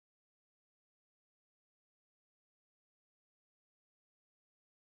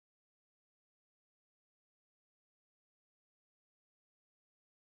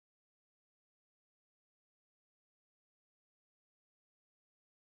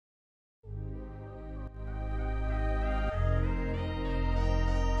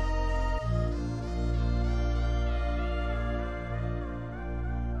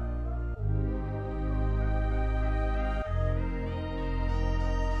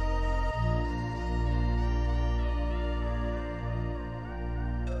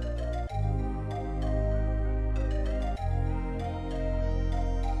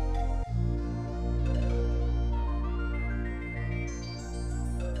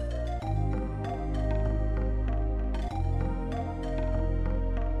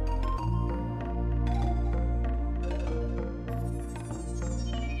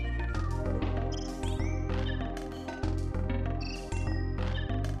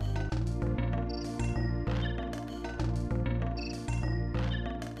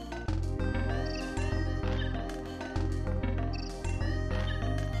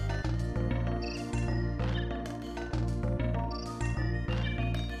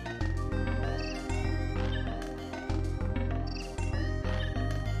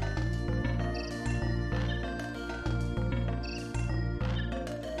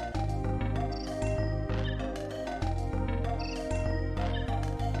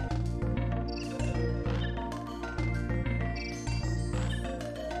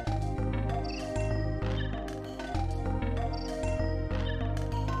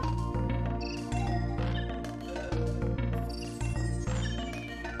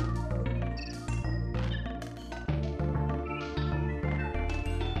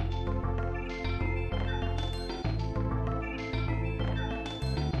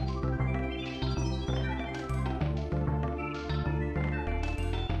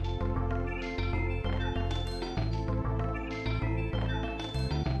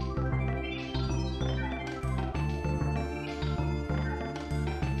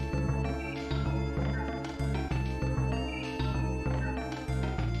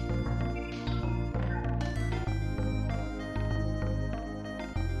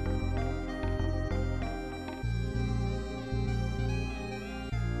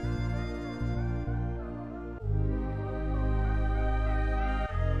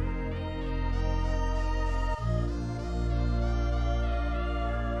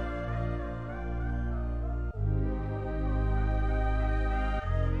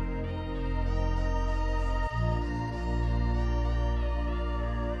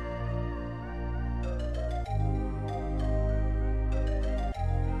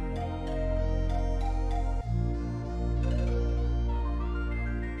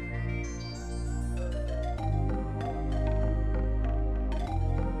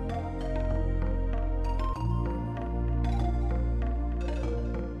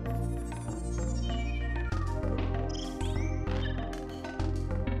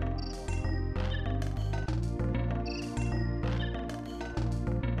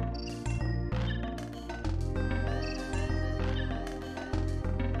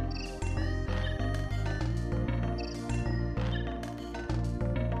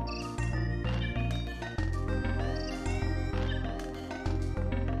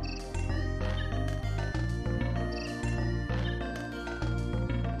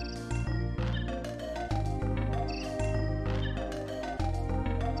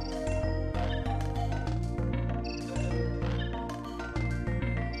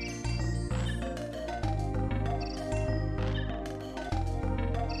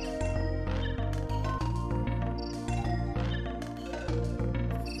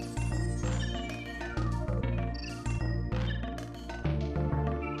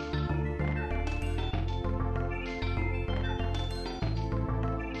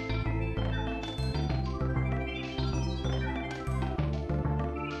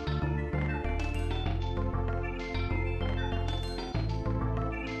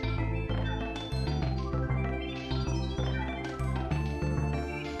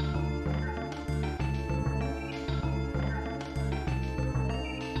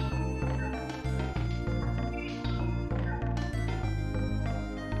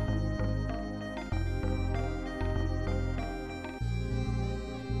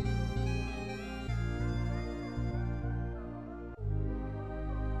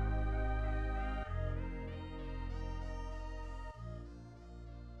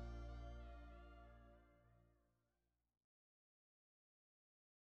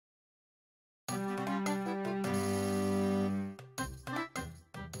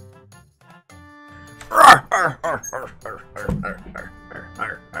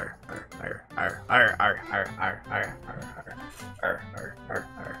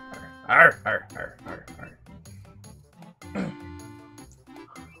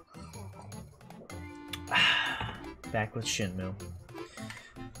Back with Shenmue.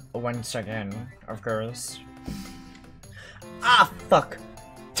 Once again, of course. Ah, fuck.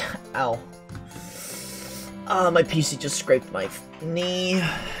 Ow. My PC just scraped my knee.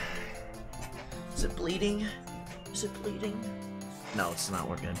 Is it bleeding? Is it bleeding? No, it's not.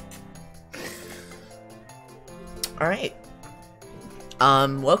 We're good. Alright.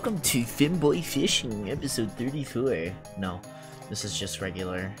 Welcome to Femboy Fishing, episode 34. No, this is just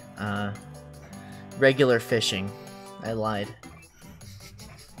regular. Regular fishing. I lied.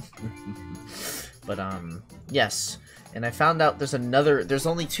 But, yes. And I found out there's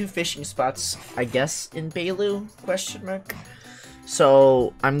only 2 fishing spots, I guess, in Bailu, question mark.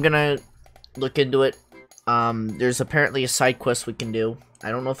 So, I'm gonna look into it. There's apparently a side quest we can do.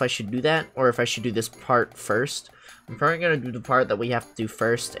 I don't know if I should do that, or if I should do this part first. I'm probably gonna do the part that we have to do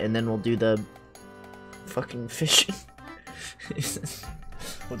first, and then we'll do the fucking fishing.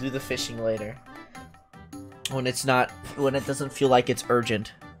 We'll do the fishing later. When it doesn't feel like it's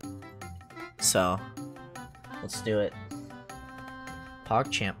urgent. So, let's do it.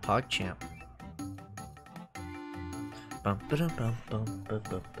 PogChamp, PogChamp.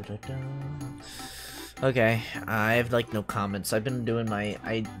 Okay, I have like no comments. I've been doing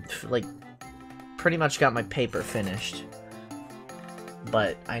I pretty much got my paper finished.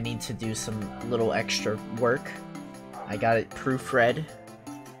 But I need to do some little extra work. I got it proofread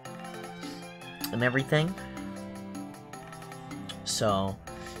and everything. So,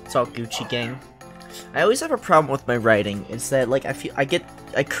 it's all Gucci gang. I always have a problem with my writing. It's that, like,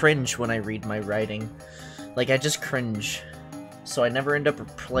 I cringe when I read my writing. Like, I just cringe. So I never end up,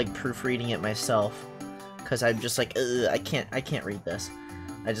 like, proofreading it myself. Because I'm just like, ugh, I can't read this.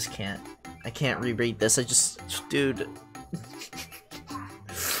 I just can't. I can't reread this. Dude.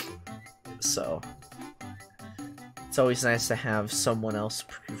 So, it's always nice to have someone else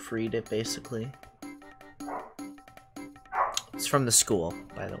proofread it, basically. It's from the school,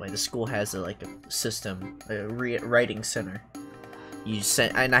 by the way. The school has a system, a writing center.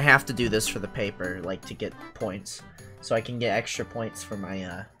 And I have to do this for the paper, like, to get points, so I can get extra points for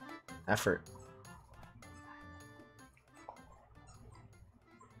my effort.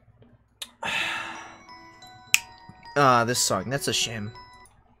 This song, that's a shame.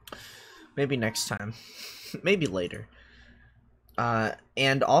 Maybe next time. Maybe later.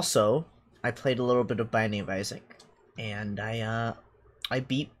 And also, I played a little bit of Binding of Isaac. And I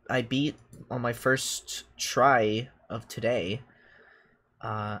beat on my first try of today.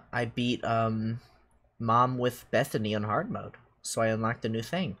 I beat Mom with Bethany on hard mode, so I unlocked a new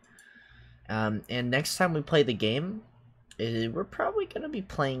thing. And next time we play the game, we're probably gonna be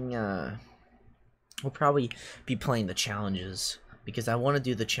playing. We'll probably be playing the challenges because I want to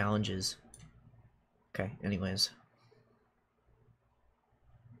do the challenges. Okay. Anyways.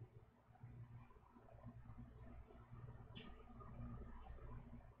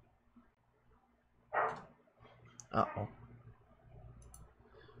 Uh-oh.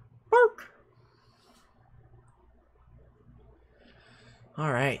 Bark!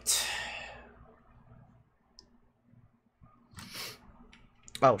 Alright.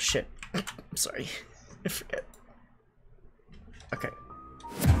 Oh, shit. I'm sorry. I forget. Okay.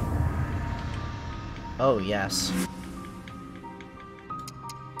 Oh, yes.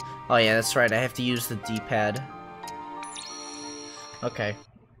 Oh, yeah, that's right. I have to use the D-pad. Okay.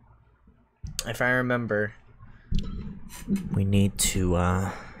 If I remember... We need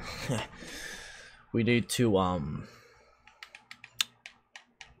to, we need to,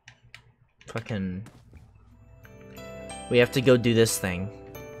 fucking... We have to go do this thing.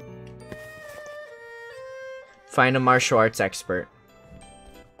 Find a martial arts expert.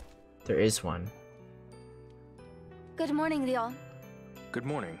 There is one. Good morning, Leon. Good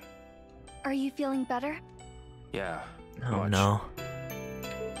morning. Are you feeling better? Yeah. Oh, much. no.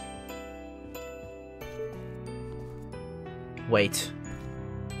 Wait.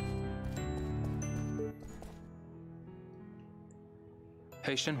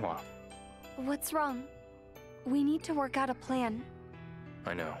 Hey, Shenhua. What's wrong? We need to work out a plan.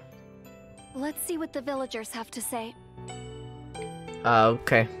 I know. Let's see what the villagers have to say.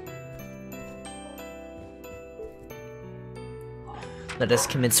 Okay. Let us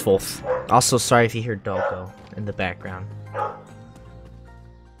commence forth. Also, sorry if you hear Doggo in the background.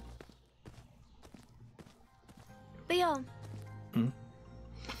 Leon. Hmm?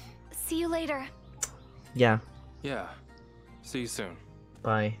 See you later. Yeah. Yeah. See you soon.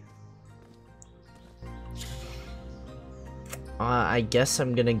 Bye. I guess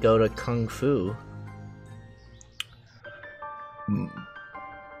I'm gonna go to Kung Fu.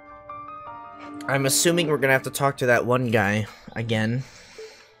 I'm assuming we're gonna have to talk to that one guy again.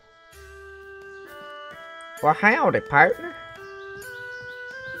 Well, howdy, partner.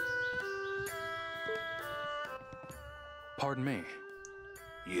 Pardon me.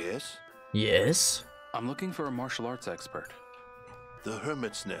 Yes? Yes? I'm looking for a martial arts expert. The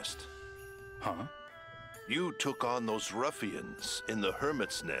Hermit's Nest. Huh? You took on those ruffians in the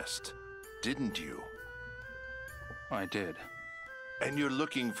Hermit's Nest, didn't you? I did. And you're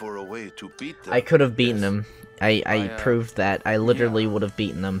looking for a way to beat them. I could have beaten Yes. him. I proved that. I literally yeah. would have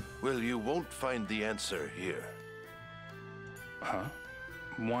beaten them. Well, you won't find the answer here. Huh?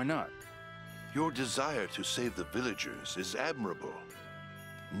 Why not? Your desire to save the villagers is admirable.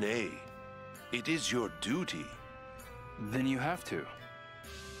 Nay, it is your duty. Then you have to.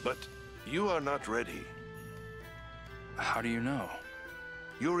 But you are not ready. How do you know?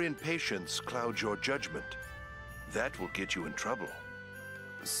 Your impatience clouds your judgment. That will get you in trouble.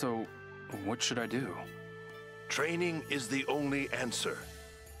 So, what should I do? Training is the only answer.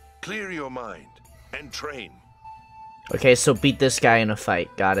 Clear your mind and train. Okay, so beat this guy in a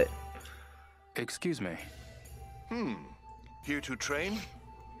fight. Got it. Excuse me. Here to train?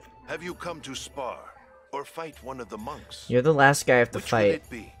 Have you come to spar or fight one of the monks? You're the last guy I have to Which will fight, it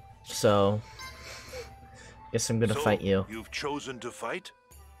be? so... Guess I'm gonna So, fight you. You've chosen to fight?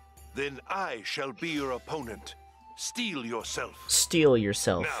 Then I shall be your opponent. Steel yourself. Steal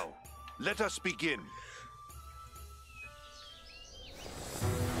yourself. Now, let us begin.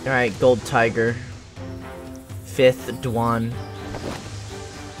 Alright, Gold Tiger. 5th Dwan.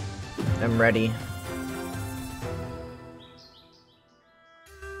 I'm ready.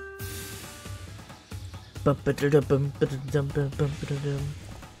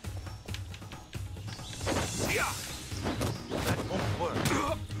 Yeah. That won't work.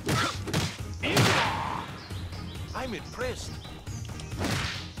 I'm impressed.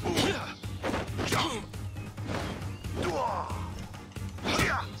 Jump.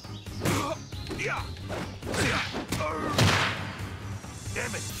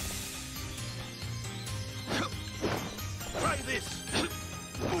 Damn it. Try this.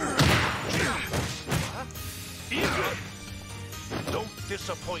 Don't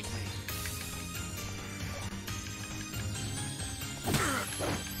disappoint me.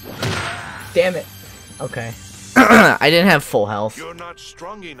 Damn it. Okay. I didn't have full health. You're not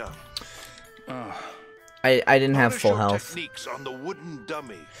strong enough. I didn't have Polish full your health. Techniques on the wooden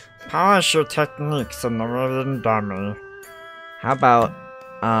dummy. Polish your techniques on the wooden dummy. How about,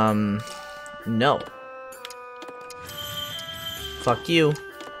 no. Fuck you.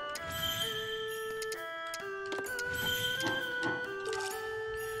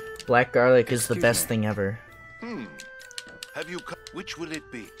 Black garlic is the Excuse best me. thing ever. Have you come? Which will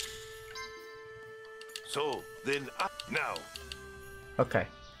it be? So, then up now. Okay.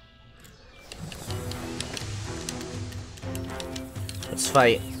 Let's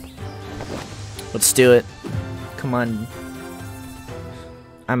fight. Let's do it. Come on.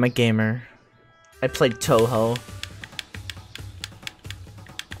 I'm a gamer. I played Toho.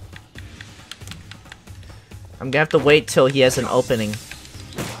 I'm gonna have to wait till he has an opening.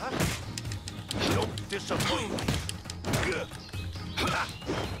 Don't disappoint me.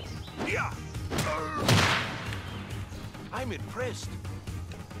 Yeah. I'm impressed.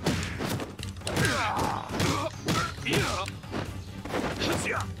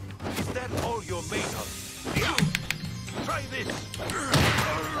 Is that all you're made of? Try this.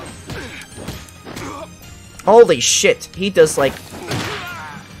 Holy shit. He does like...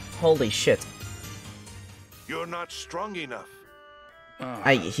 Holy shit. You're not strong enough.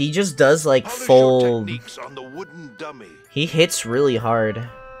 He just does like Polish your full... techniques on the wooden dummy. He hits really hard.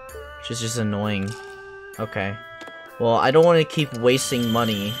 Which is just annoying. Okay. Well, I don't want to keep wasting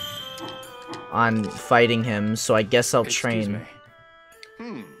money on fighting him, so I guess I'll Excuse train. me.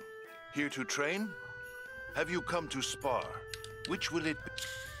 Here to train? Have you come to spar? Which will it be?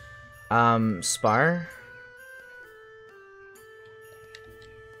 Spar?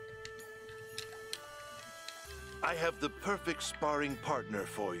 I have the perfect sparring partner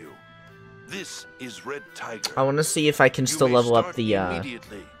for you. This is Red Tiger. I want to see if I can You still may level up start the,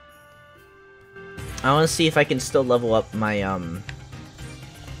 immediately. I want to see if I can still level up my,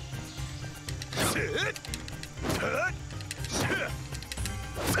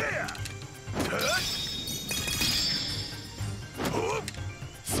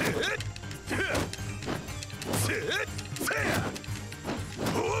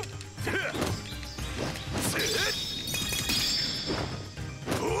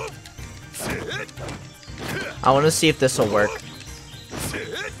 I want to see if this will work.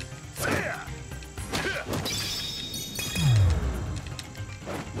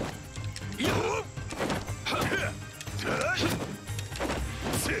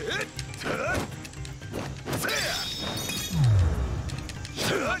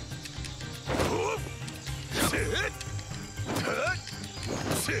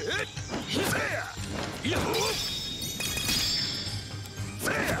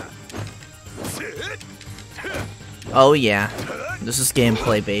 Oh yeah, this is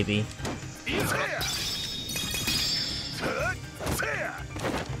gameplay, baby.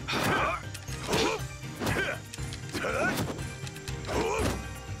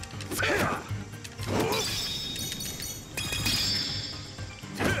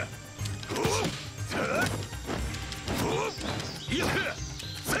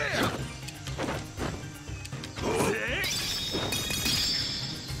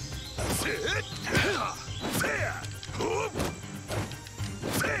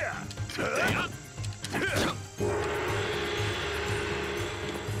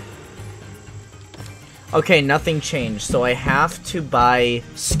 Okay, nothing changed, so I have to buy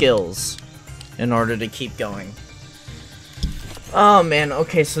skills in order to keep going. Oh man,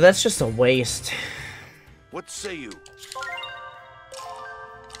 okay, so that's just a waste. What say you?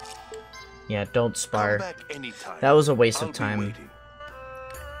 Yeah, don't spar. Come back anytime. That was a waste I'll of be time. waiting.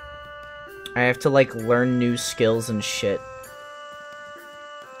 I have to, like, learn new skills and shit.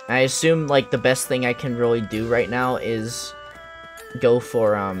 I assume, like, the best thing I can really do right now is go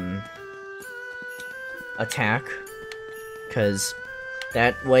for, attack. Because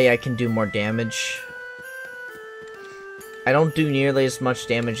that way I can do more damage. I don't do nearly as much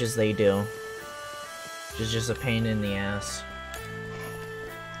damage as they do. Which is just a pain in the ass.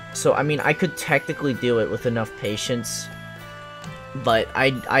 So, I mean, I could technically do it with enough patience. But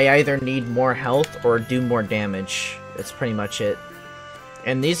I either need more health or do more damage. That's pretty much it.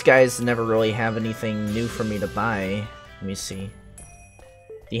 And these guys never really have anything new for me to buy. Let me see.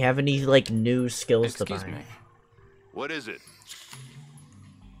 Do you have any, like, new skills to buy? Excuse me. What is it?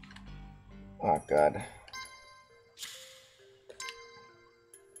 Oh, God.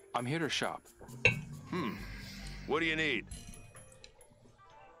 I'm here to shop. What do you need?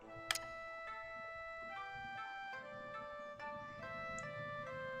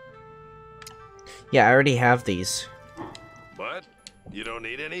 Yeah, I already have these. What? You don't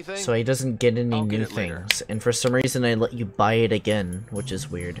need anything? So he doesn't get any I'll new get it later. things. And for some reason I let you buy it again, which is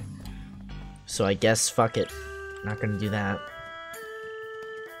weird. So I guess fuck it. Not gonna do that.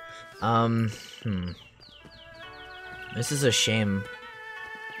 This is a shame.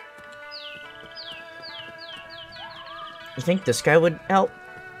 You think this guy would help?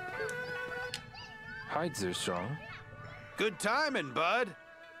 Hi, Zerstrong. Good timing, bud.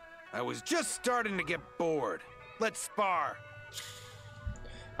 I was just starting to get bored. Let's spar.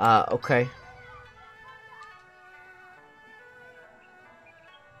 Okay.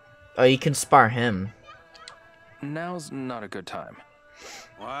 Oh, you can spar him. Now's not a good time.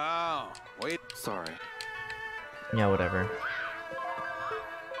 Wow. Wait. Sorry. Yeah, whatever.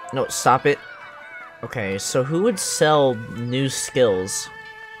 No, stop it. Okay, so who would sell new skills?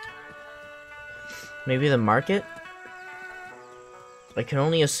 Maybe the market? I can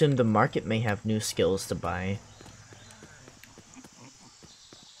only assume the market may have new skills to buy.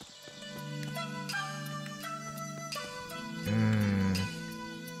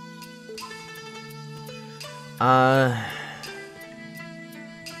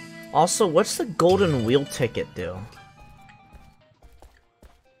 Also, what's the golden wheel ticket do?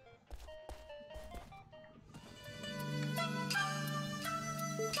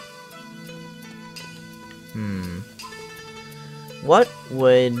 What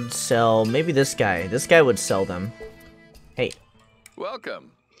would sell? Maybe this guy. This guy would sell them. Hey,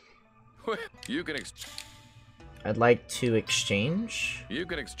 Welcome. You can I'd like to exchange.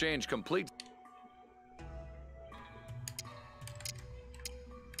 exchange complete.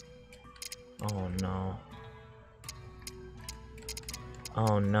 Oh no.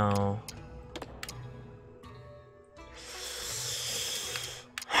 Oh no.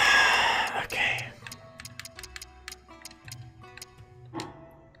 Okay.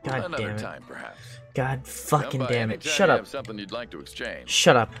 God Another damn it. time, perhaps. God fucking Come by damn it. anytime Shut you up. have something you'd like to exchange.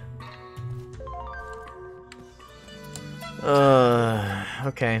 Shut up.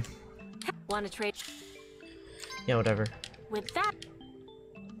 Okay. Want to trade Yeah, whatever. with that?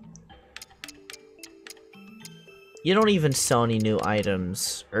 You don't even sell any new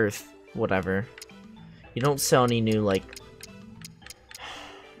items, or whatever. You don't sell any new, like...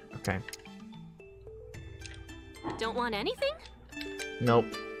 Okay. Don't want anything? Nope.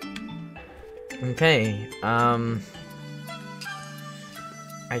 Okay,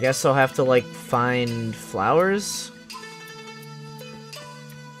 I guess I'll have to, like, find flowers?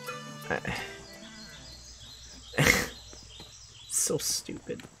 So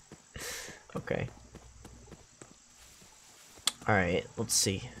stupid. Okay. Alright, let's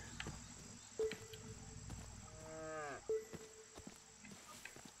see.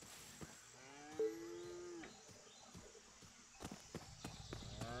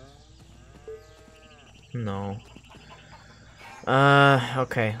 No.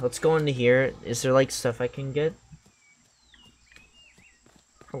 Okay, let's go into here. Is there, like, stuff I can get?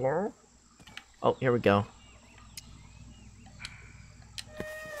 Hello? Oh, here we go.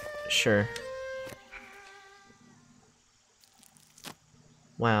 Sure.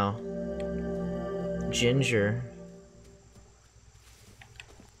 Wow. Ginger.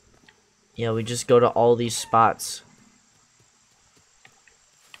 Yeah, we just go to all these spots.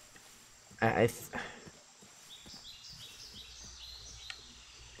 I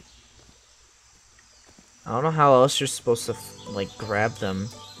don't know how else you're supposed to, like, grab them.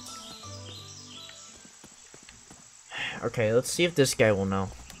 Okay, let's see if this guy will know.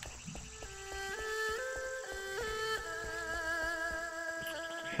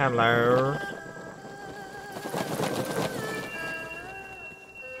 Hello.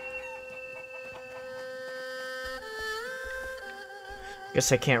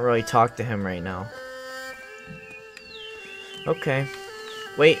 Guess I can't really talk to him right now. Okay.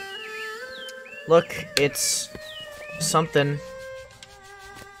 Wait. Look, it's something.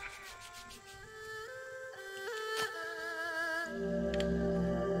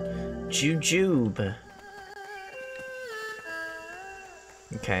 Jujube.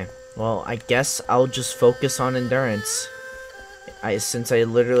 Okay. Well, I guess I'll just focus on endurance. Since I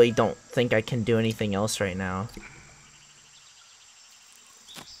literally don't think I can do anything else right now.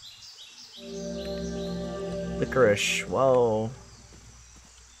 Licorice. Whoa.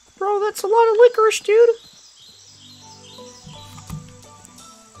 Bro, that's a lot of licorice, dude.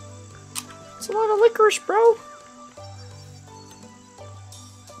 It's a lot of licorice, bro.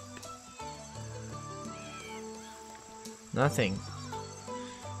 Nothing.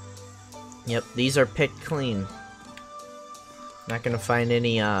 Yep, these are picked clean. Not gonna find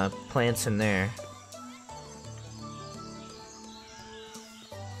any plants in there.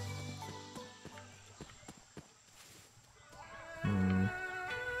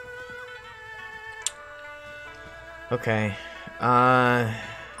 Okay. Let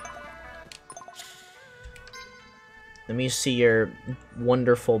me see your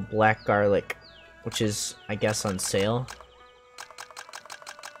wonderful black garlic, which is, I guess, on sale.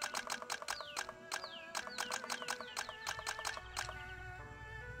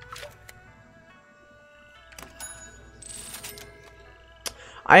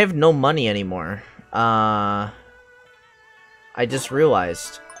 I have no money anymore. I just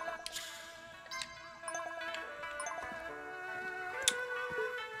realized.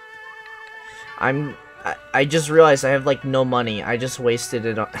 I just realized I have, like, no money. I just wasted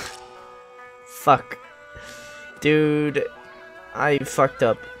it on... Fuck. Dude. I fucked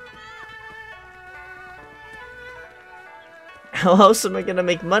up. How else am I gonna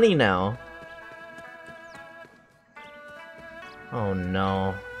make money now? Oh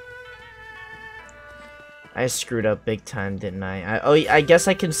no. I screwed up big time, didn't I? Oh, I guess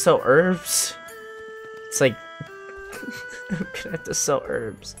I can sell herbs. It's like... I'm gonna have to sell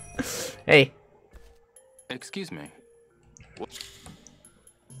herbs. Hey. Excuse me.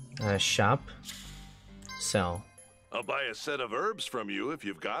 Shop. Sell. I'll buy a set of herbs from you if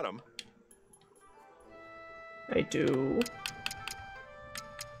you've got them. I do.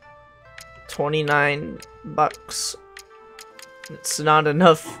 29 bucks. It's not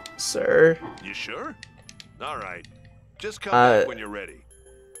enough, sir. You sure? All right. Just come back when you're ready.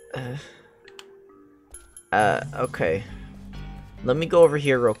 Okay. Let me go over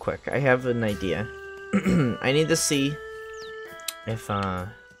here real quick. I have an idea. I need to see if, I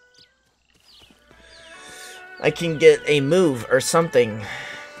can get a move or something.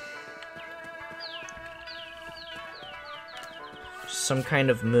 Some kind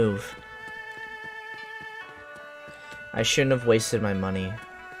of move. I shouldn't have wasted my money.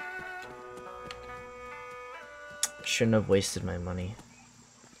 Shouldn't have wasted my money.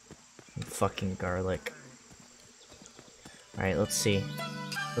 Fucking garlic. Alright, let's see.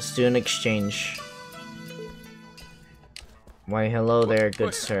 Let's do an exchange. Why, hello there,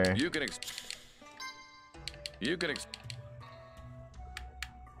 good sir. You can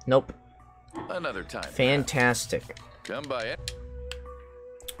Nope. another time. Fantastic. Come by it.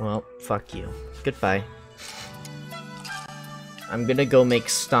 Well, fuck you. Goodbye. I'm gonna go make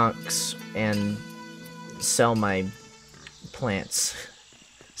stonks and sell my plants.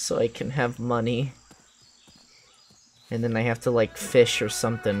 so I can have money. And then I have to like fish or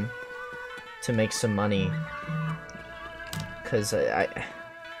something to make some money. Cause I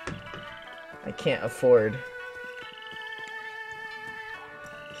can't afford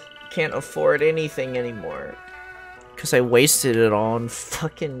anything anymore. Cause I wasted it all on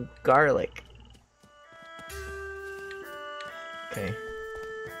fucking garlic. Okay.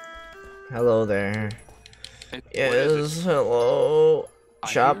 Hello there. Yes, hello.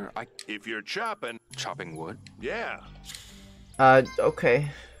 Chop. If you're chopping Chopping wood? yeah. Okay.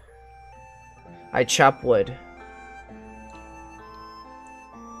 I chop wood.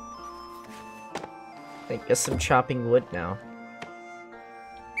 I guess I'm chopping wood now.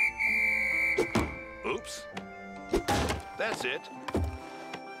 Oops. That's it.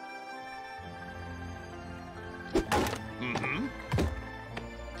 Mm-hmm.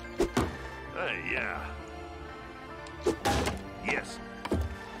 Yeah. Yes.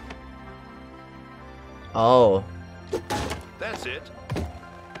 Oh. That's it.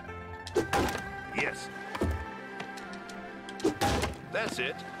 Yes. That's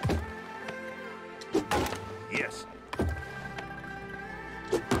it. Yes.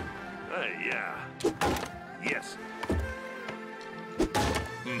 Yeah. Yes.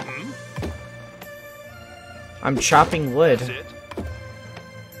 Mm-hmm. I'm chopping wood. That's it.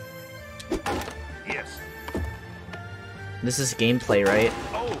 Yes. This is gameplay, right?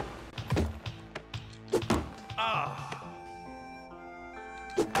 Oh. Ah.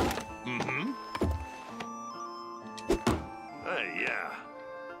 Mm-hmm. Yeah.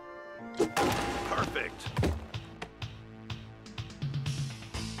 Perfect.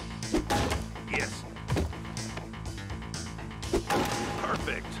 Yes.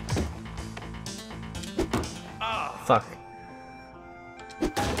 Perfect. Ah. Fuck.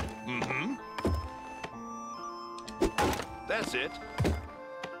 Mm-hmm. That's it.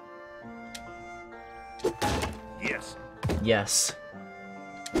 Yes. Yes.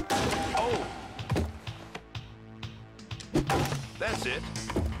 Oh. That's it.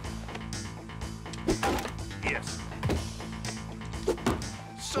 Yes.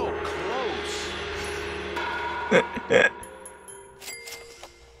 So close.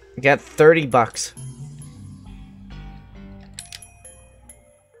 I got 30 bucks.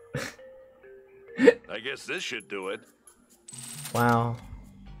 I guess this should do it. Wow.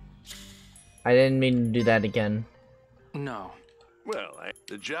 I didn't mean to do that again. No. Well,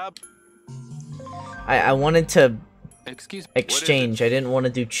 the job. I wanted to Excuse me. exchange. I didn't want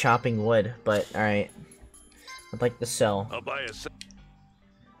to do chopping wood, but alright. I'd like to sell. I'll buy a.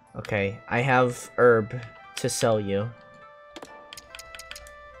 Okay, I have herb to sell you.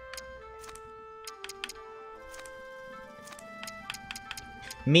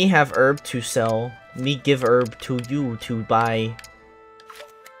 Me have herb to sell. Me give herb to you to buy.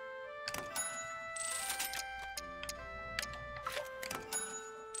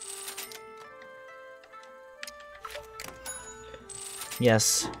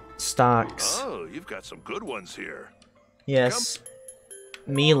 Yes, stocks. Oh, you've got some good ones here. Yes.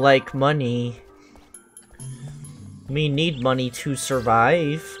 Me like money. Me need money to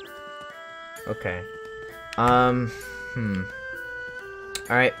survive. Okay. Alright.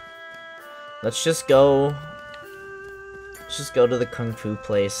 Let's just go. Let's just go to the kung fu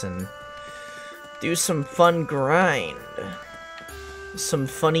place and do some fun grind. Some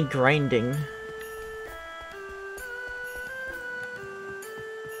funny grinding.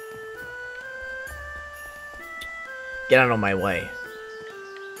 Get out of my way.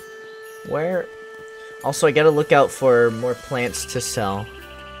 Where? Also, I gotta look out for more plants to sell,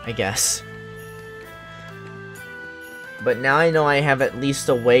 I guess. But now I know I have at least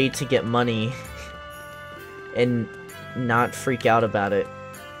a way to get money and not freak out about it.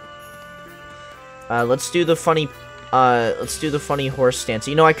 Let's do the funny horse dance.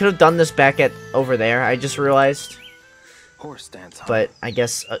 You know, I could have done this back at over there. I just realized. Horse dance, huh? But I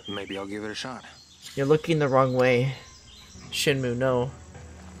guess Maybe I'll give it a shot. you're looking the wrong way. Shenmue, no.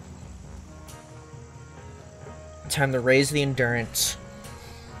 Time to raise the endurance.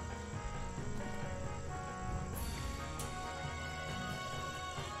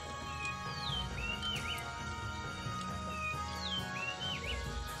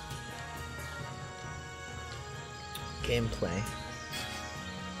 Gameplay.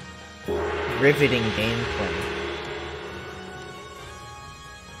 Riveting gameplay.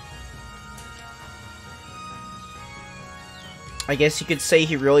 I guess you could say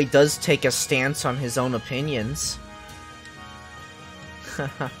he really does take a stance on his own opinions.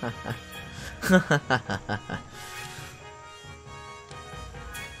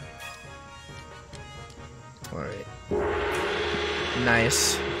 Alright.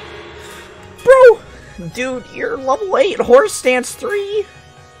 Nice. Dude, you're level 8, horse stance 3!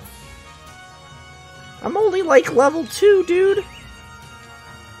 I'm only like level 2, dude!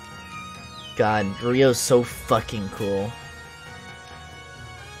 God, Rio's so fucking cool.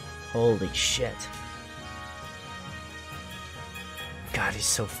 Holy shit. God, he's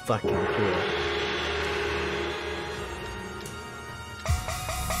so fucking cool.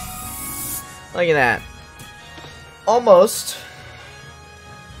 Look at that. Almost.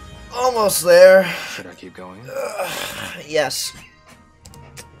 Almost there. Should I keep going? Yes.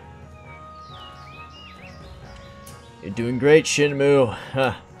 You're doing great, Shenmue.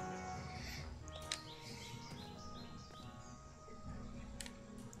 Huh.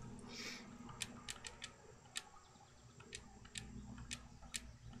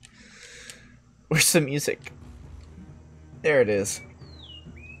 Where's the music? There it is.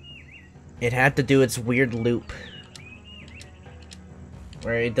 It had to do its weird loop.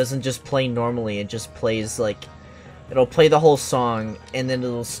 Where it doesn't just play normally, it just plays like... It'll play the whole song, and then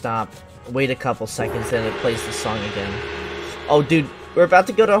it'll stop. Wait a couple seconds, then it plays the song again. Oh, dude, we're about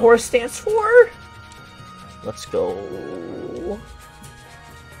to go to Horse Stance 4? Let's go.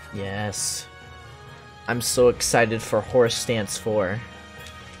 Yes. I'm so excited for Horse Stance 4.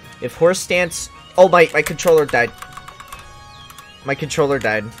 If Horse Stance... Oh, my controller died. My controller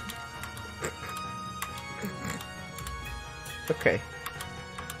died. Okay.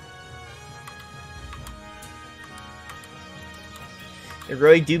 It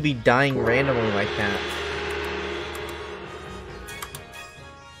really do be dying randomly like that.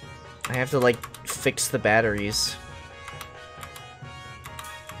 I have to, like, fix the batteries.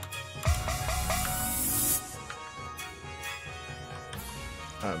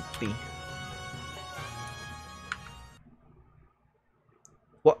 B.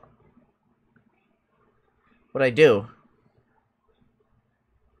 What? What'd I do?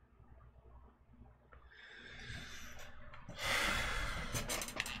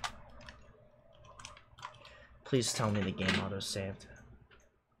 Please tell me the game auto-saved.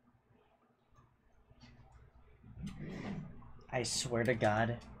 I swear to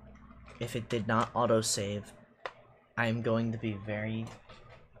God, if it did not auto-save, I am going to be very,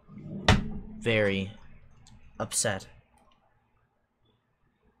 very upset.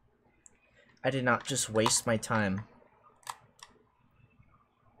 I did not just waste my time.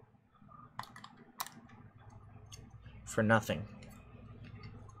 For nothing.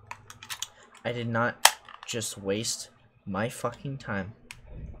 I did not just waste my fucking time.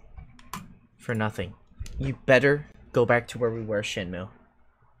 For nothing. You better go back to where we were, Shenmue.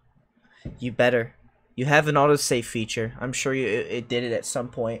 You better. You have an autosave feature. I'm sure it did it at some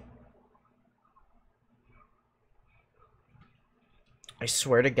point. I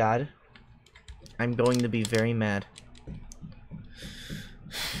swear to God, I'm going to be very mad.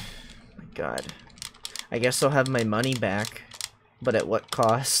 My God. I guess I'll have my money back, but at what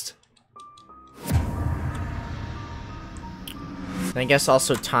cost? And I guess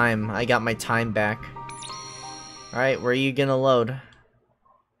also time. I got my time back. Alright, where are you gonna load?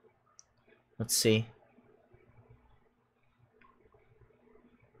 Let's see.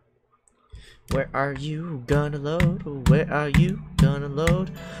 Where are you gonna load? Where are you gonna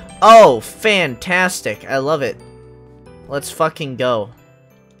load? Oh, fantastic. I love it. Let's fucking go.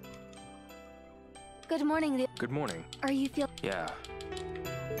 Good morning. Good morning. Are you feel? Yeah.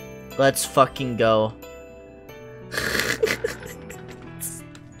 Let's fucking go.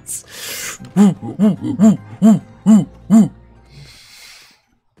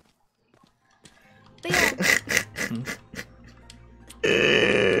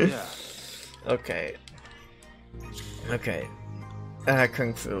 Yeah. Okay. Okay.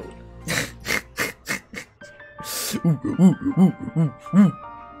 Kung Fu.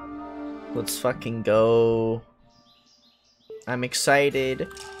 Let's fucking go. I'm excited.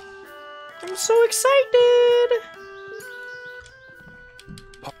 I'm so excited!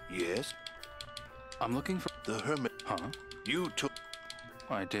 Yes, I'm looking for... the hermit. Huh? You took,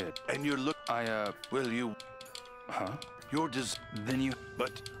 I did. and you're look. Well, you, Huh? you're Then you...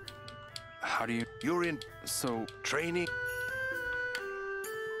 but How do you... you're in So... training.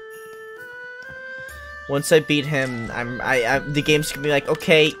 Once I beat him, the game's gonna be like,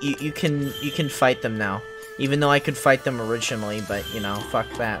 okay, you can fight them now. Even though I could fight them originally, but you know, fuck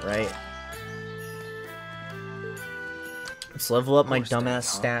that, right? Let's level up my Horse dumbass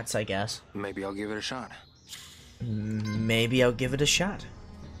stance, stats, I guess. Maybe I'll give it a shot. Maybe I'll give it a shot.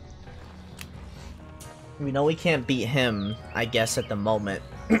 We know we can't beat him, I guess, at the moment.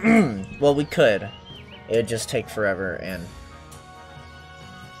 Well, we could. It would just take forever, and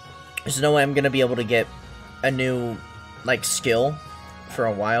there's no way I'm gonna be able to get a new, like, skill for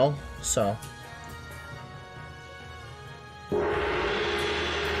a while, so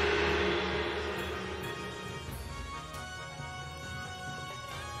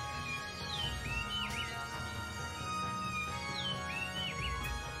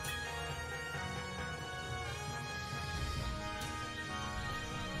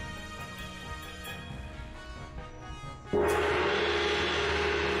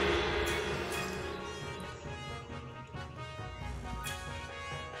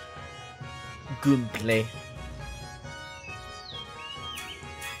Gameplay.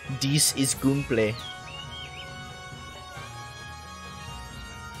 This is gameplay.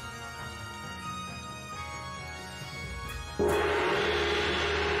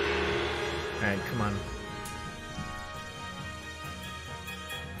 Alright, come on.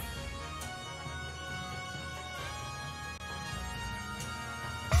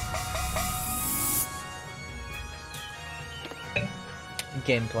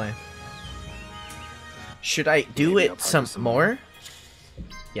 Gameplay. Should I do Maybe I'll it some practice some more?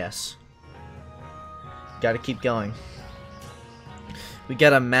 Yes. Gotta keep going. We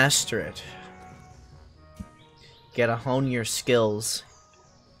gotta master it. Gotta hone your skills.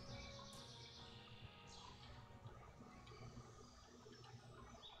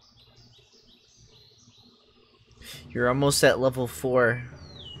 You're almost at level 4.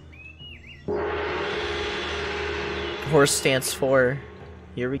 Horse stance 4.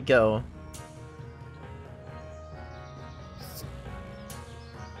 Here we go.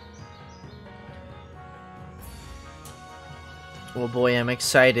 Oh boy, I'm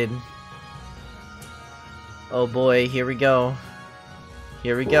excited. Oh boy, here we go.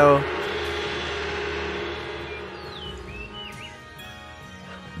 Here we go.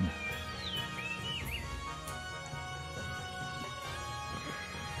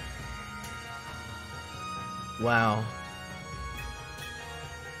 Wow.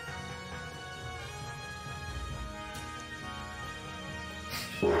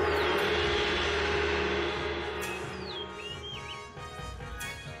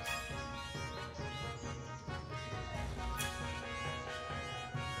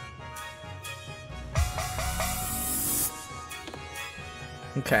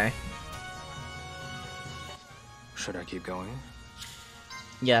 Okay. Should I keep going?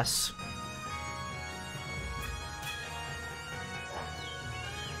 Yes.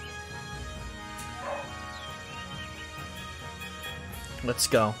 Let's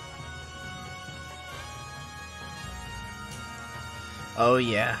go. Oh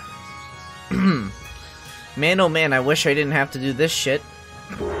yeah. Man, oh man, I wish I didn't have to do this shit.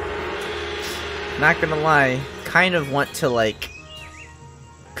 Not gonna lie, kind of want to like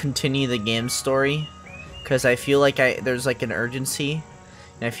continue the game story, because I feel like there's like an urgency,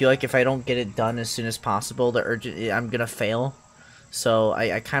 and I feel like if I don't get it done as soon as possible, I'm gonna fail. So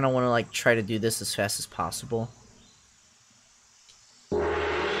I kind of want to like try to do this as fast as possible.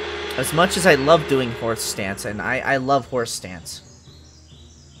 As much as I love doing horse stance, and I love horse stance,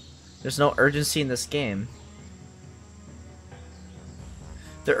 there's no urgency in this game.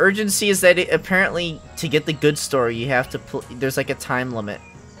 The urgency is that apparently to get the good story, you have to there's like a time limit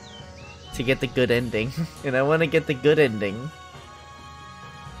to get the good ending, and I want to get the good ending.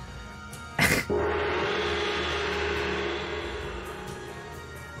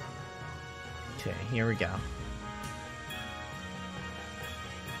 Okay, here we go.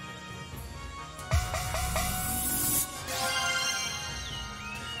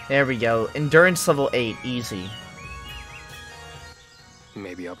 There we go. Endurance level 8, easy.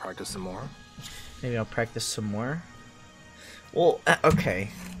 Maybe I'll practice some more. Maybe I'll practice some more. Well, okay.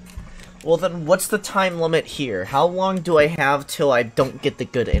 Well then, what's the time limit here? How long do I have till I don't get the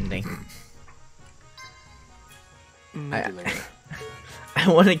good ending? Maybe later.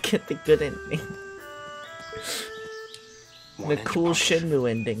 I want to get the good ending. One The inch cool polish. Shenmue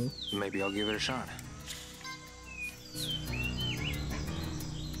ending. Maybe I'll give it a shot.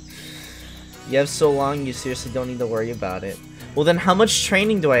 You have so long, you seriously don't need to worry about it. Well then, how much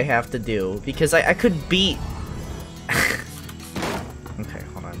training do I have to do? Because I could beat... Okay,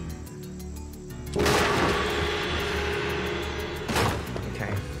 hold on.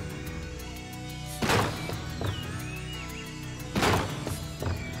 Okay.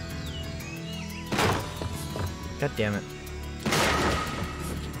 God damn it.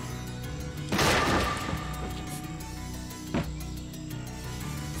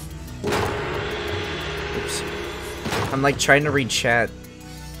 Oops. I'm like trying to read chat.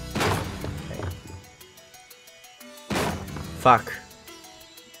 Okay. Fuck.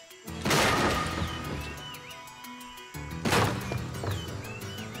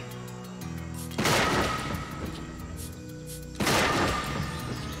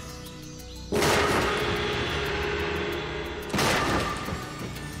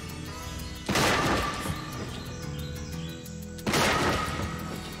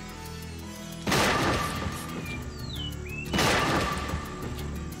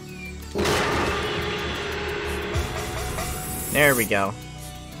 There we go.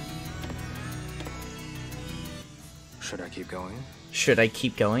 Should I keep going? Should I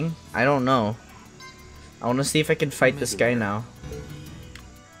keep going? I don't know. I want to see if I can fight this guy now.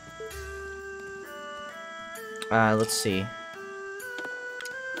 Let's see.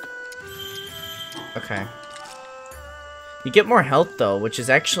 Okay. You get more health though, which is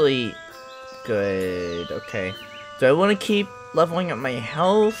actually good. Okay. Do I want to keep leveling up my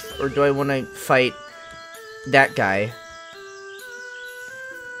health, or do I want to fight that guy?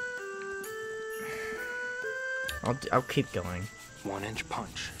 I'll keep going. 1-inch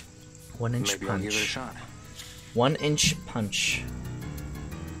punch. 1-inch Maybe I'll give it a punch. shot. 1-inch punch.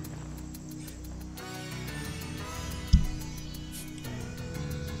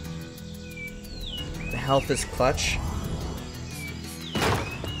 The health is clutch.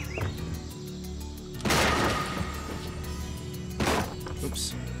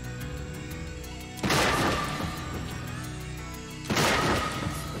 Oops.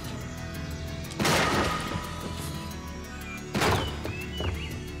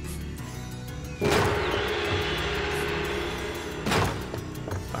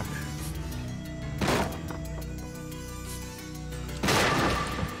 Fuck.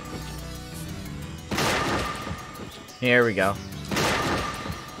 Here we go.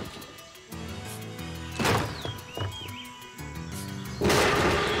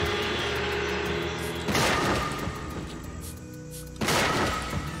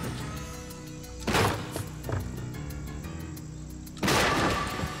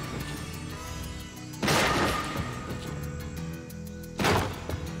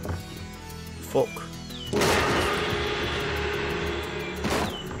 Fuck.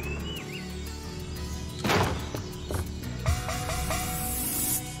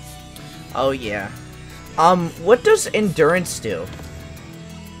 Oh yeah. What does endurance do?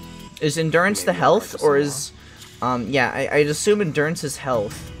 Is endurance the health, or is yeah, I'd assume endurance is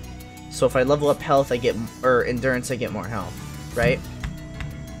health. So if I level up health, I get, or endurance, I get more health, right?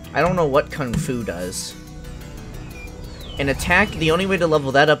 I don't know what Kung Fu does. In attack, the only way to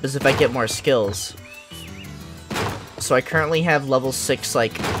level that up is if I get more skills. So I currently have level 6,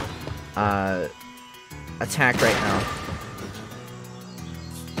 like, attack right now.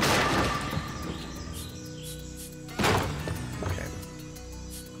 Okay.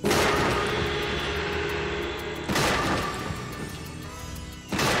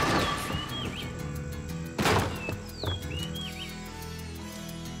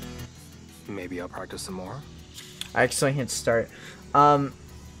 Maybe I'll practice some more. I actually hit start. I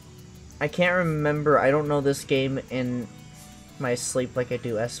can't remember. I don't know this game in my sleep like I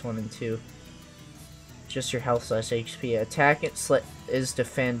do S1 and 2. Just your health / HP. Attack is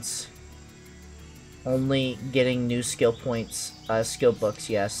defense. Only getting new skill points, skill books,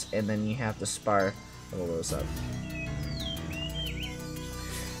 yes, and then you have to spar level those up.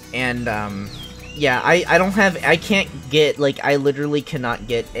 And yeah, I don't have, I can't get, like, I literally cannot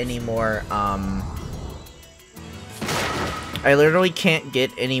get any more I literally can't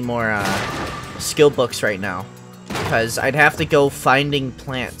get any more skill books right now, because I'd have to go finding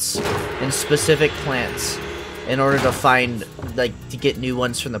plants and specific plants in order to find, like, to get new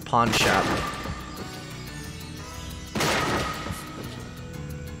ones from the pawn shop.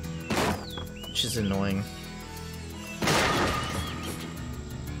 Which is annoying.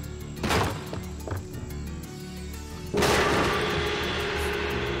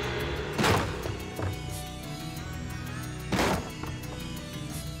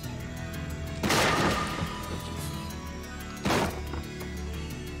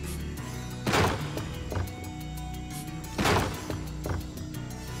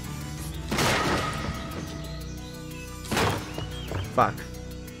 Fuck.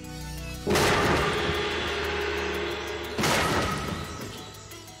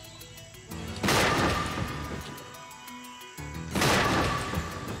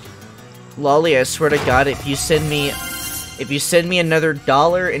 Lolly, I swear to God, if you send me another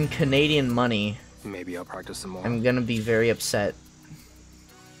 $1 in Canadian money, Maybe I'll practice some more. I'm gonna be very upset.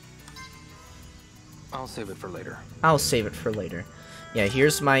 I'll save it for later. I'll save it for later. Yeah,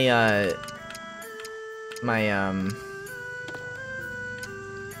 here's my, yeah,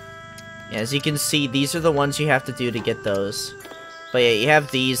 as you can see, these are the ones you have to do to get those. But yeah, you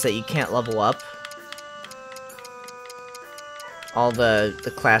have these that you can't level up. All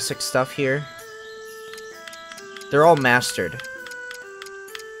the classic stuff here. They're all mastered.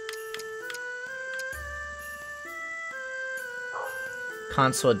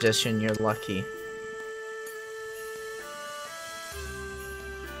 Console edition, you're lucky.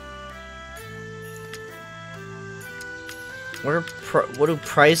 What do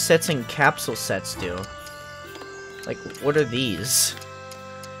prize sets and capsule sets do? Like, what are these?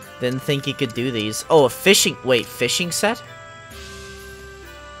 Didn't think you could do these. Oh, a fishing... Wait, fishing set?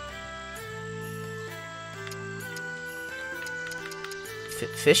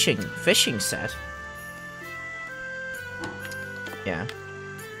 Fishing set? Yeah.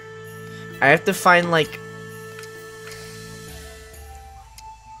 I have to find, like...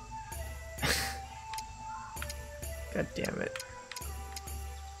 God damn it.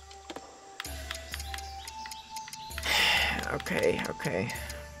 Okay, okay.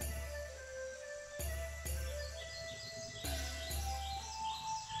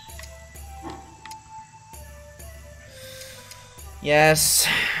 Yes.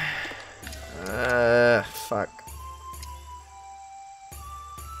 Fuck.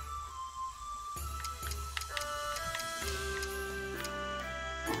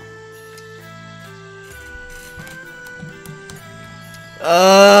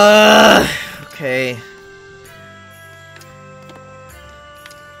 Okay.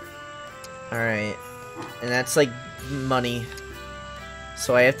 Alright. And that's like money.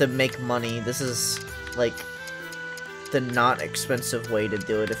 So I have to make money. This is like the not expensive way to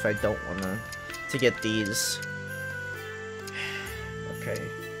do it if I don't wanna to get these. Okay.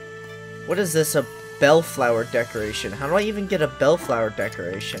 What is this? A bellflower decoration. How do I even get a bellflower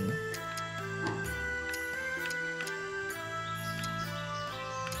decoration?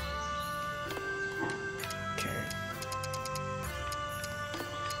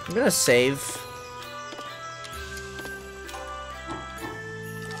 I'm gonna save.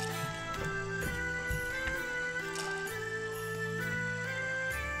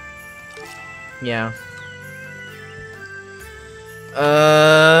 Yeah.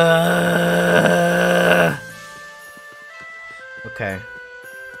 Okay.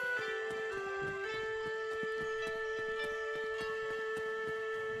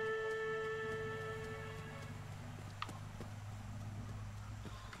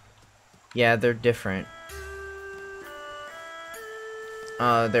 Yeah, they're different.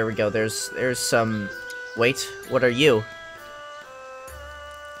 There we go. There's some... Wait, what are you?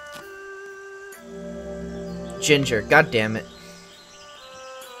 Ginger, god damn it.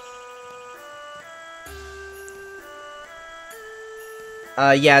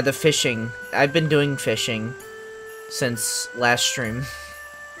 Yeah, the fishing. I've been doing fishing since last stream.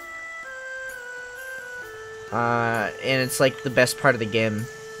 And it's like the best part of the game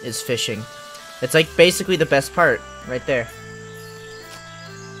is fishing. It's like basically the best part right there.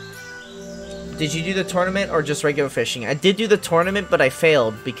 Did you do the tournament or just regular fishing? I did do the tournament, but I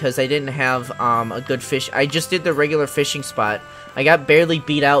failed because I didn't have a good fish. I just did the regular fishing spot. I got barely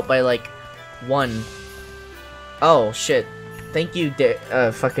beat out by like 1. Oh shit. Thank you,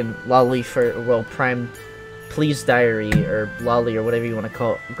 fucking Lolly for, well, Prime Please Diary or Lolly or whatever you want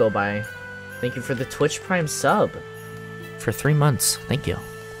to go by. Thank you for the Twitch Prime sub for 3 months. Thank you.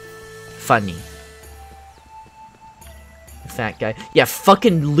 Funny. Fat guy. Yeah,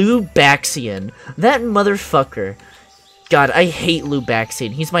 fucking Lubaxian. That motherfucker. God, I hate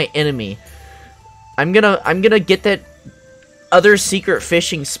Lubaxian. He's my enemy. I'm gonna get that other secret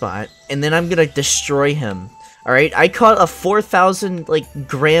fishing spot, and then I'm gonna destroy him. Alright? I caught a 4,000, like,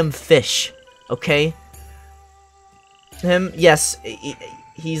 gram fish. Okay? Him? Yes.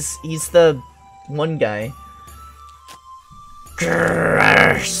 He's the one guy.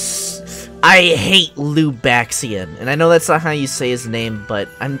 I hate Lubaxian. And I know that's not how you say his name, but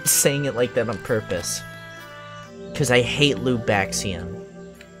I'm saying it like that on purpose. Because I hate Lubaxian.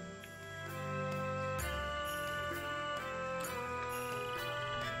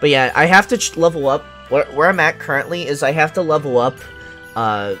 But yeah, I have to level up. Where I'm at currently is I have to level up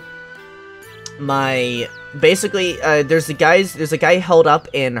my... Basically, there's a guy held up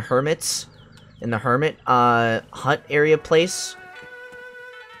in Hermit's... In the Hermit hut area place.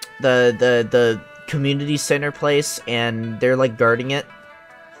 The community center place, and they're like guarding it.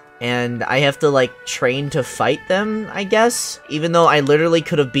 And I have to like train to fight them, I guess. Even though I literally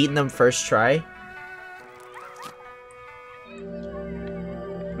could have beaten them first try.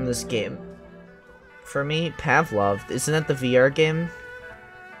 In this game. For me, Pavlov, isn't that the VR game?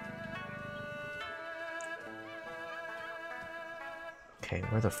 Okay,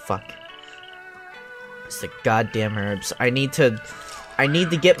 where the fuck? It's the goddamn herbs. I need to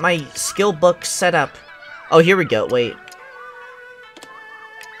get my skill book set up. Oh, here we go. Wait.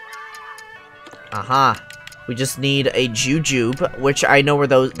 Aha. We just need a jujube, which I know where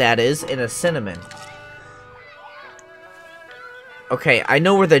that is, and a cinnamon. Okay, I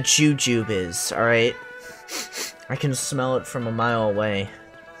know where the jujube is, alright? I can smell it from a mile away.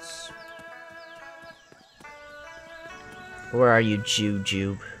 Where are you,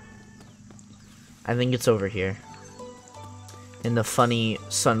 jujube? I think it's over here. In the funny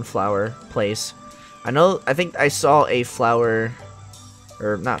sunflower place. I think I saw a flower,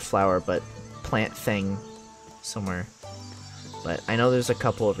 or not flower, but plant thing somewhere. But I know there's a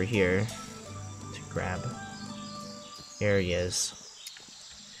couple over here to grab. Here he is.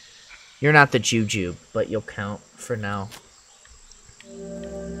 You're not the Jujube, but you'll count for now.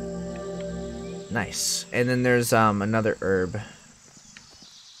 Nice. And then there's another herb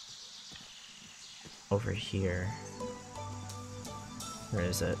over here. Where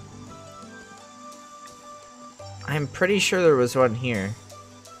is it? I'm pretty sure there was one here.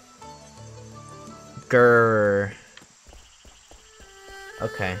 Grrr.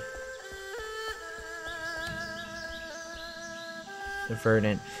 Okay. The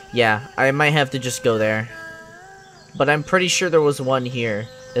verdant. Yeah, I might have to just go there. But I'm pretty sure there was one here.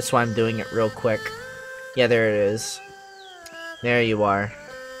 That's why I'm doing it real quick. Yeah, there it is. There you are.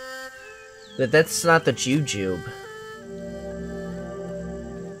 That's not the Jujube.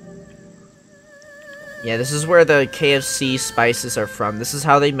 Yeah, this is where the KFC spices are from. This is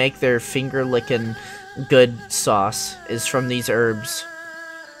how they make their finger-licking good sauce, is from these herbs.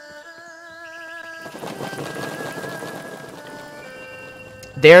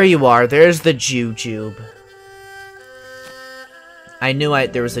 There you are. There's the Jujube. I knew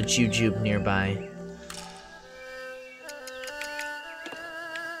there was a Jujube nearby.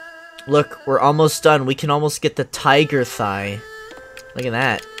 Look, we're almost done. We can almost get the tiger thigh. Look at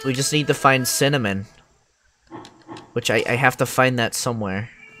that. We just need to find cinnamon. Which I have to find that somewhere.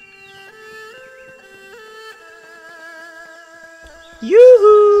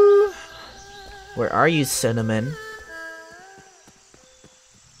 Yoo-hoo! Where are you, cinnamon?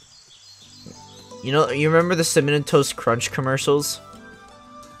 You know, you remember the Cinnamon Toast Crunch commercials?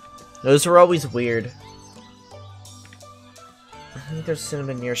 Those were always weird. I think there's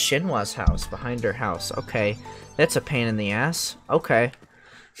cinnamon near Shenmue's house, behind her house. Okay, that's a pain in the ass. Okay.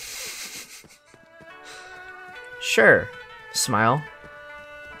 Sure. Smile.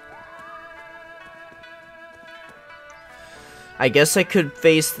 I guess I could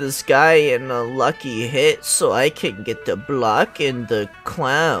face this guy in a lucky hit so I can get the block and the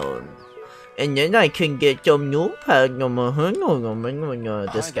clown. And then I can get this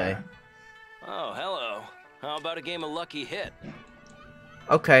guy. Oh, hello. How about a game of Lucky Hit?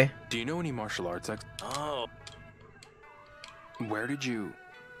 Okay. Do you know any martial arts Oh, Where did you...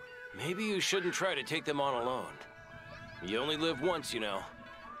 maybe you shouldn't try to take them on alone. You only live once, you know.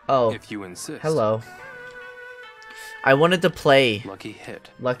 Oh. If you insist. Hello. I wanted to play Lucky Hit.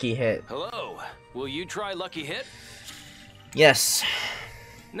 Lucky Hit. Hello. Will you try Lucky Hit? Yes.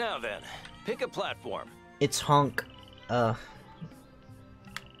 Now then, pick a platform. It's Honk.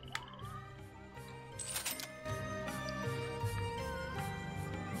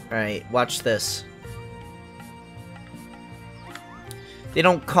 Alright, watch this. They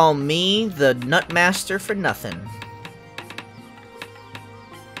don't call me the Nutmaster for nothing.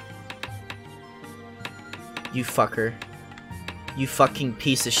 You fucker. You fucking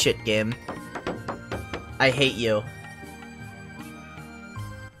piece of shit game. I hate you.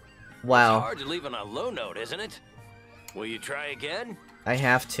 Wow. It's hard to leave on a low note, isn't it? Will you try again? I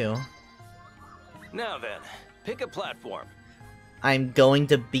have to. Now then, pick a platform. I'm going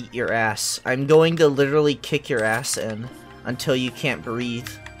to beat your ass. I'm going to literally kick your ass in until you can't breathe.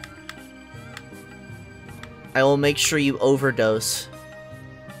 I will make sure you overdose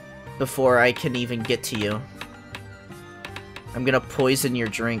before I can even get to you. I'm gonna poison your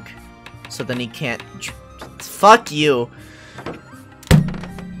drink so then he can't fuck you.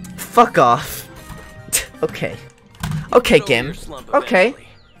 Fuck off. Okay. Okay, Get over game. your slump Okay. eventually.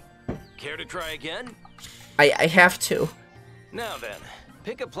 Care to try again? I have to. Now then,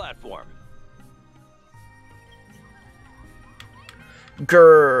 pick a platform.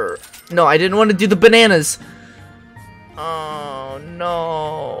 Grrr. No, I didn't want to do the bananas. Oh,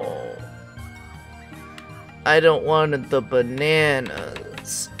 no. I don't want the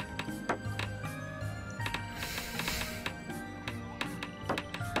bananas.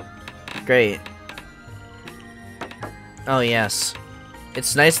 Great. Oh, yes.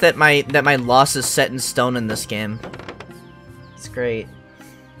 It's nice that my loss is set in stone in this game. It's great.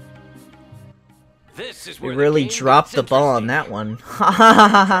 This is We where really the game dropped the gets ball on interesting. that one. Ha ha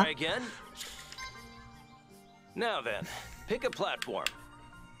ha ha. Try again. Now then, pick a platform.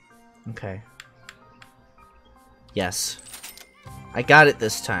 Okay. Yes. I got it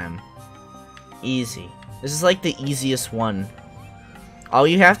this time. Easy. This is like the easiest one. All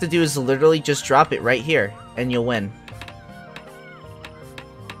you have to do is literally just drop it right here, and you'll win.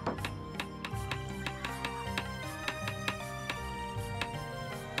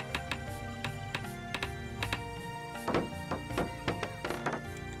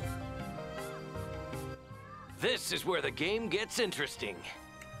 This is where the game gets interesting.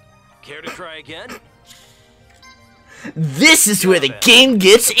 Care to try again? This is where the game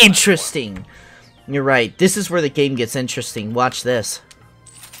gets interesting. You're right. This is where the game gets interesting. Watch this.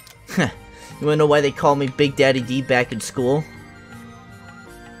 You wanna know why they call me Big Daddy D back in school?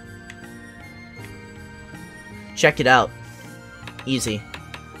 Check it out. Easy.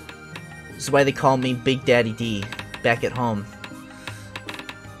 This is why they call me Big Daddy D back at home.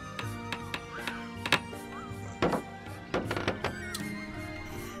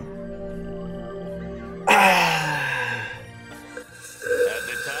 Have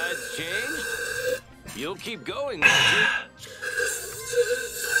the tides changed? You'll keep going, won't you?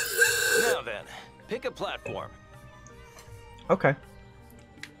 Now then, pick a platform. Okay.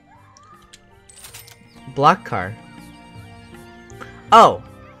 Block car. Oh.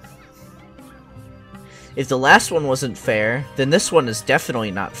 If the last one wasn't fair, then this one is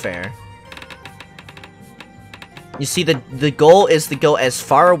definitely not fair. You see, the goal is to go as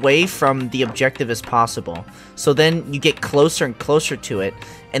far away from the objective as possible. So then you get closer and closer to it,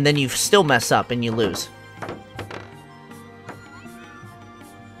 and then you still mess up and you lose.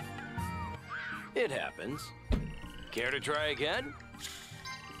 It happens. Care to try again?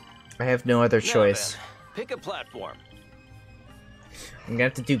 I have no other Now choice. then, pick a platform. I'm gonna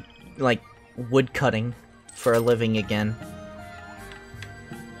have to do, like, wood cutting for a living again.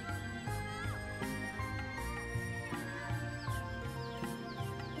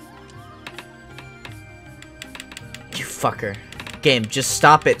 You fucker. Game, just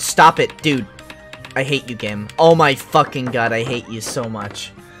stop it. Stop it, dude. I hate you, game. Oh my fucking god, I hate you so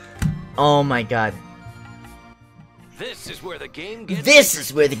much. Oh my god. This is where the game gets This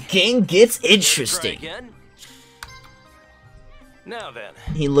is where the game gets Try interesting. again? Now then.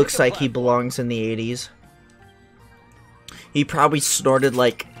 He looks pick a like he platform. belongs in the 80s. He probably snorted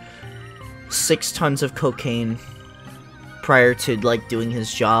like 6 tons of cocaine prior to like doing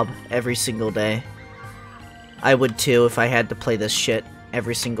his job every single day. I would too if I had to play this shit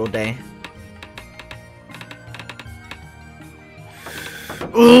every single day.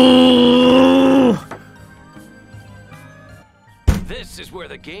 Ooh! This is where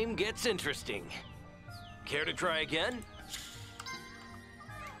the game gets interesting. Care to try again?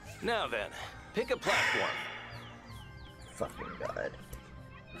 Now then, pick a platform. Fucking god.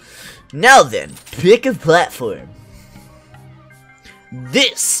 Now then, pick a platform.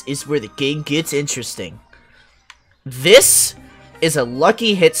 This is where the game gets interesting. This is a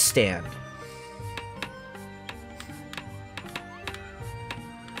lucky hit stand.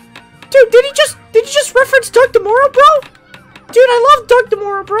 Dude, did he just reference Doug DeMora, bro? Dude, I love Doug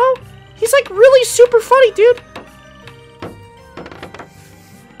DeMora, bro. He's like really super funny, dude.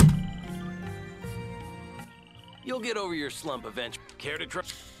 You'll get over your slump eventually. Care to try?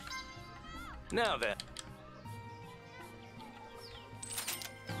 Now then.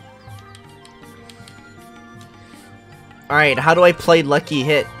 Alright, how do I play Lucky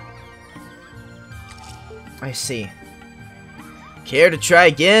Hit? I see. Care to try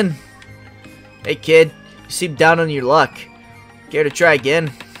again? Hey kid, you seem down on your luck. Care to try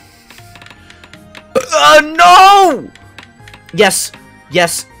again? No! Yes,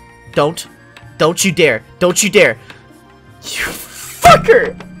 yes. Don't you dare. Don't you dare. You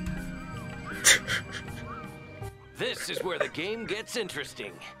fucker! This is where the game gets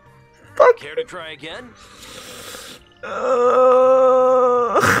interesting. Fuck. Care to try again?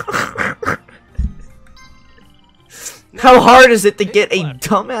 How hard is it to get a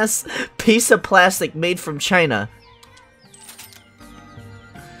dumbass piece of plastic made from China?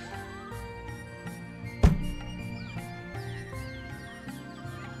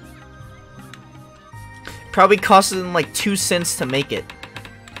 Probably costed them like 2 cents to make it.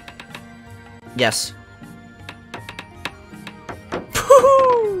 Yes.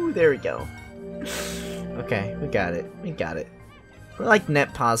 Woohoo! There we go. Okay, we got it. We got it. We're like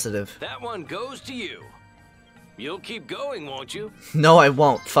net positive. That one goes to you. You'll keep going, won't you? No, I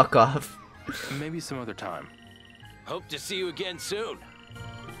won't. Fuck off. Maybe some other time. Hope to see you again soon.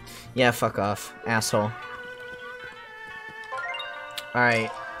 Yeah, fuck off, asshole.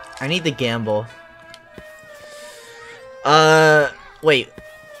 Alright. I need to gamble. Wait.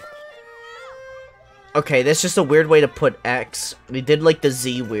 Okay, that's just a weird way to put X. We did like the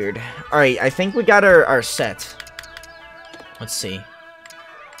Z weird. Alright, I think we got our set. Let's see.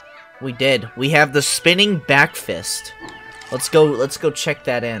 We did. We have the spinning back fist. Let's go check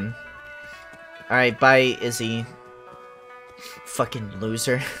that in. Alright, bye, Izzy. Fucking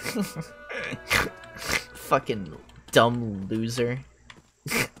loser. Fucking dumb loser.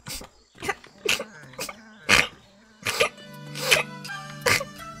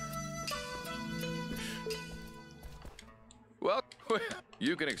 Well,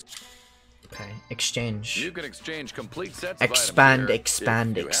 you can Okay, exchange. you can exchange complete sets of Expand, items here,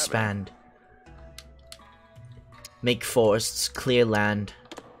 expand, if you have expand. Make forests, clear land.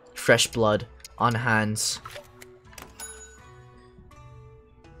 fresh blood on hands.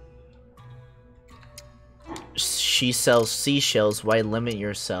 She sells seashells. Why limit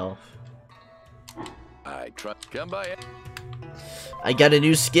yourself? I trust. Come by it. I got a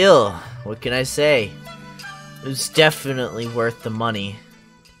new skill. What can I say? It was definitely worth the money.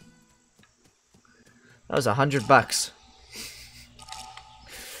 That was $100.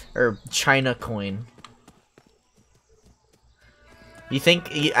 Or China coin. You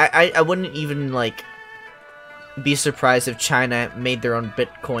think I wouldn't even like be surprised if China made their own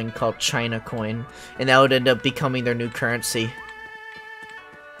Bitcoin called China coin, and that would end up becoming their new currency.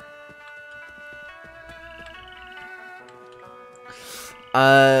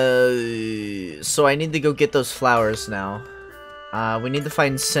 So I need to go get those flowers now. We need to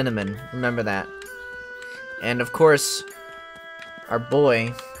find cinnamon. Remember that. And of course, our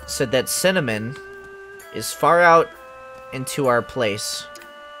boy said that cinnamon is far out into our place.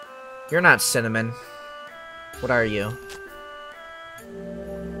 You're not cinnamon. What are you?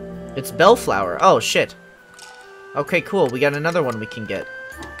 It's bellflower. Oh, shit. Okay, cool. We got another one we can get.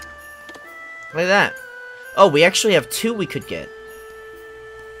 Look at that. Oh, we actually have two we could get.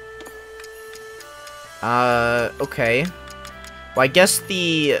 Okay. Well, I guess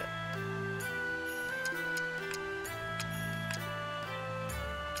the...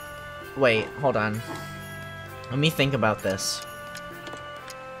 Wait, hold on. Let me think about this.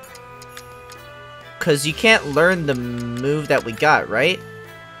 Because you can't learn the move that we got, right?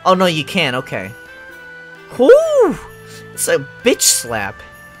 Oh, no, you can. Okay. Whoo! It's a bitch slap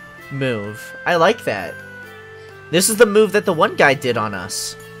move. I like that. This is the move that the one guy did on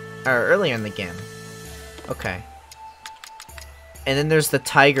us. Or earlier in the game. Okay. And then there's the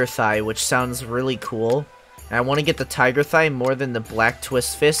tiger thigh, which sounds really cool. And I want to get the tiger thigh more than the black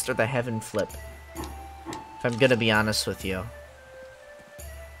twist fist or the heaven flip. If I'm gonna be honest with you.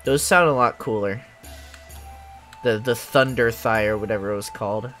 Those sound a lot cooler. The thunder thigh or whatever it was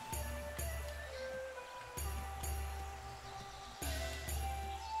called.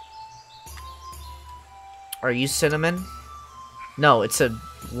 Are you cinnamon? No, it's a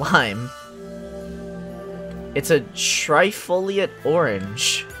lime. It's a trifoliate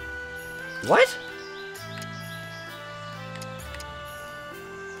orange. What?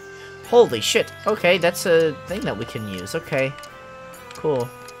 Holy shit. Okay, that's a thing that we can use. Okay. Cool.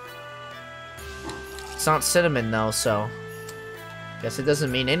 It's not cinnamon though, so guess it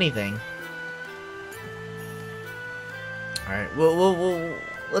doesn't mean anything. Alright, we'll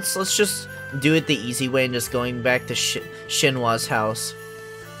let's just do it the easy way and just going back to Shenmue's house.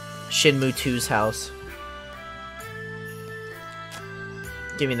 Shenmue 2's house.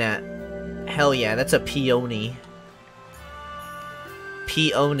 Give me that. Hell yeah, that's a peony.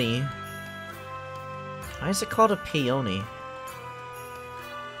 Peony. Why is it called a peony?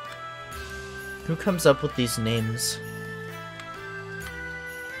 Who comes up with these names?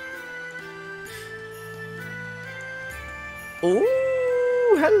 Ooh,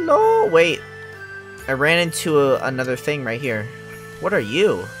 hello! Wait. I ran into another thing right here. What are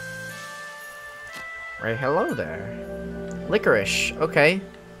you? Right, hello there. Licorice, okay.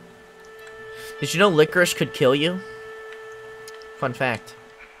 Did you know licorice could kill you? Fun fact.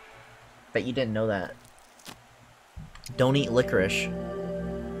 Bet you didn't know that. Don't eat licorice.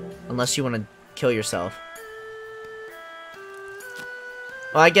 Unless you want to kill yourself.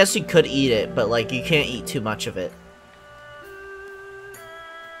 Well, I guess you could eat it, but like, you can't eat too much of it.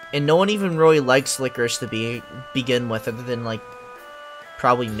 And no one even really likes licorice to begin with, other than like,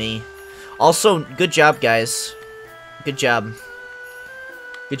 probably me. Also, good job, guys. Good job.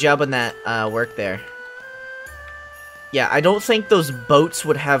 Good job on that work there. Yeah, I don't think those boats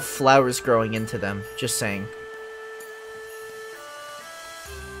would have flowers growing into them. Just saying.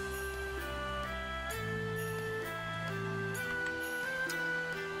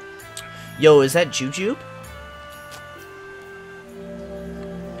 Yo, is that Jujube?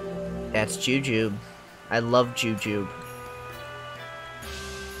 That's Jujube. I love Jujube.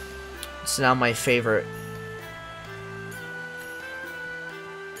 It's now my favorite.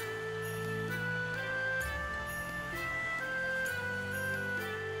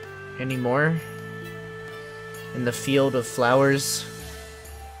 Any more? In the field of flowers?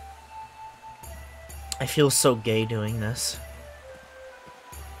 I feel so gay doing this.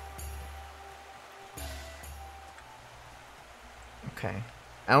 Okay.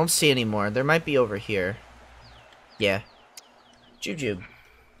 I don't see any more. There might be over here. Yeah. Jujube.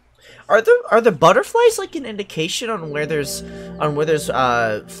 Are the butterflies like an indication on where there's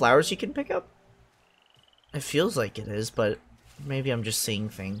flowers you can pick up? It feels like it is, but maybe I'm just seeing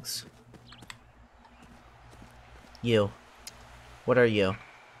things. You. What are you?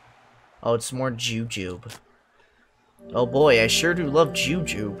 Oh, it's more Jujube. Oh boy, I sure do love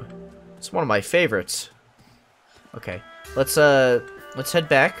Jujube. It's one of my favorites. Okay, let's head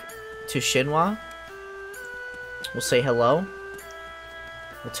back to Shenmue. We'll say hello.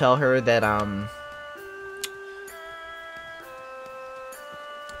 We'll tell her that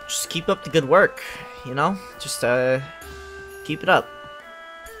just keep up the good work, you know? Just keep it up.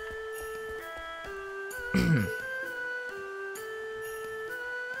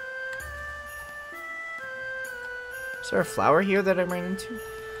 Is there a flower here that I ran into?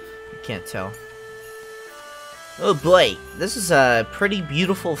 I can't tell. Oh boy, this is a pretty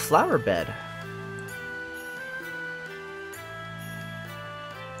beautiful flower bed.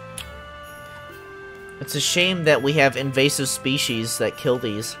 It's a shame that we have invasive species that kill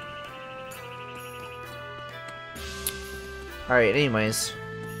these. Alright, anyways.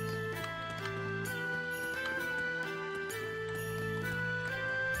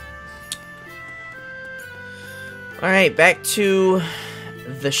 Alright, back to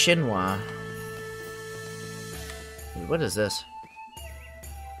the Shenmue. What is this?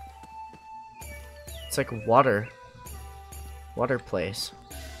 It's like a water place.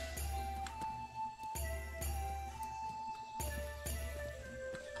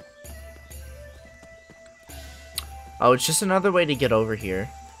 Oh, it's just another way to get over here.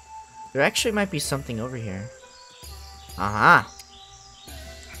 There actually might be something over here. Aha!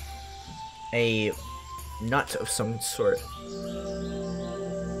 A nut of some sort.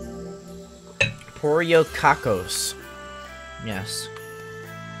 Poriokakos. Yes.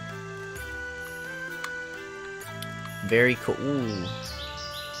 Very cool. Ooh.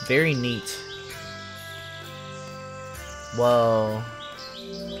 Very neat. Whoa.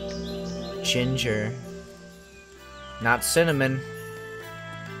 Ginger. Not cinnamon.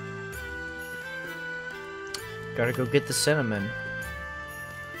 Gotta go get the cinnamon.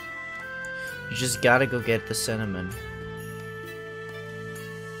 You just gotta go get the cinnamon.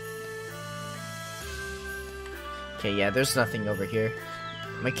 Okay, yeah, there's nothing over here.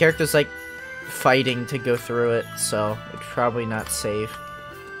 My character's like fighting to go through it, so it's probably not safe.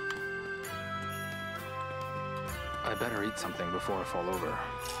 I better eat something before I fall over.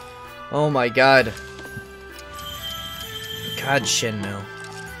 Oh my god. God, Shenmue.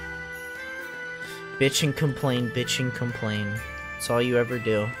 Bitch and complain, bitch and complain. That's all you ever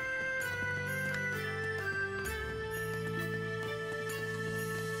do.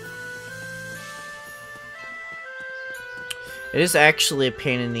 It is actually a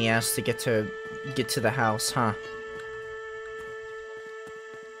pain in the ass to get to the house, huh?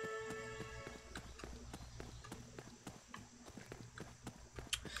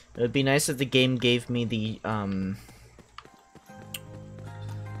 It would be nice if the game gave me the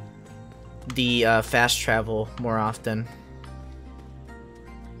fast travel more often.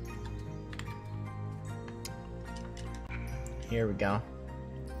 Here we go.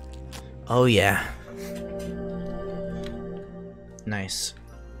 Oh yeah. Nice.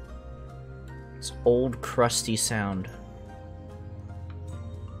 It's old crusty sound.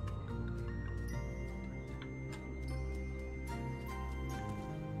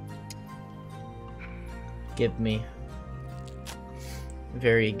 Give me.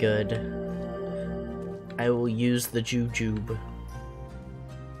 Very good. I will use the jujube.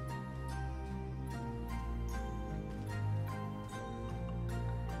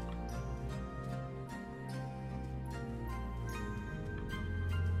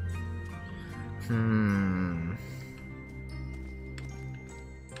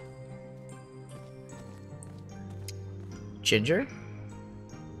 Ginger?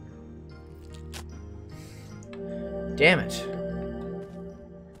 Damn it.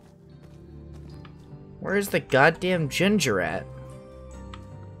 Where is the goddamn ginger at?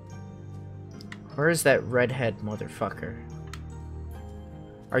 Where is that redhead motherfucker?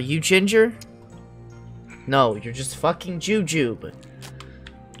 Are you ginger? No, you're just fucking jujube.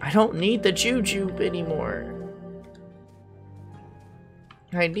 I don't need the jujube anymore.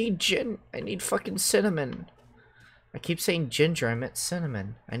 I need fucking cinnamon. I keep saying ginger, I meant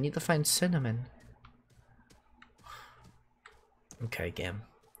cinnamon. I need to find cinnamon. Okay, game.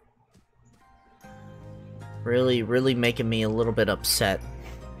 Really making me a little bit upset.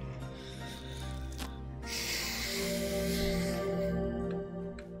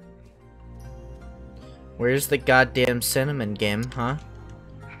 Where's the goddamn cinnamon, game, huh?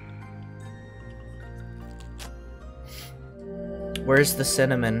 Where's the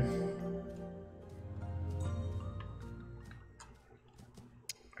cinnamon?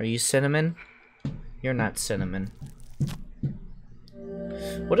 Are you cinnamon? You're not cinnamon.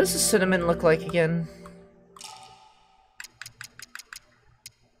 What does the cinnamon look like again?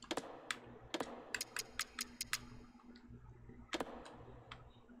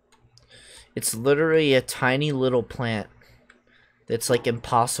 It's literally a tiny little plant that's like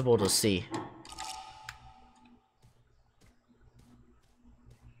impossible to see.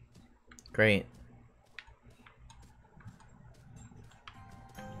 Great.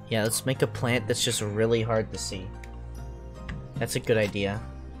 Yeah, let's make a plant that's just really hard to see. That's a good idea.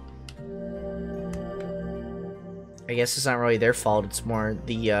 I guess it's not really their fault, it's more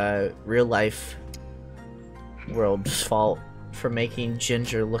the real life world's fault for making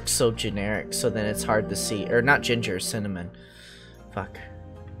ginger look so generic, so then it's hard to see. Or not ginger, cinnamon. Fuck.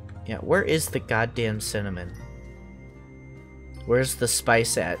 Yeah, where is the goddamn cinnamon? Where's the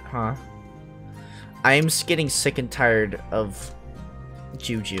spice at, huh? I'm just getting sick and tired of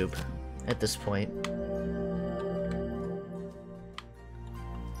Jujube at this point.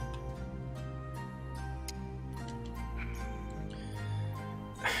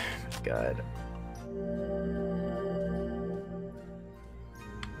 God.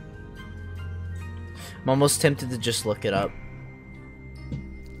 I'm almost tempted to just look it up.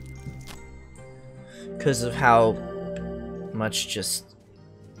 Because of how much just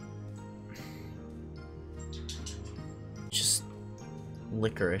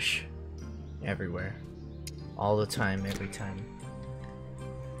licorice everywhere. All the time, every time.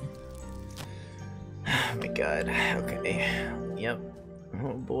 Oh my god. Okay. Yep.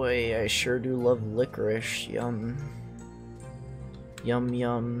 Oh boy, I sure do love licorice. Yum. Yum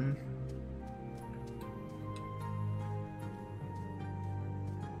yum.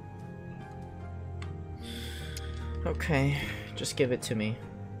 Okay, just give it to me.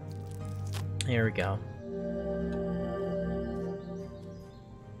 Here we go.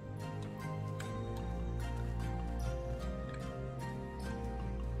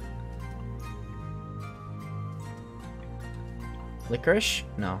 Licorice?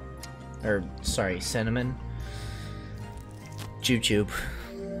 No. Or, sorry, cinnamon. Jujube.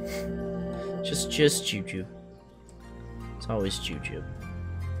 Just Jujube. It's always Jujube.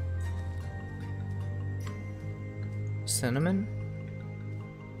 Cinnamon?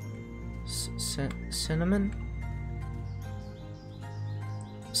 Cinnamon?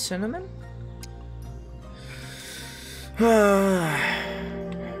 Cinnamon?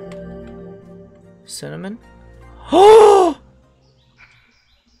 Cinnamon? Oh!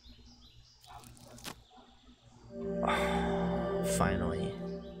 Finally.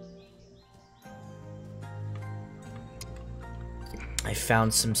 I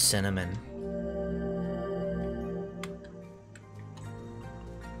found some cinnamon.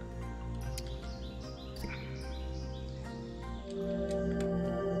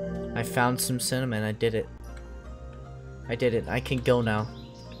 I found some cinnamon. I did it. I did it. I can go now.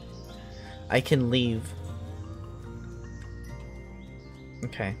 I can leave.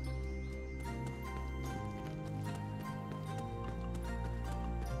 Okay.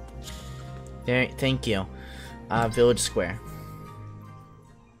 There, thank you. Village Square.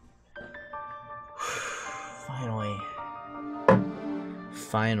 Finally.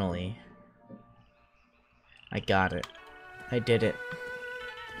 Finally. I got it. I did it.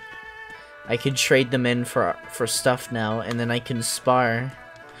 I can trade them in for stuff now, and then I can spar.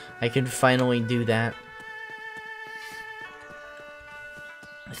 I can finally do that.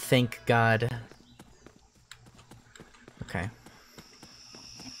 Thank God. Okay.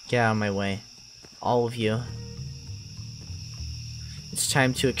 Get out of my way. All of you. It's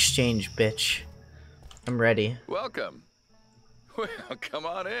time to exchange, bitch. I'm ready. Welcome. Well, come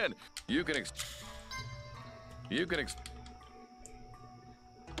on in. You can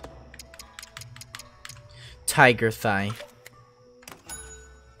Tiger Thigh.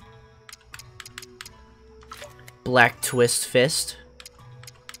 Black Twist Fist.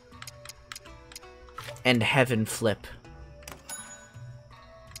 And Heaven Flip.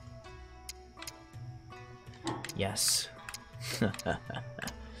 Yes. I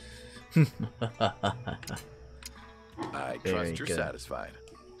Very trust you're good. satisfied.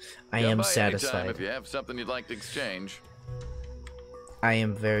 I Come am by anytime satisfied. if you have something you'd like to exchange. I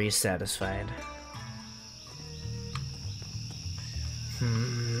am very satisfied.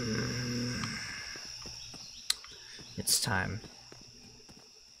 It's time.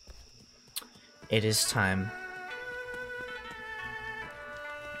 It is time.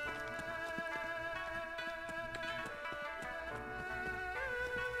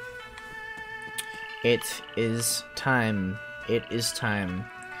 It is time. It is time.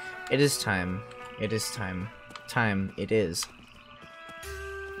 It is time. It is time. Time. It is.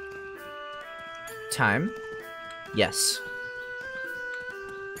 Time? Yes.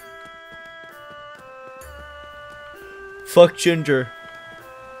 Fuck Ginger.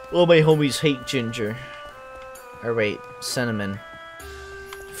 All my homies hate Ginger. Or wait, Cinnamon.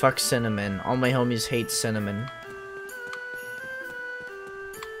 Fuck cinnamon. All my homies hate cinnamon.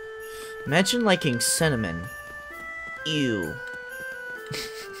 Imagine liking cinnamon. Ew.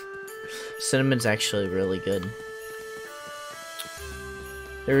 Cinnamon's actually really good.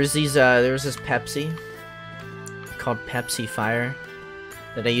 There was this Pepsi called Pepsi Fire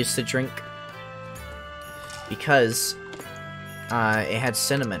that I used to drink because it had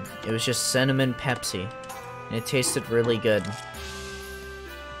cinnamon. It was just cinnamon Pepsi, and it tasted really good.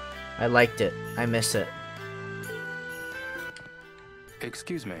 I liked it. I miss it.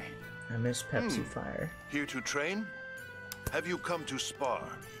 Excuse me. I miss Pepsi Fire. Here to train? Have you come to spar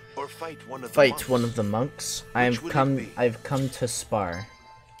or fight one of the Fight monks? one of the monks. I've come to spar.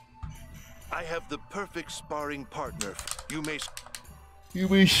 I have the perfect sparring partner. You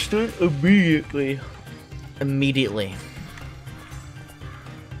may start immediately. Immediately.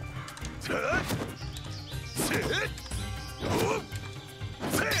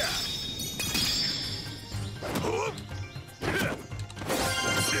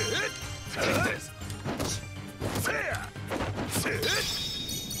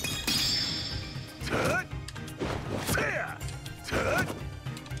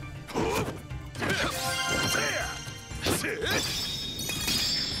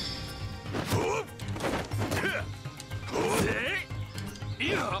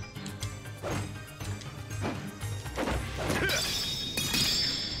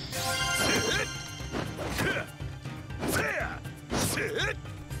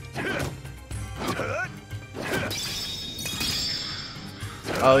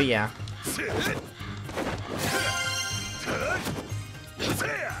 Oh yeah.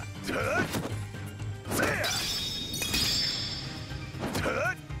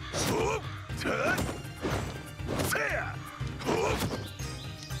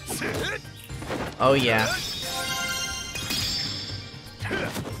 Oh yeah.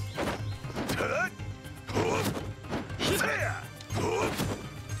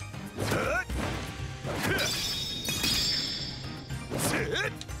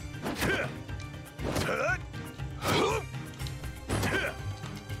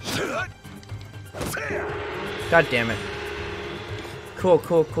 God damn it. Cool,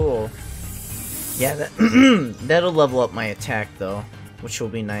 cool, cool. Yeah, that that'll level up my attack though, which will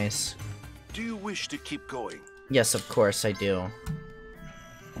be nice. Do you wish to keep going? Yes, of course I do.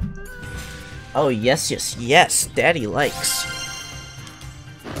 Oh, yes, yes, yes. Daddy likes.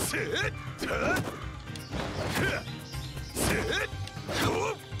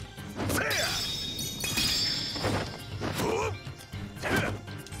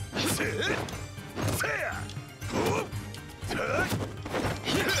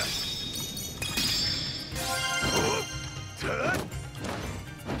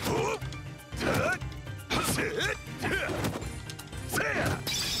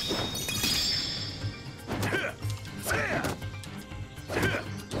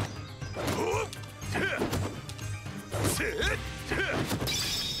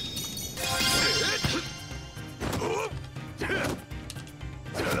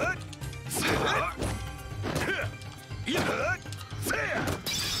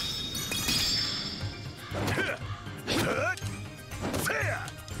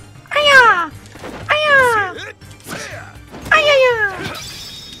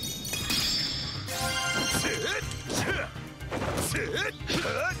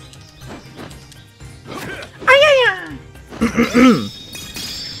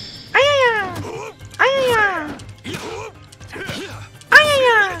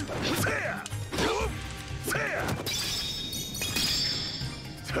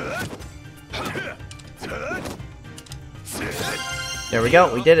 There we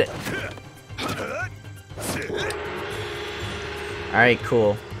go, we did it. Alright,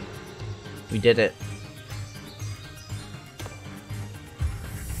 cool. We did it.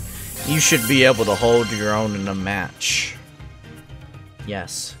 You should be able to hold your own in a match.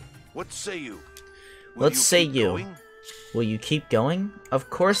 Yes. What say you? Let's say keep you. going? Will you keep going? Of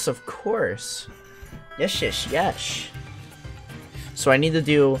course, of course. Yes, yes, yes. So I need to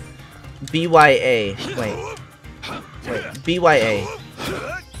do BYA. Wait. BYA.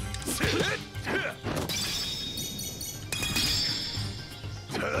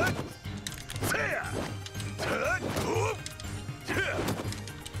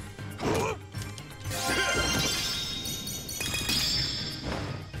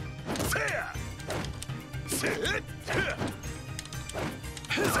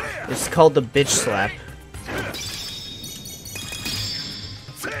 It's called the bitch slap.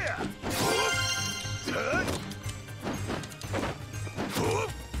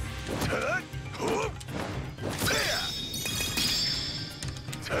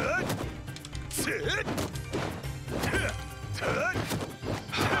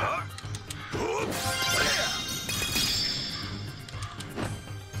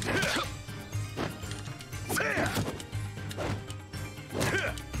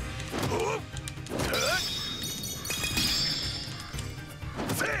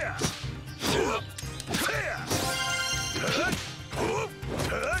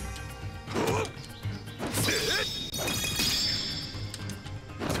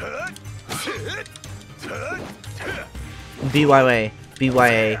 BYA,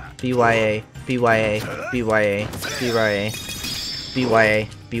 BYA, BYA, BYA, BYA, BYA, BYA,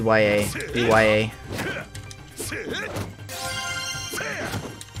 BYA, BYA.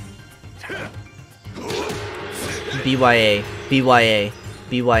 BYA, BYA,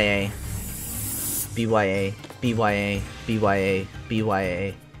 BYA, BYA, BYA, BYA,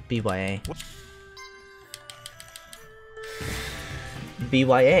 BYA, BYA.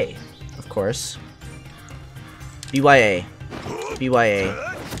 BYA, of course. BYA, BYA,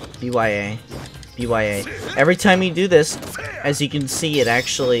 BYA, BYA. Every time you do this, as you can see, it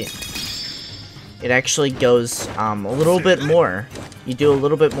actually goes a little bit more. You do a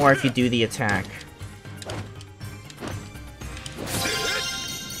little bit more if you do the attack.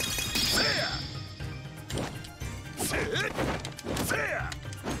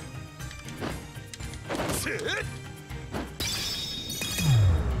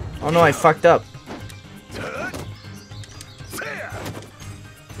 Oh no, I fucked up.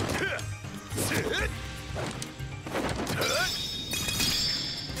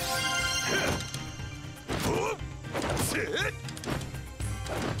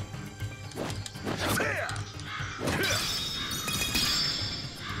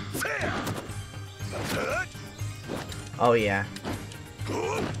 Oh yeah.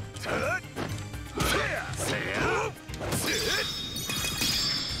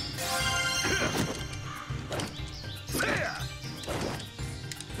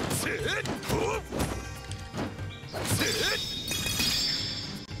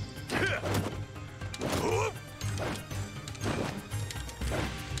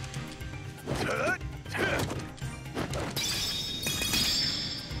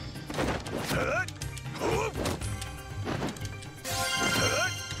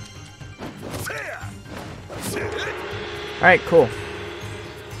 Alright, cool.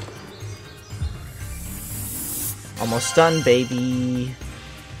 Almost done, baby.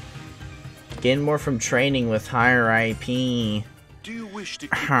 Gain more from training with higher IP. Do you wish to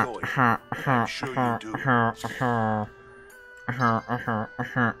keep going? I'm sure you do.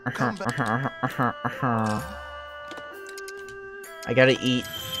 Come back. I gotta eat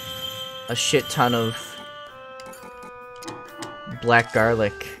a shit ton of black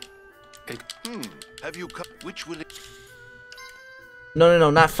garlic. Have you come? Which will it?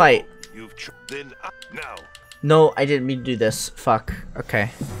 No, not fight. You've then now. No, I didn't mean to do this. Fuck.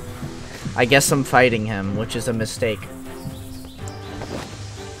 Okay. I guess I'm fighting him, which is a mistake.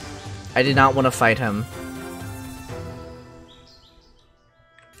 I did not want to fight him.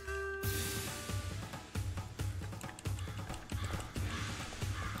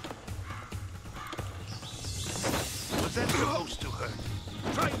 Was that supposed to hurt?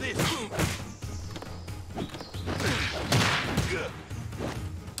 Try this.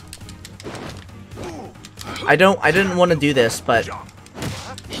 I didn't want to do this, but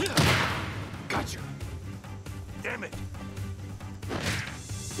Gotcha. Damn it.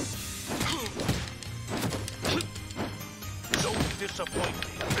 Don't disappoint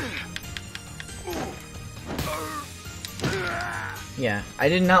me. yeah, I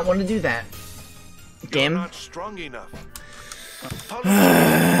did not want to do that. Game. You're not strong enough.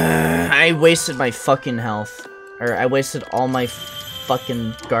 I wasted my fucking health. Or I wasted all my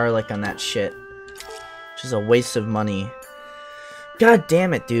fucking garlic on that shit. Which is a waste of money. God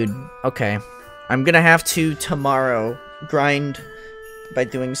damn it, dude. Okay. I'm gonna have to tomorrow grind by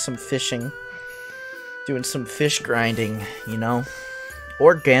doing some fishing. Doing some fish grinding, you know?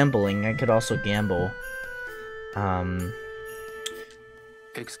 Or gambling. I could also gamble.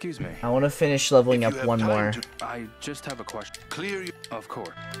 Excuse me. I want to finish leveling up one more. I just have a question. Clear you. Of course.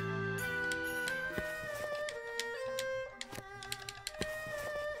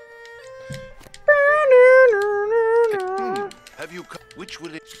 Have you come? Which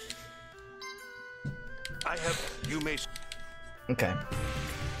will it? I have. You may. Okay.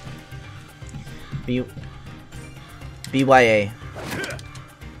 BYA.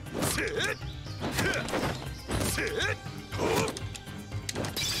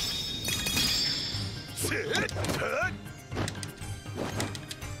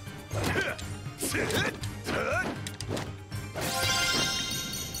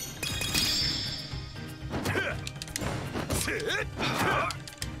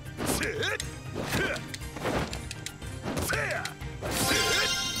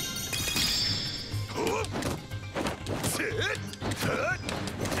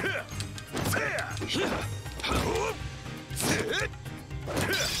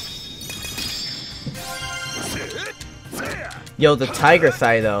 Yo, the tiger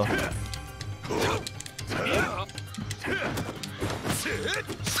thigh though.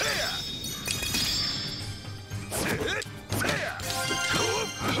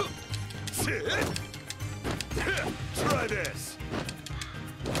 Try this.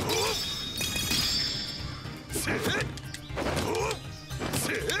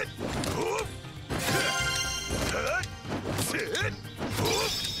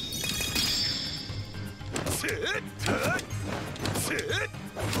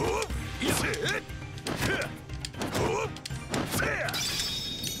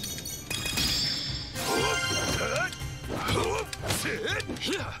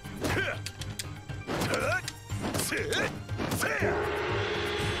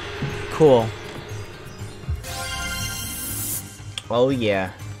 Cool. Oh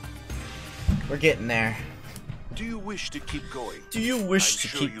yeah. We're getting there. Do you wish to keep going? Do you wish to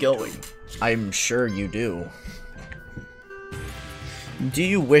keep going? I'm sure you do. Do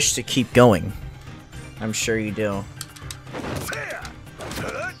you wish to keep going? I'm sure you do.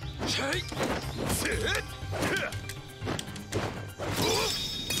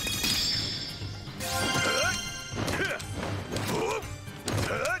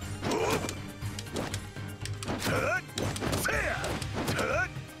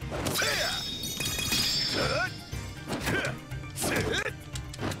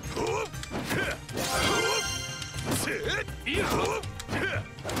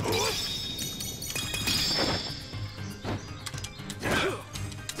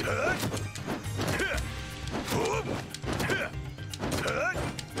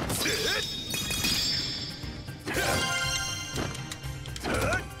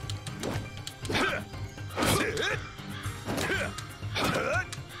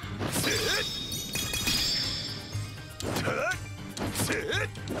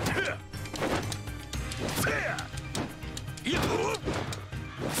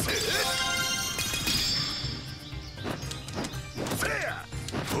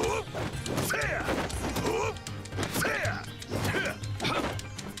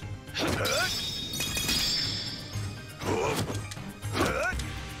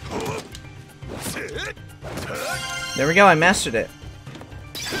 There we go, I mastered it.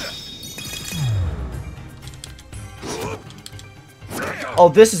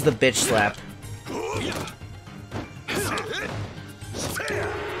 Oh, this is the bitch slap.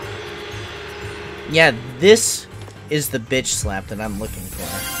 Yeah, this is the bitch slap that I'm looking for.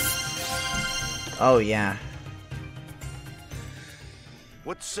 Oh, yeah.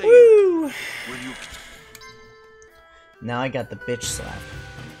 What say you? Woo! Will you... Now I got the bitch slap.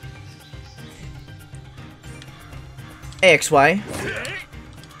 AXY.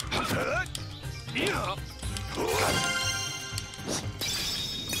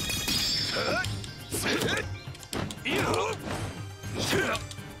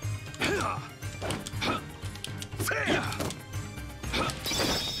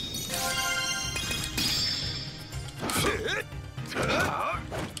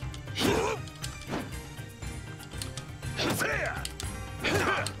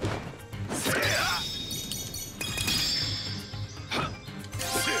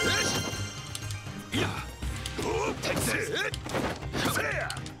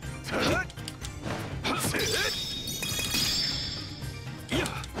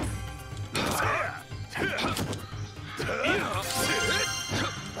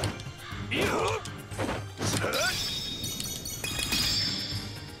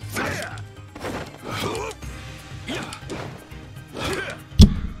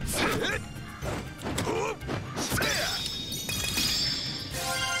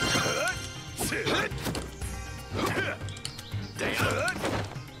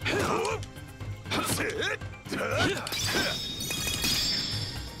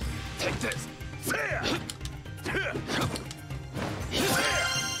 Take this.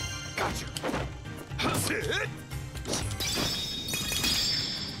 Gotcha.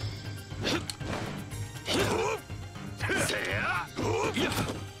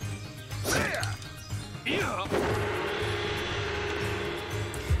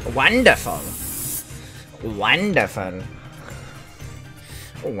 Wonderful. Wonderful.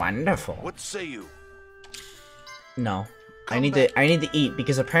 Wonderful. What say you? No. I need to eat,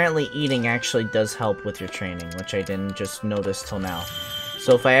 because apparently eating actually does help with your training, which I didn't just notice till now.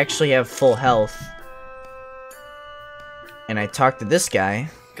 So if I actually have full health and I talk to this guy,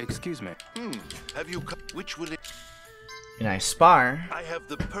 Excuse me. Have you which will it... and I spar, I have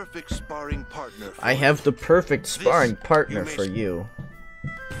the perfect sparring partner for I have the perfect sparring This partner you may- for you.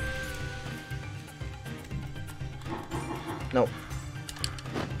 Nope.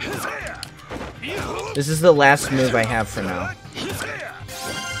 This is the last move I have for now.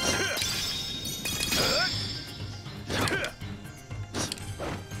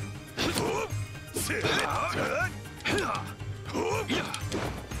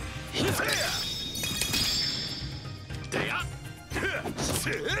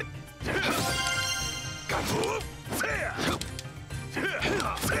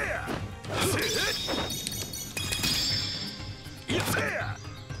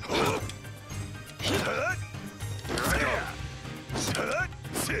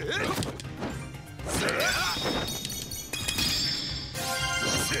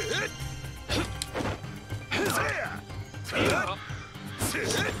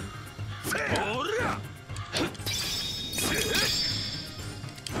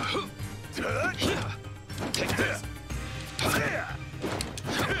 Take this.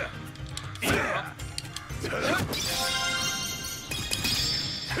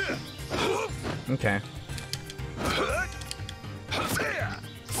 Okay.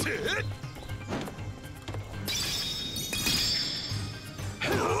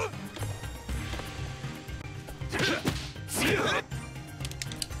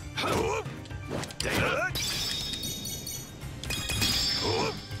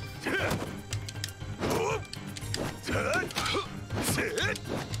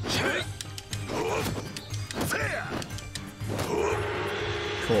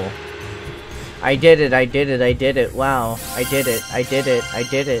 Cool. I did it, I did it, I did it. Wow. I did it, I did it, I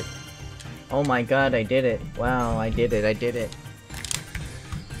did it. Oh my god, I did it. Wow, I did it, I did it.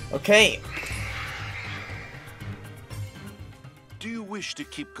 Okay. Do you wish to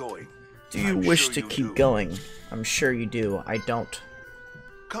keep going? Do you I'm wish sure to you keep do. going? I'm sure you do. I don't.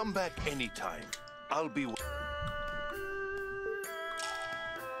 Come back anytime. I'll be.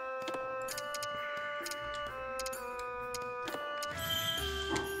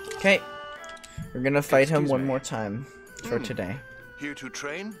 Okay. We're gonna fight him Excuse one me. more time for today. Here to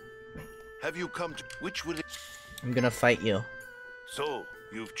train? Have you come to which will it? I'm gonna fight you. So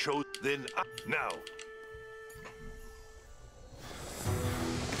you've chosen. Then now.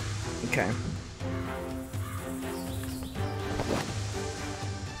 Okay.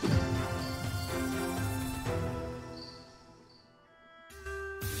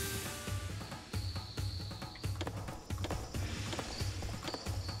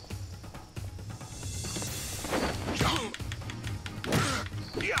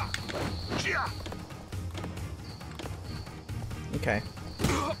 Okay.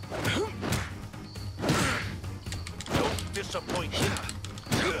 Don't disappoint me.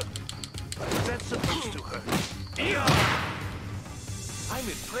 That's supposed to hurt. I'm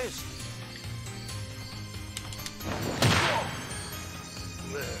impressed.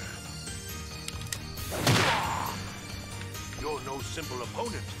 You're no simple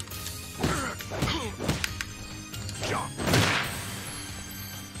opponent.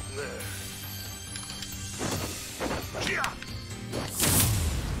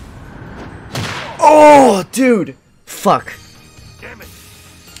 Oh, dude! Fuck. Damn it.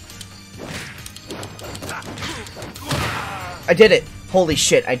 I did it! Holy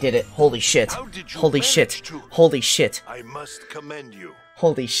shit, I did it. Holy shit. How did you Holy manage shit. to- Holy shit. I must commend you.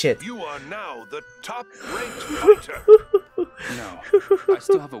 Holy shit. You are now the top-ranked fighter. No, I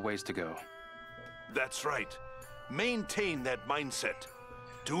still have a ways to go. That's right. Maintain that mindset.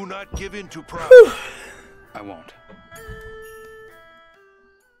 Do not give in to pride. I won't.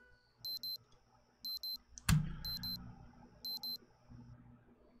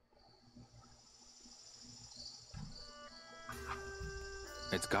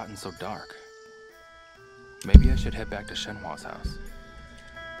 It's gotten so dark. Maybe I should head back to Shenhua's house.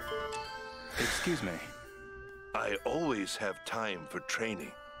 Excuse me. I always have time for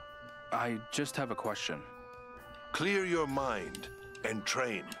training. I just have a question. Clear your mind and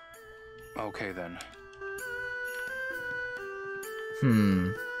train. Okay then.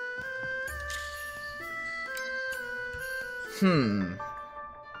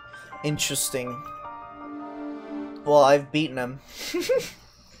 Interesting. Well, I've beaten him.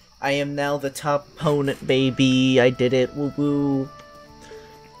 I am now the top opponent, baby. I did it. Woo woo.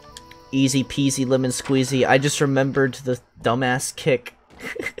 Easy peasy lemon squeezy. I just remembered the dumbass kick.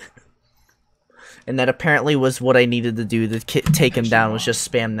 And that apparently was what I needed to do to take him down, was just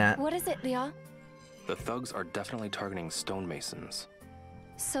spam that. What is it, Leah? The thugs are definitely targeting stonemasons.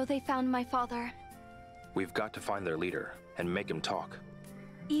 So they found my father. We've got to find their leader and make him talk.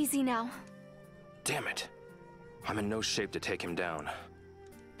 Easy now. Damn it. I'm in no shape to take him down.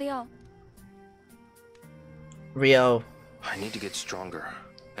 Leo, Rio. I need to get stronger,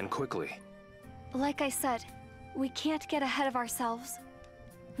 and quickly. like I said, we can't get ahead of ourselves.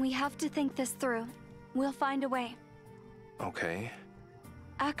 We have to think this through. We'll find a way. Okay,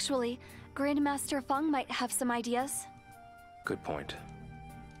 Actually, Grandmaster Feng might have some ideas. good point.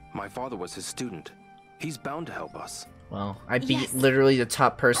 My father was his student. He's bound to help us. Well, I beat Yes. literally the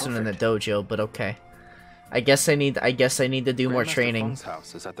top person in the dojo, but okay. I guess I need to do more Grandmaster training. Feng's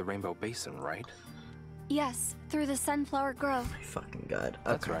house is at the Rainbow Basin, right? Yes, through the Sunflower Grove. My fucking god.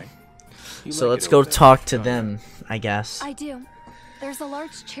 That's Okay. right. You So like let's it go over there, talk to don't you? them, I guess. I do. There's a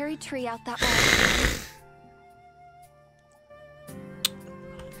large cherry tree out that way.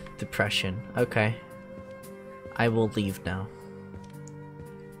 Depression. Okay. I will leave now.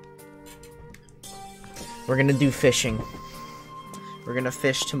 We're gonna do fishing. We're gonna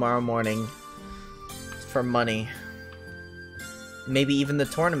fish tomorrow morning for money. Maybe even the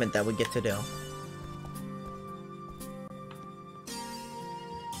tournament that we get to do.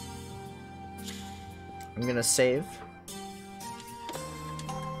 I'm gonna save.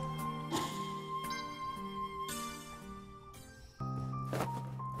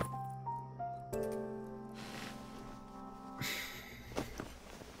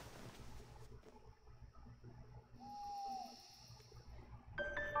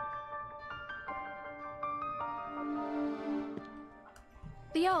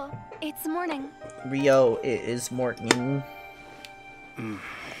 Leo, it's morning. Rio, it is morning.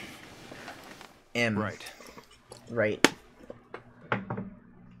 Right. Right.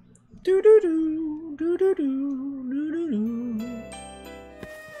 Do do do do do do do do.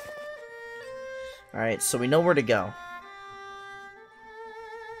 All right, so we know where to go.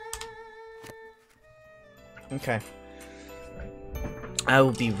 Okay. I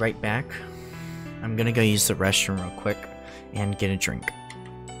will be right back. I'm gonna go use the restroom real quick and get a drink.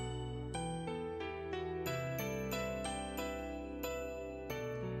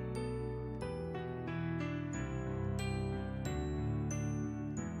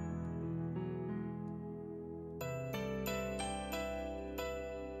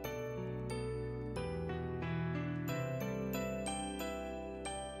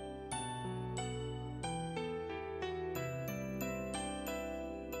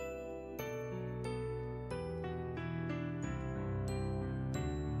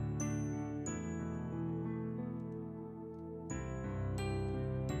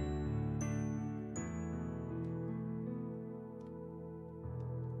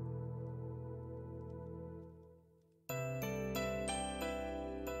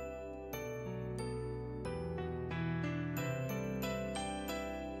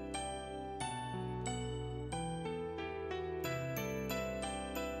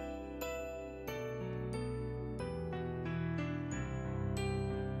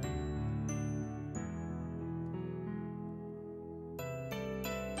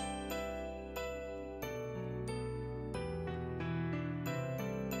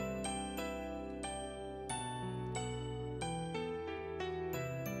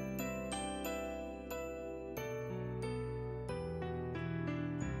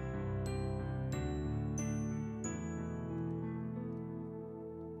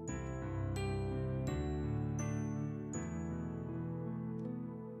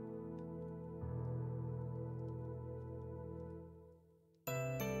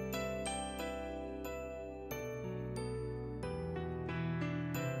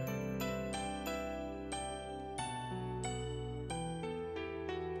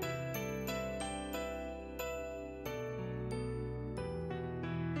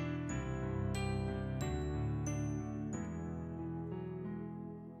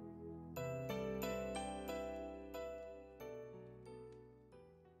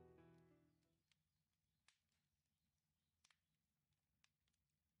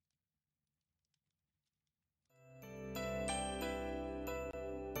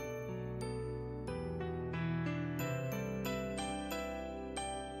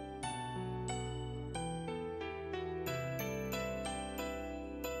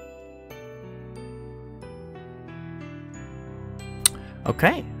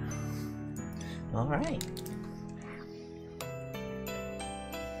 Okay. All right.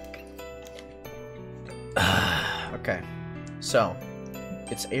 Okay. So,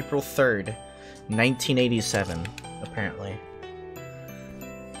 it's April 3rd, 1987, apparently.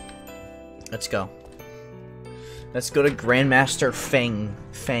 Let's go. Let's go to Grandmaster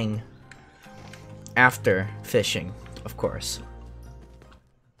Feng. After fishing, of course.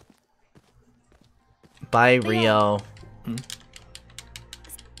 Bye, Rio.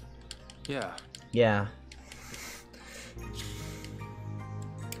 Yeah. Yeah.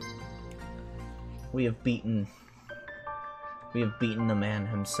 We have beaten the man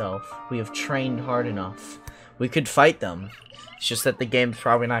himself. We have trained hard enough. We could fight them. It's just that the game's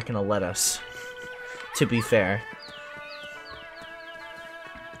probably not gonna let us. To be fair.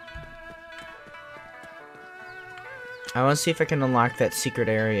 I wanna see if I can unlock that secret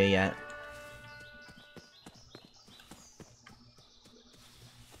area yet.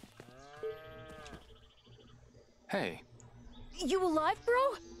 Hey. You alive,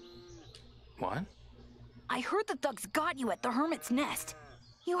 bro? What? I heard the thugs got you at the Hermit's Nest.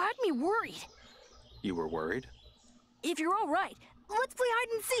 You had me worried. You were worried? If you're all right, let's play hide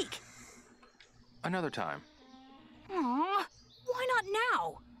and seek. Another time. Aww, why not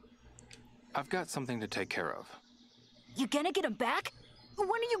now? I've got something to take care of. You gonna get him back? When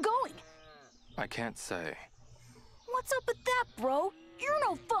are you going? I can't say. What's up with that, bro? You're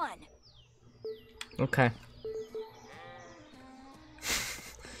no fun. Okay.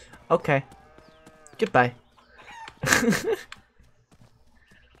 Okay. Goodbye.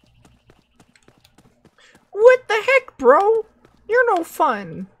 What the heck, bro? You're no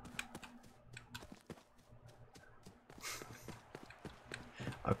fun.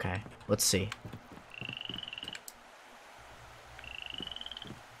 Okay, let's see.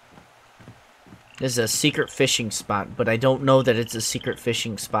 This is a secret fishing spot, but I don't know that it's a secret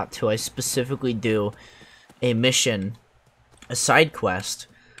fishing spot till I specifically do a mission, a side quest,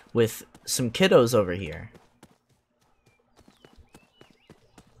 with some kiddos over here.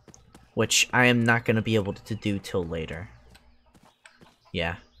 Which I am not going to be able to do till later.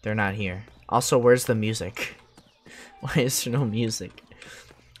 Yeah, they're not here. Also, where's the music? Why is there no music?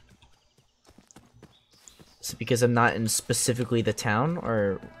 Is it because I'm not in specifically the town?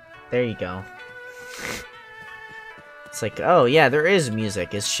 Or... there you go. It's like, oh yeah, there is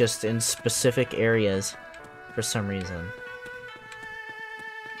music. It's just in specific areas for some reason.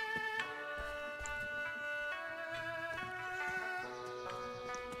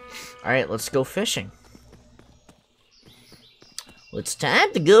 Alright, let's go fishing. It's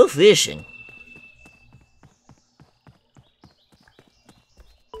time to go fishing.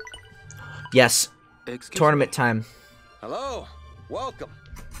 Yes, tournament time. Hello, welcome.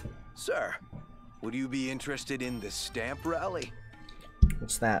 Sir, would you be interested in the stamp rally?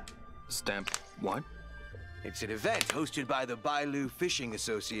 What's that? Stamp what? It's an event hosted by the Bailu Fishing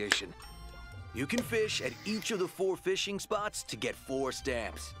Association. You can fish at each of the 4 fishing spots to get 4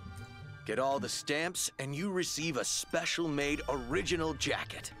 stamps. Get all the stamps and you receive a special-made original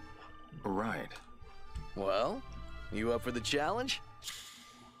jacket. Right. Well, you up for the challenge?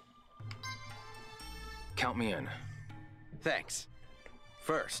 Count me in. Thanks.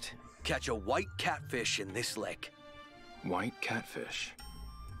 First, catch a white catfish in this lake. White catfish.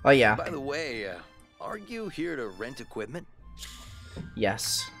 Oh yeah. By the way, are you here to rent equipment?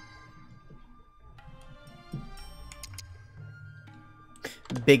 Yes.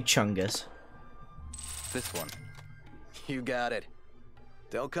 Big Chungus. This one. You got it.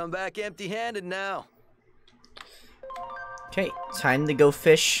 Don't come back empty-handed now. Okay, time to go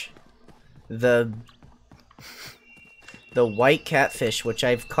fish the white catfish, which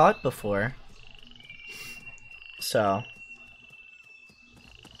I've caught before. So.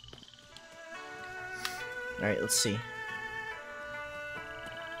 Alright, let's see.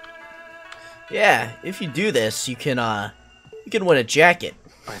 Yeah, if you do this, you can win a jacket.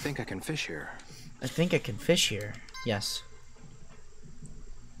 I think I can fish here. I think I can fish here. Yes.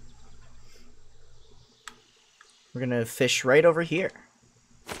 We're gonna fish right over here.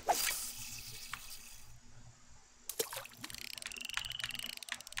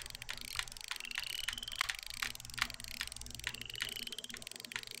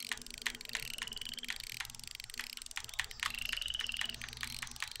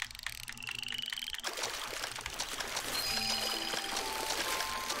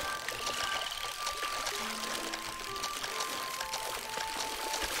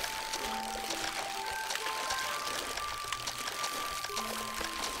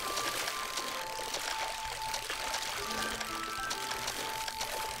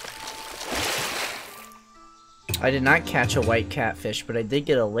 I did not catch a white catfish, but I did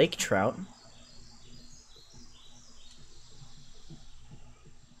get a lake trout.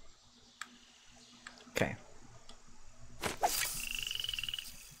 Okay.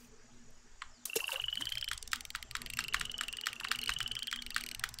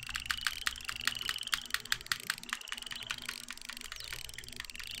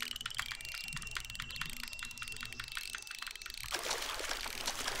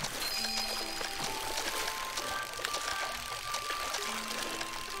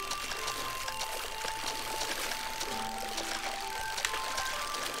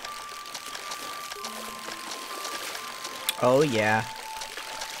 Oh yeah.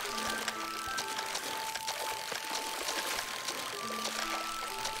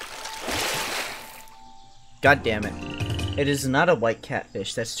 God damn it. It is not a white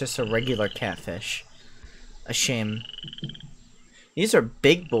catfish, that's just a regular catfish. A shame. These are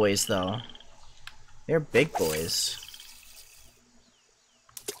big boys though. They're big boys.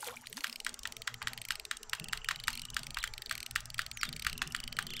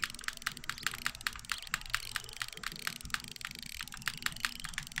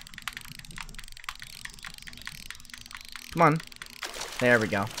 Come on. There we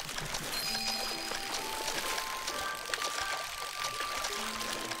go.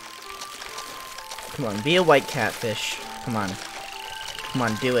 Come on, be a white catfish. Come on. Come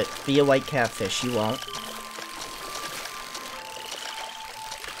on, do it. Be a white catfish. You won't.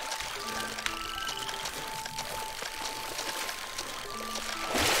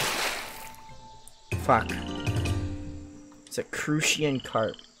 Fuck. It's a crucian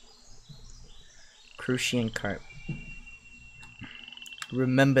carp. Crucian carp.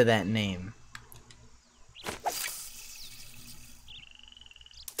 Remember that name.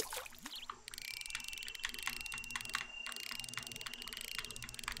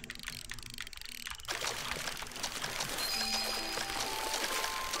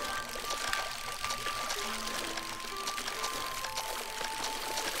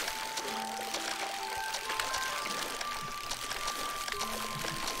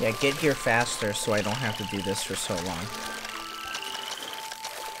 Yeah, get here faster so I don't have to do this for so long.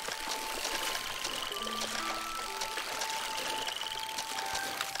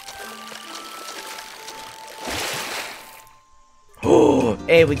 Oh,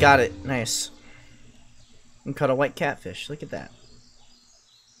 hey, we got it. Nice. And caught a white catfish. Look at that.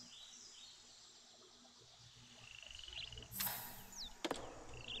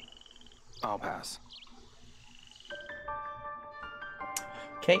 I'll pass.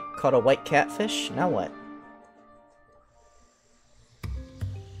 Okay, caught a white catfish. Now what?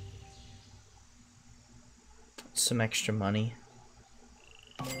 Some extra money.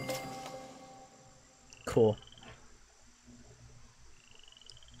 Cool.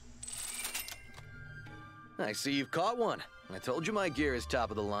 I see you've caught one. I told you my gear is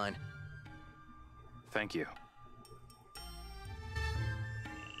top of the line. Thank you.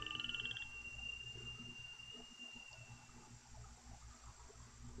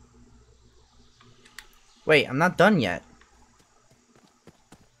 Wait, I'm not done yet.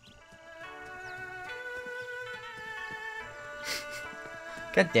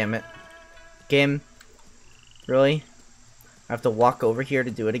 God damn it. Game. Really? I have to walk over here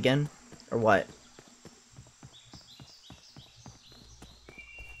to do it again? Or what?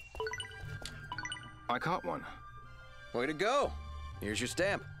 I caught one. Way to go. Here's your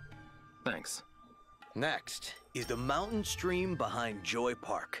stamp. Thanks. Next is the mountain stream behind Joy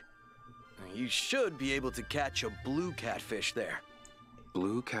Park. You should be able to catch a blue catfish there.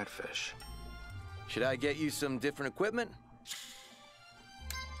 Blue catfish. Should I get you some different equipment?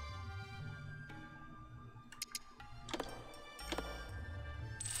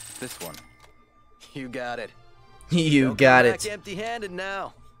 This one. You got it. You Don't got come it. back empty-handed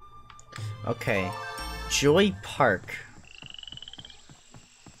now. Okay. Joy Park.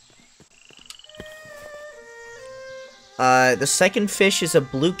 The second fish is a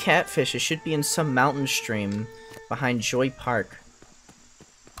blue catfish. It should be in some mountain stream behind Joy Park.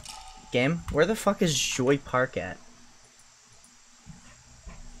 Game? Where the fuck is Joy Park at?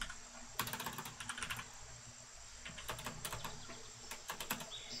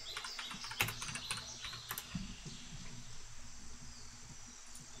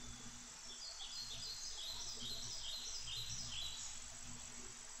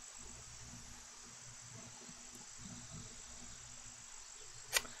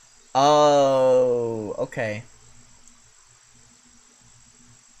 Oh, okay.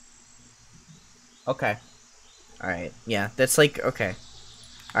 Okay. Alright, yeah, that's like, okay.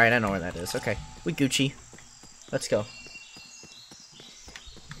 Alright, I know where that is. Okay, we Gucci. Let's go.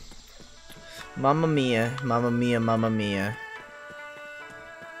 Mamma mia, mamma mia, mamma mia.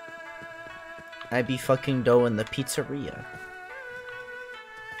 I be fucking dough in the pizzeria.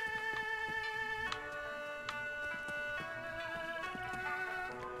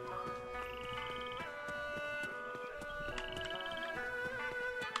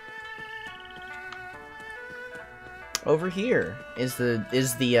 Over here is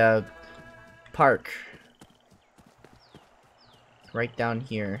the park. Right down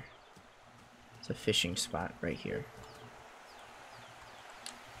here. It's a fishing spot right here.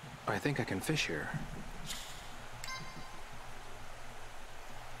 I think I can fish here.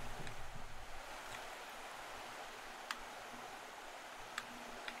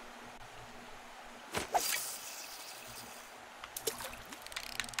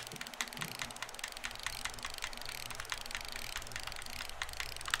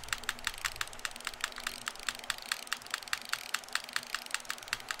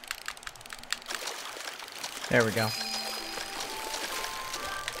 There we go.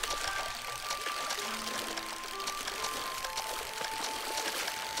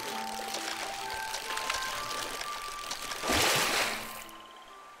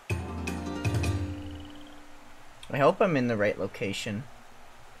 I hope I'm in the right location.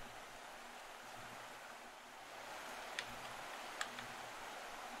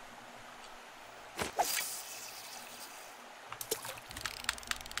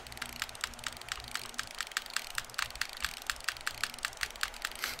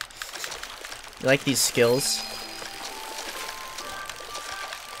 You like these skills?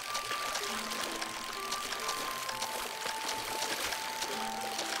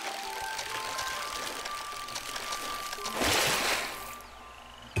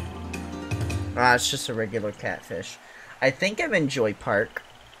 It's just a regular catfish. I think I'm in Joy Park.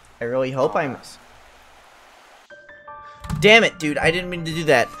 I really hope I'm... Damn it, dude. I didn't mean to do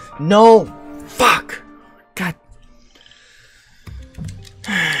that. No! Fuck! God.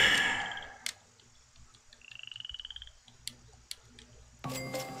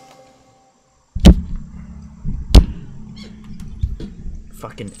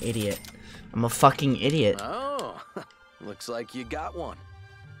 Fucking idiot. I'm a fucking idiot. Oh, looks like you got one.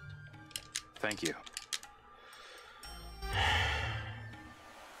 Thank you.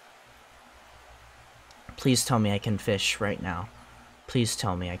 Please tell me I can fish right now. Please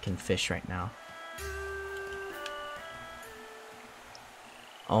tell me I can fish right now.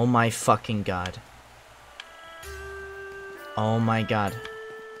 Oh my fucking god. Oh my god.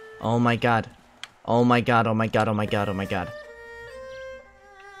 Oh my god. Oh my god, oh my god, oh my god, oh my god.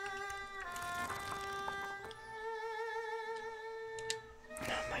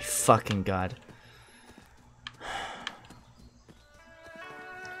 Oh my fucking god.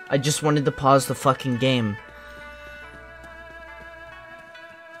 I just wanted to pause the fucking game.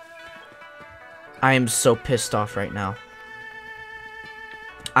 I am so pissed off right now.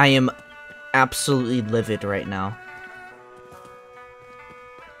 I am absolutely livid right now.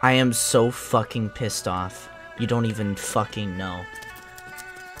 I am so fucking pissed off. You don't even fucking know.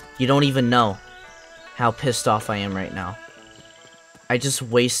 You don't even know how pissed off I am right now. I just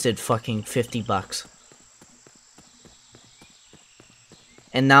wasted fucking 50 bucks.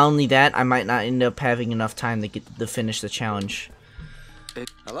 And not only that, I might not end up having enough time to finish the challenge.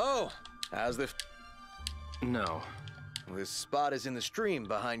 Hello? How's the... No. This spot is in the stream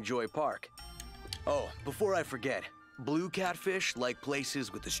behind Joy Park. Oh, before I forget, blue catfish like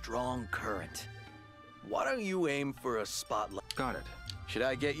places with a strong current. Why don't you aim for a spot like... Got it. Should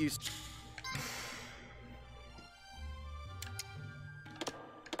I get you...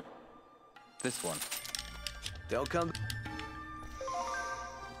 This one. They'll come...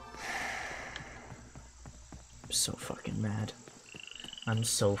 I'm so fucking mad. I'm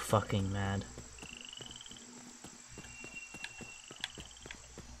so fucking mad.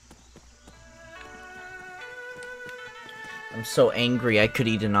 I'm so angry I could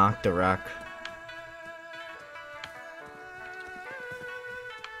eat an Octorok.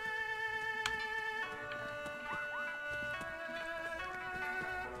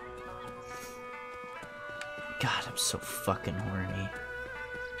 God, I'm so fucking horny.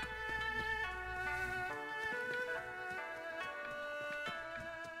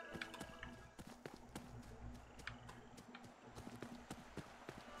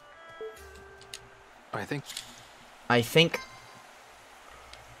 I think...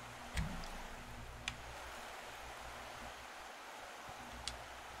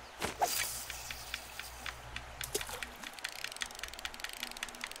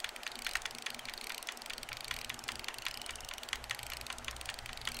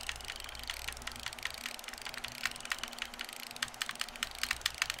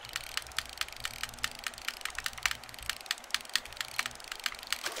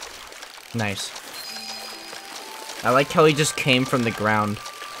 Nice. I like how he just came from the ground.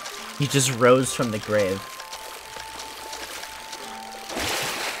 He just rose from the grave.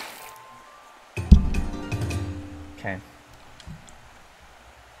 Okay.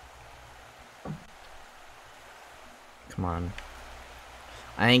 Come on.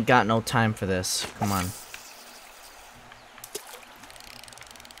 I ain't got no time for this. Come on.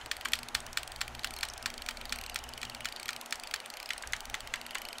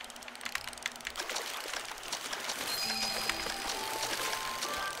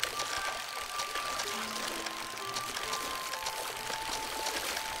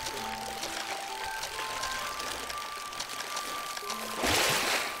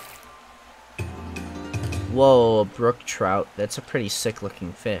 Whoa, a brook trout. That's a pretty sick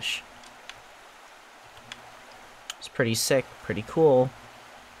looking fish. It's pretty sick, pretty cool.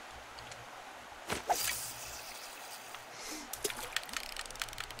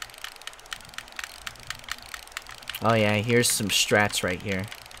 Oh yeah, here's some strats right here.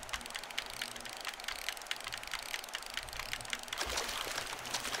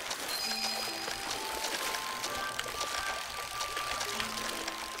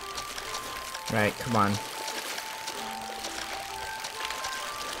 Right, come on.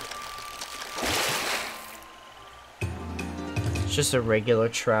 It's just a regular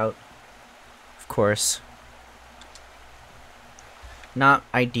trout, of course. Not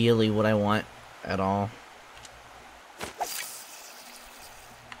ideally what I want at all.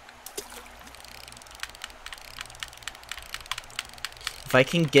 If I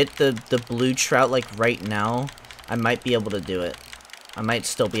can get the blue trout like right now, I might be able to do it. I might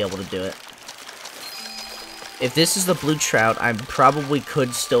still be able to do it. If this is the blue trout, I probably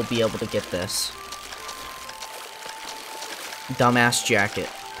could still be able to get this. Dumbass jacket.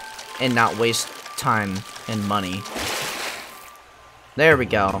 And not waste time and money. There we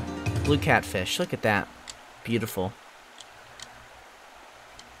go. Blue catfish. Look at that. Beautiful.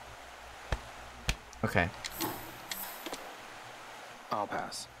 Okay. I'll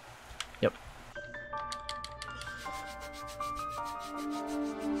pass. Yep.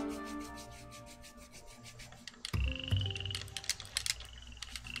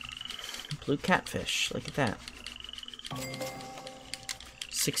 Blue catfish. Look at that.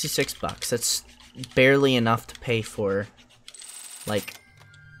 66 bucks. That's barely enough to pay for, like...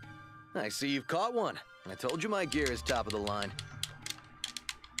 I see you've caught one. I told you my gear is top of the line.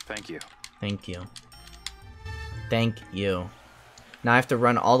 Thank you. Thank you. Thank you. Now I have to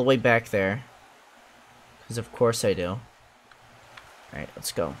run all the way back there. Because of course I do. Alright,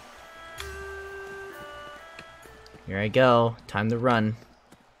 let's go. Here I go. Time to run.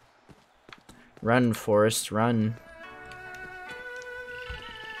 Run, Forrest, run.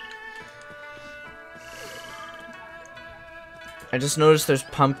 I just noticed there's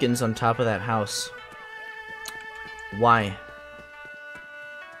pumpkins on top of that house. Why?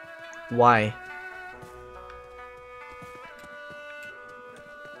 Why?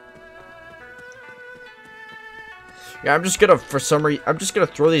 Yeah, I'm just gonna, for some reason, I'm just gonna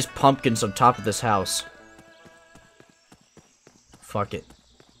throw these pumpkins on top of this house. Fuck it.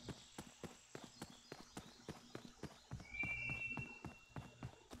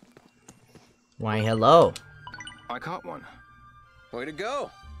 Why, hello. I caught one. Way to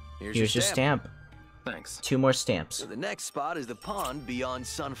go. Here's your stamp. Thanks. 2 more stamps. So the next spot is the pond beyond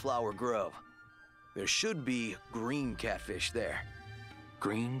Sunflower Grove. There should be green catfish there.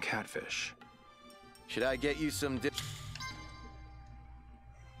 Green catfish. Should I get you some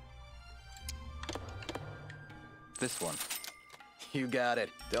This one. You got it.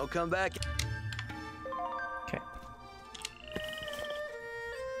 They'll come back. Okay.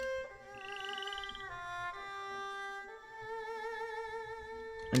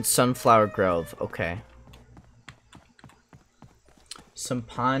 And Sunflower Grove, okay. Some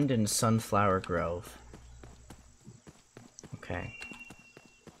pond in Sunflower Grove. Okay.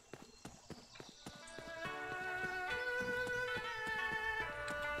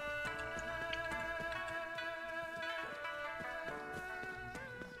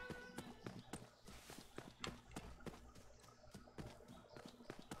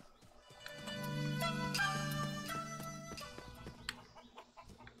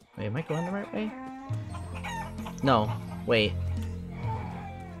 Wait, am I going the right way? No, wait.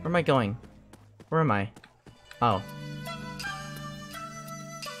 Where am I going? Where am I? Oh.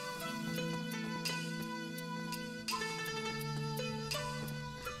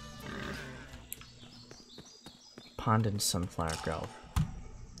 Pond in Sunflower Grove.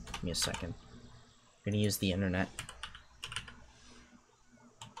 Give me a second. I'm gonna use the internet.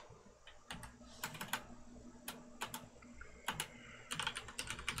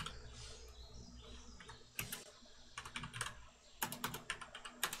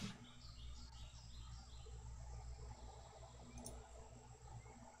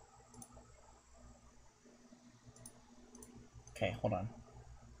 Okay, hold on.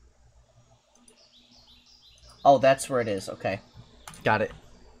 Oh, that's where it is. Okay. Got it.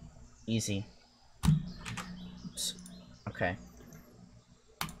 Easy. Oops. Okay.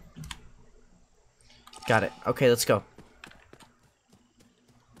 Got it. Okay, let's go.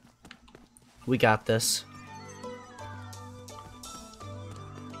 We got this.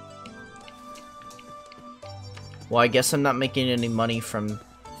 Well, I guess I'm not making any money from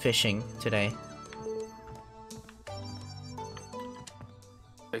fishing today.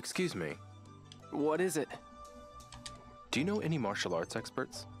 Excuse me. What is it? Do you know any martial arts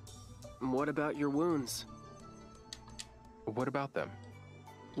experts? What about your wounds? What about them?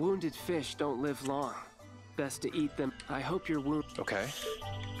 Wounded fish don't live long. Best to eat them. I hope your wound. Okay.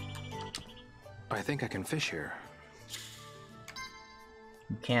 I think I can fish here.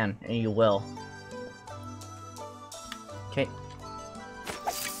 You can, and you will. Okay.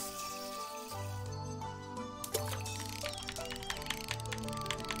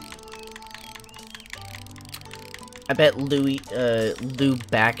 I bet Lou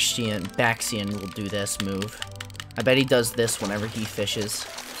Baxian will do this move. I bet he does this whenever he fishes.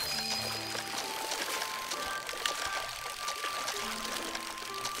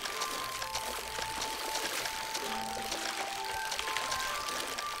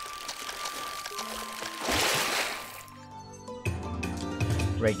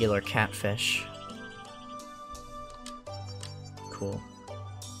 Regular catfish. Cool.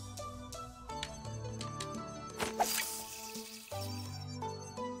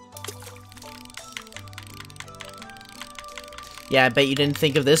 Yeah, I bet you didn't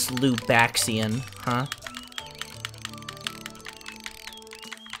think of this, Lubaxian, huh?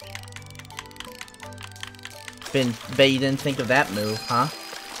 Bet you didn't think of that move, huh?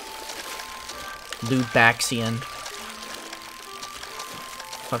 Lubaxian.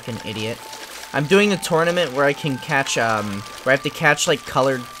 Fucking idiot. I'm doing a tournament where I can catch, where I have to catch, like,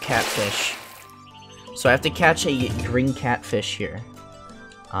 colored catfish. So I have to catch a green catfish here.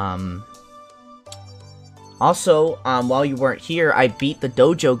 Also, while you weren't here, I beat the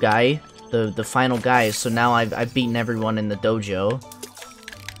dojo guy, the final guy, so now I've beaten everyone in the dojo.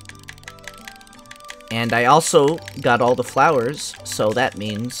 And I also got all the flowers, so that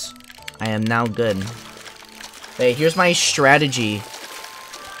means I am now good. Hey, here's my strategy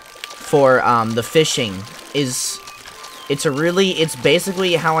for the fishing. It's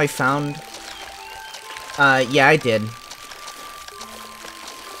basically how I found. Yeah, I did.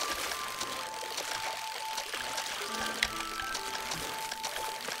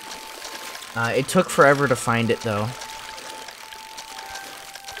 It took forever to find it, though.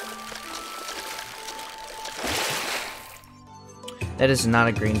 That is not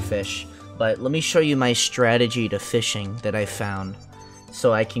a green fish. But let me show you my strategy to fishing that I found,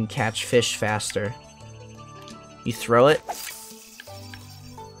 so I can catch fish faster. You throw it,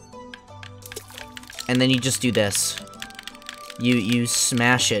 and then you just do this. You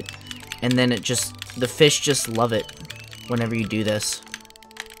smash it, and then the fish just love it whenever you do this.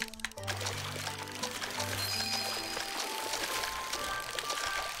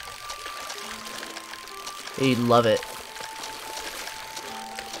 They love it.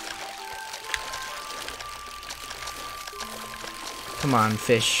 Come on,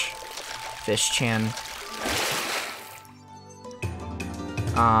 fish. Fish-chan.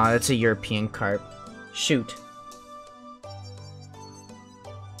 Aw, that's a European carp. Shoot.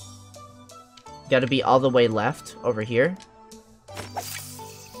 Gotta be all the way left, over here.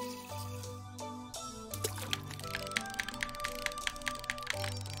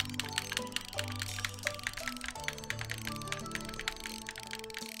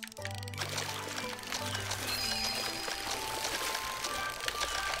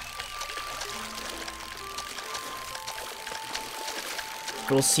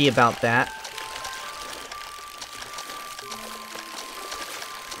 We'll see about that.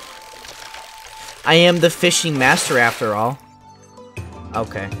 I am the fishing master after all.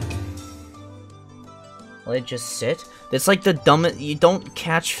 Okay. Let it just sit? It's like the dumbest. You don't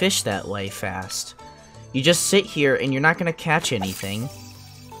catch fish that way fast. You just sit here and you're not gonna catch anything.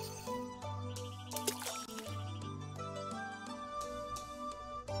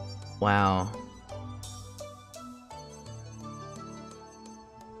 Wow.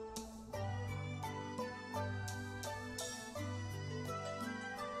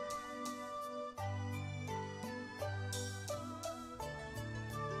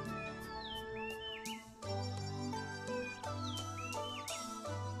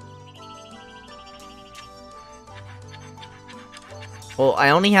 Well, I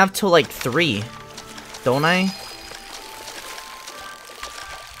only have till like 3, don't I?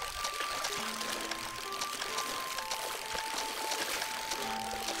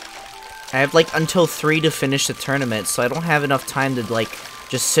 I have like until 3 to finish the tournament, so I don't have enough time to like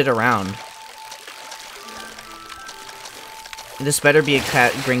just sit around. This better be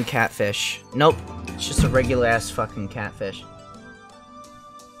a green catfish. Nope, it's just a regular ass fucking catfish.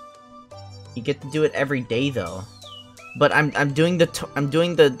 You get to do it every day though. But I'm doing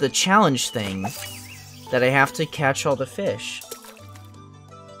the challenge thing that I have to catch all the fish.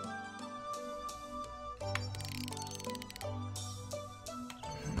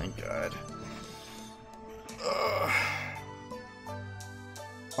 Oh my god. Ugh.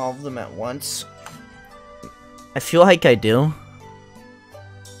 All of them at once. I feel like I do.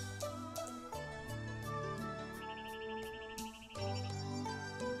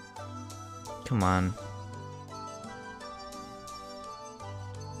 Come on.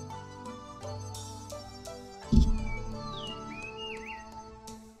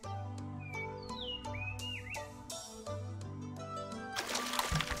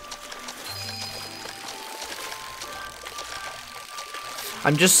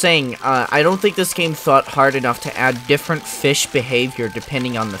 I'm just saying, I don't think this game thought hard enough to add different fish behavior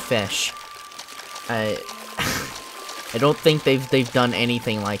depending on the fish. I don't think they've done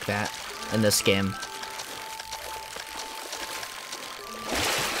anything like that in this game.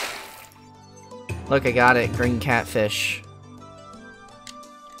 Look, I got it. Green catfish.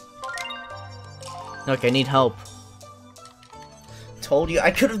 Look, I need help. Told you,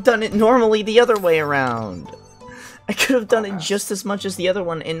 I could have done it normally the other way around. I could have done it just as much as the other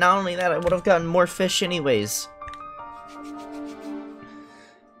one, and not only that, I would have gotten more fish anyways.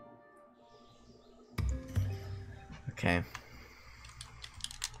 Okay.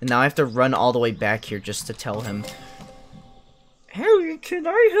 And now I have to run all the way back here just to tell him. Harry, can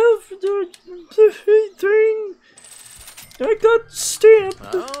I have the thing? I got stamped.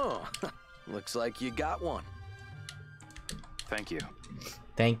 Oh, looks like you got one. Thank you.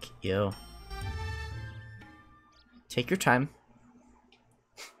 Thank you. Take your time.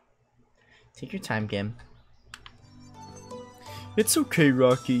 Take your time, game. It's okay,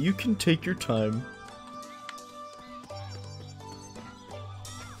 Rocky. You can take your time.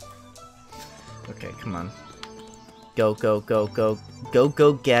 Okay, come on. Go, go, go, go. Go,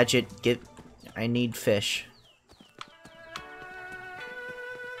 go, gadget. Get... I need fish.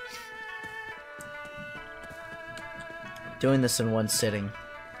 Doing this in one sitting.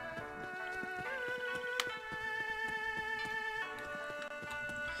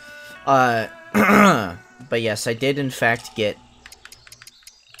 But yes, I did in fact get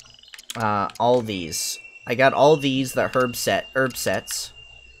all these. I got all these, the herb sets,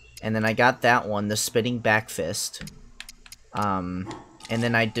 and then I got that one, the spitting back fist. And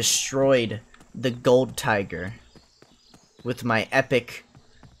then I destroyed the gold tiger with my epic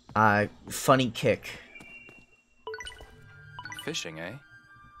funny kick. Fishing, eh?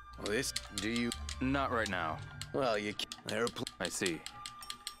 Well, this, do you? Not right now. Well, you. I see.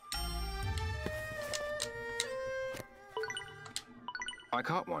 I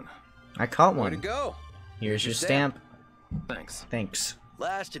caught one. I caught Way one. to go. Here's your stamp. Thanks. Thanks.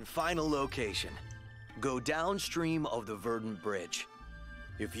 Last and final location. Go downstream of the Verdant Bridge.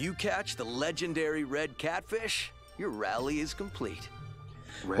 If you catch the legendary red catfish, your rally is complete.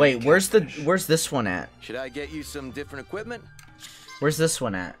 Wait, where's this one at? Should I get you some different equipment? Where's this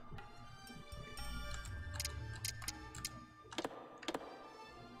one at?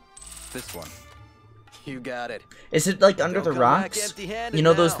 This one. You got it. Is it like under Don't the come back rocks? empty-handed You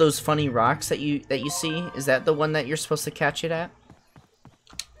know now. those funny rocks that you see? Is that the one that you're supposed to catch it at?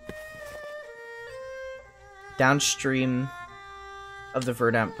 Downstream of the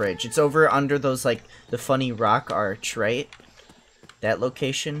Verdant Bridge. It's over under those like the funny rock arch, right? That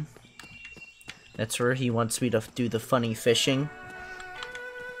location. That's where he wants me to do the funny fishing.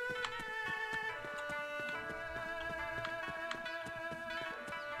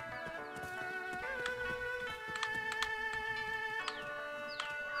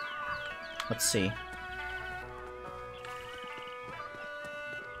 Let's see.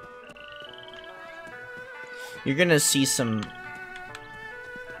 You're gonna see some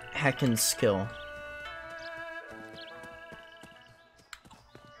heckin' skill.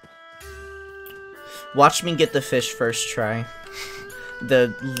 Watch me get the fish first try.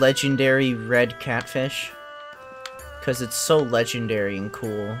 The legendary red catfish. Because it's so legendary and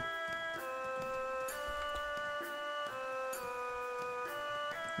cool.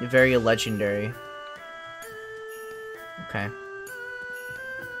 Very legendary. Okay.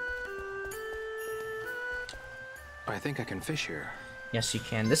 I think I can fish here. Yes, you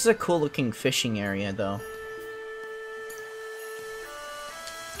can. This is a cool looking fishing area, though.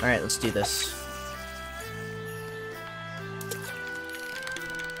 Alright, let's do this.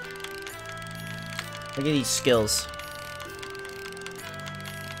 Look at these skills.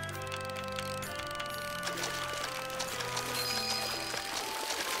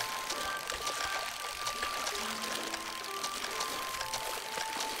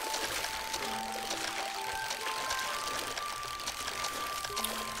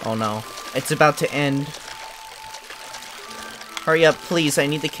 Oh no. It's about to end. Hurry up, please. I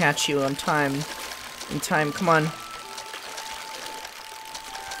need to catch you on time. In time, come on.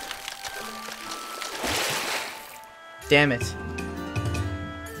 Damn it.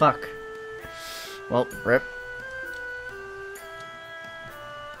 Fuck. Well, rip.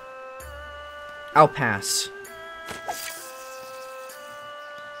 I'll pass.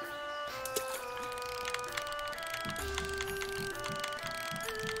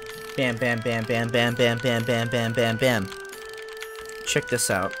 Bam, bam, bam, bam, bam, bam, bam, bam, bam, bam, bam. Check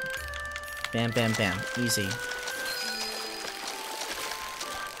this out. Bam, bam, bam. Easy.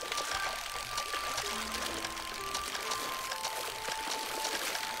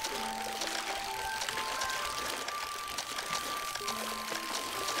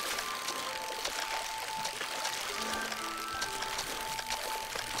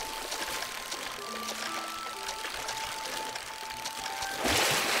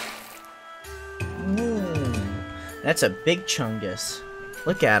 That's a big chungus.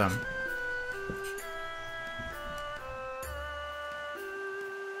 Look at him.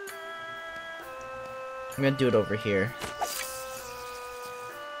 I'm gonna do it over here.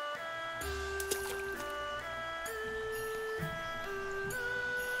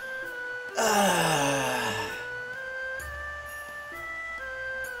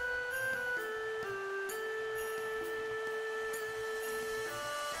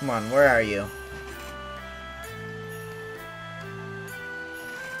 Come on, where are you?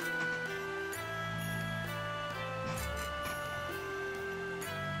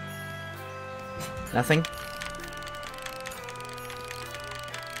 Nothing?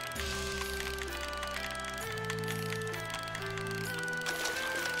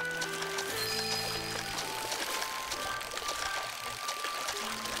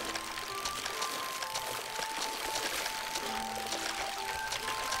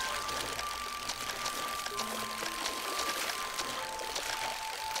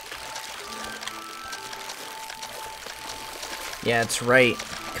 Yeah, it's right.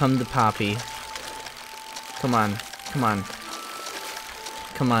 Come to Poppy. Come on. Come on.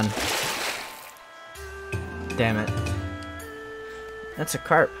 Come on. Damn it. That's a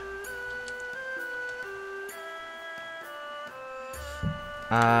carp.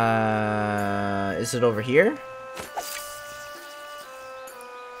 Is it over here?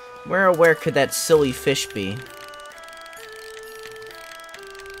 Where could that silly fish be?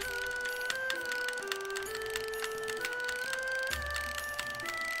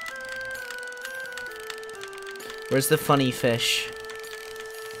 Where's the funny fish?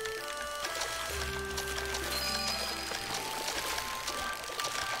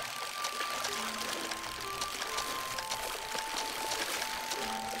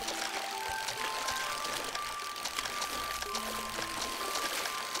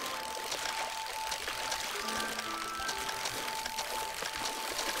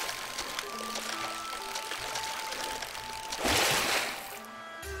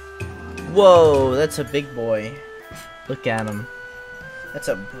 Whoa, that's a big boy. Look at him. That's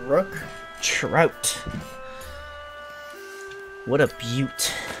a brook trout. What a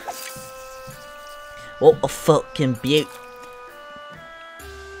beaut. What a fucking beaut.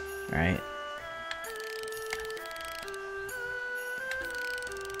 Alright.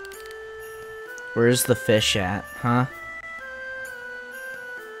 Where's the fish at, huh?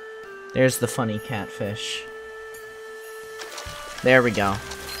 There's the funny catfish. There we go.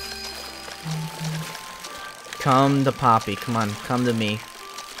 Come to Poppy. Come on. Come to me.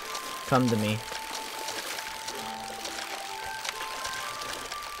 Come to me.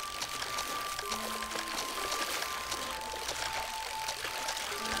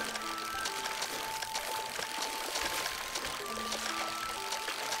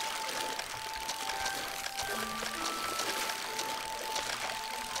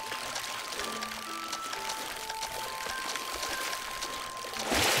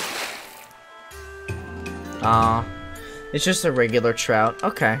 Aw, it's just a regular trout.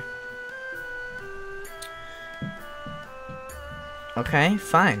 Okay. Okay,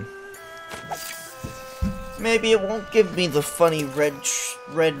 fine. Maybe it won't give me the funny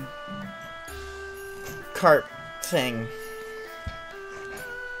red carp thing.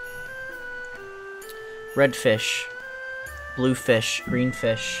 Red fish, blue fish, green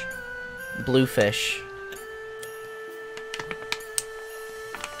fish, blue fish.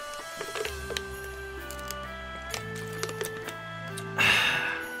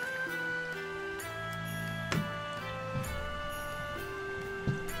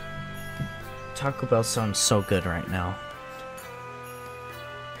 Taco Bell sounds so good right now.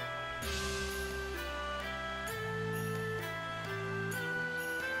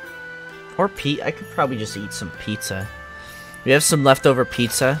 Or I could probably just eat some pizza. We have some leftover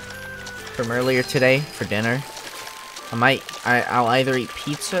pizza from earlier today for dinner. I'll either eat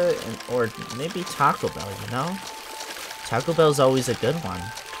pizza or maybe Taco Bell, you know? Taco Bell's always a good one.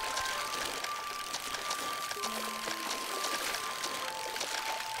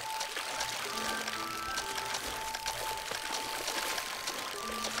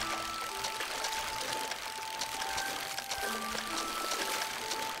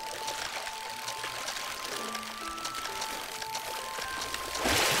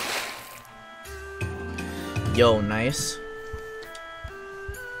 Yo, nice.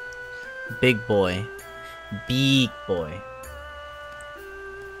 Big boy. Big boy.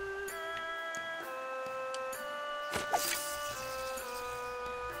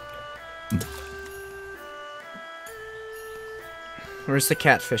 Where's the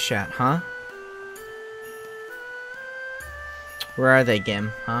catfish at, huh? Where are they,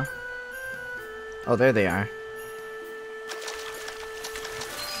 Gim, huh? Oh, there they are.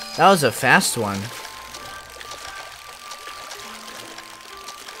 That was a fast one.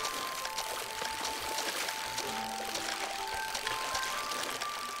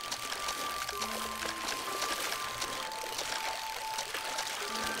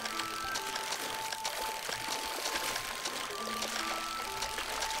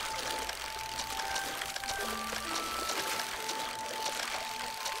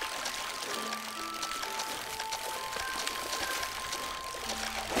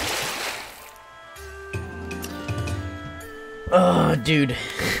 dude.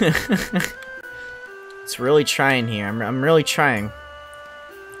 It's really trying here. I'm really trying.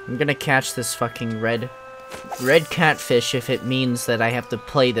 I'm gonna catch this fucking red catfish if it means that I have to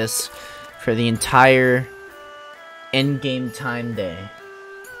play this for the entire endgame time day.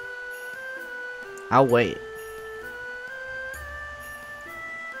 I'll wait.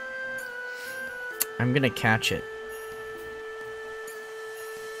 I'm gonna catch it.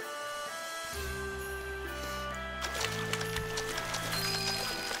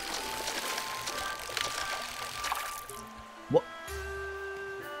 What?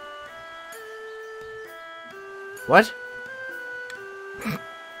 What?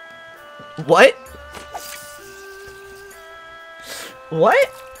 What?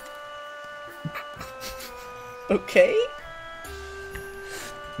 What? Okay.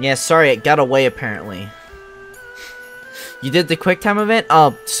 Yeah, sorry, it got away apparently. You did the QuickTime event?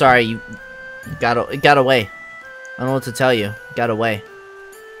 Oh, sorry, it got away. I don't know what to tell you. It got away.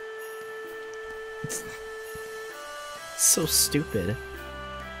 It's so stupid.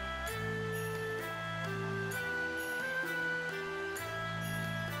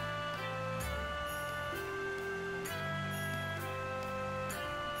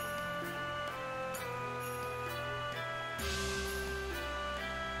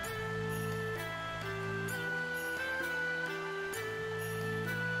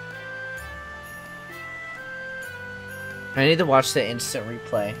 I need to watch the instant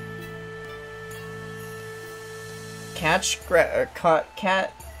replay.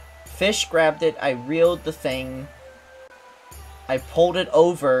 Fish grabbed it, I reeled the thing. I pulled it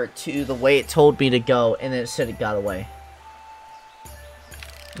over to the way it told me to go, and then it said it got away.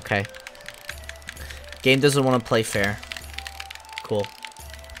 Okay. Game doesn't want to play fair. Cool.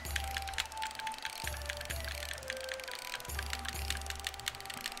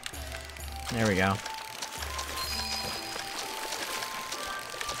 There we go.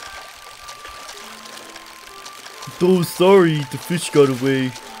 Oh, sorry, the fish got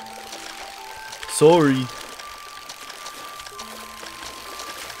away. Sorry.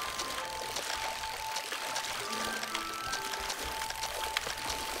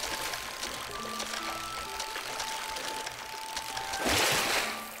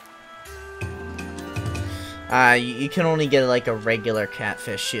 You can only get like a regular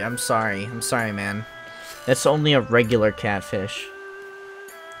catfish. I'm sorry, man. That's only a regular catfish.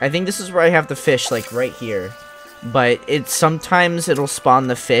 I think this is where I have the fish, like right here. But sometimes it'll spawn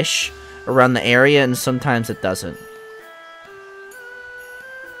the fish around the area, and sometimes it doesn't.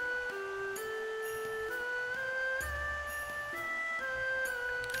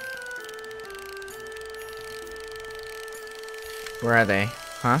 Where are they?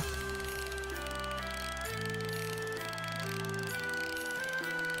 Huh?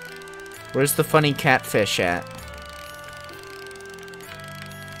 Where's the funny catfish at?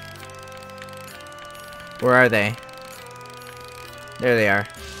 Where are they? There they are.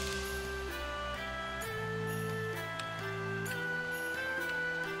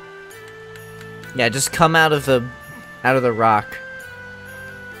 Yeah, just come out of the rock.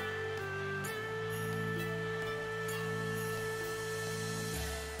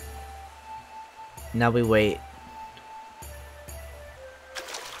 Now we wait.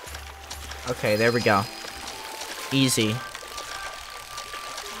 Okay, there we go. Easy.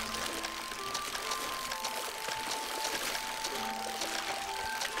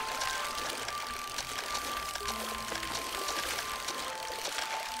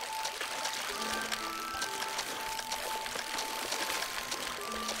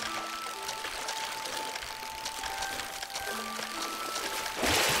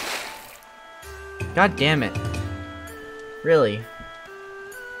 God damn it. Really?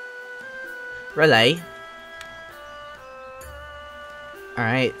 Relay?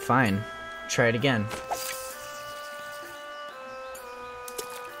 Alright, fine. Try it again.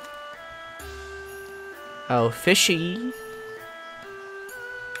 Oh, fishy.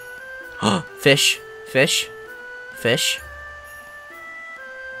 Fish. Fish. Fish.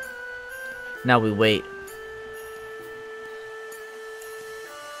 Now we wait.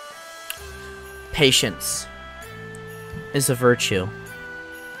 Patience is a virtue.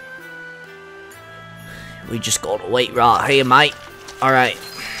 We just gotta wait right here, mate. Alright.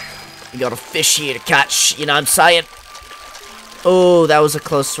 We got a fish here to catch, you know what I'm saying? Oh, that was a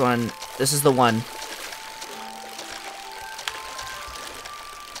close one. This is the one.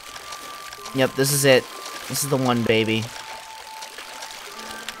 Yep, this is it. This is the one, baby.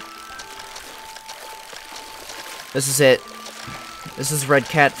 This is it. This is red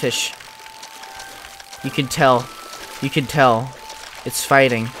catfish. You can tell. You can tell. It's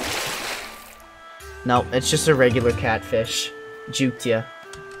fighting. No, it's just a regular catfish. Juked ya.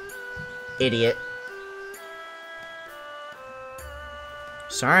 Idiot.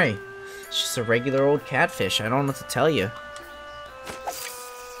 Sorry. It's just a regular old catfish. I don't know what to tell you.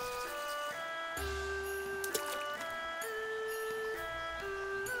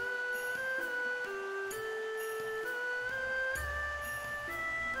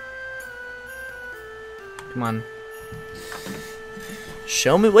 Come on.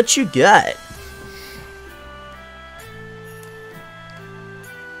 Show me what you got.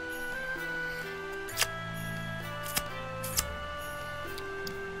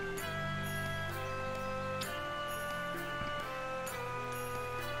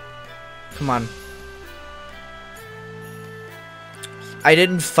 Come on. I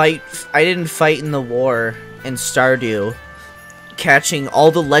didn't fight in the war in Stardew, catching all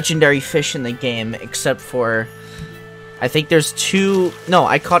the legendary fish in the game except for, I think there's two. No,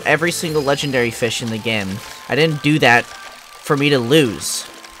 I caught every single legendary fish in the game. I didn't do that for me to lose.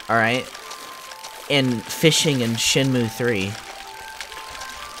 All right. In fishing in Shenmue 3.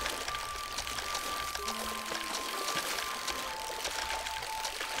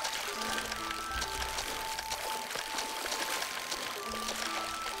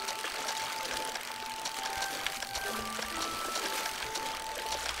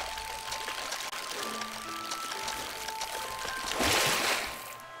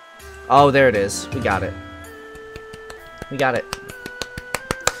 Oh, there it is. We got it. We got it.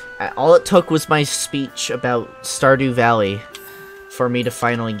 All it took was my speech about Stardew Valley for me to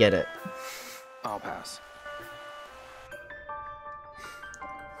finally get it. I'll pass.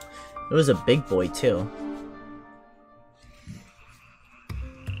 It was a big boy, too.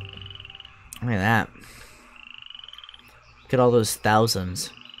 Look at that. Look at all those thousands.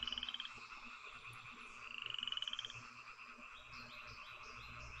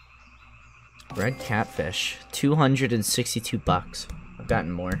 Red catfish, 262 bucks. I've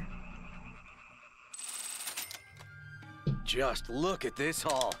gotten more. Just look at this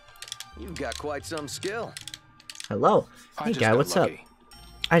haul. You've got quite some skill. Hello. Hey guy, what's up? Lucky.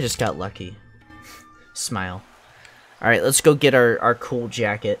 I just got lucky. Smile. Alright, let's go get our cool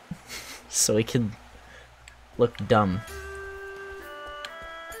jacket so we can look dumb.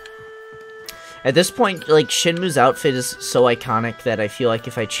 At this point, like, Shenmue's outfit is so iconic that I feel like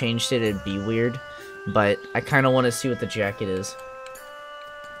if I changed it, it'd be weird. But I kind of want to see what the jacket is.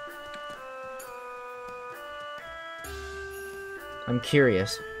 I'm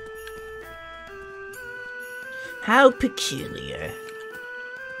curious. How peculiar.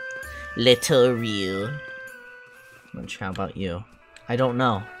 Little Ryu. Which, how about you? I don't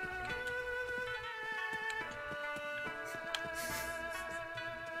know.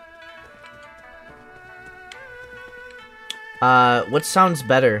 What sounds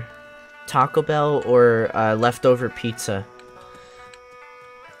better? Taco Bell or leftover pizza?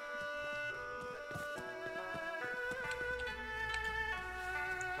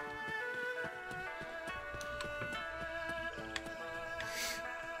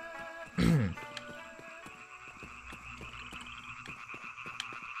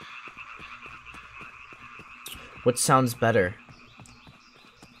 What sounds better?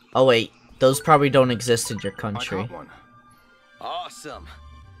 Oh wait, those probably don't exist in your country. I got one. Awesome.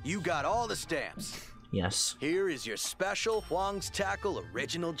 You got all the stamps. Yes. Here is your special Huang's Tackle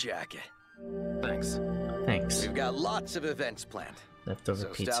original jacket. Thanks. Thanks. We've got lots of events planned. Leftover So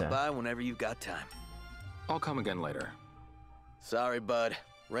pizza. stop by whenever you've got time. I'll come again later. Sorry, bud.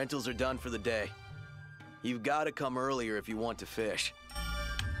 Rentals are done for the day. You've got to come earlier if you want to fish.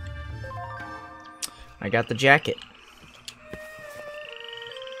 I got the jacket.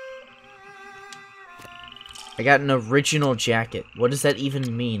 I got an original jacket. What does that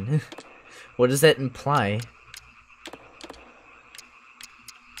even mean? What does that imply?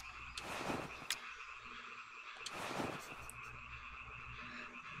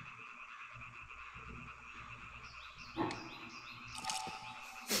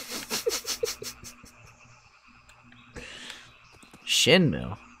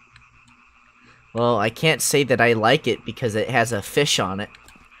 Shenmue. Well, I can't say that I like it because it has a fish on it.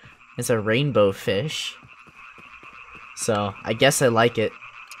 It's a rainbow fish. So, I guess I like it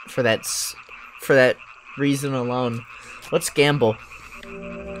for that reason alone. Let's gamble.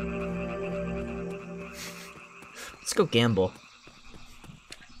 Let's go gamble.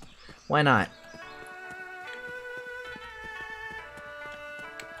 Why not?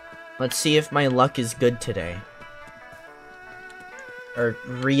 Let's see if my luck is good today. Or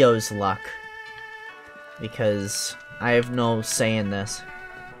Rio's luck. Because I have no say in this.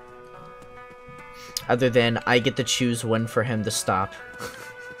 Other than I get to choose when for him to stop.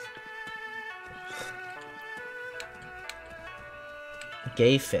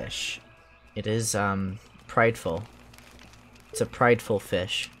 Gay fish. It is, prideful. It's a prideful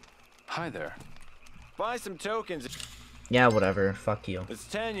fish. Hi there. Buy some tokens. Yeah, whatever. Fuck you. It's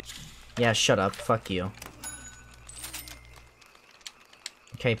 10. Yeah, shut up. Fuck you.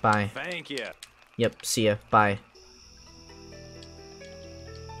 Okay, bye. Thank you. Yep, see ya. Bye.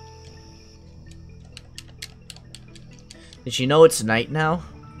 Did you know it's night now?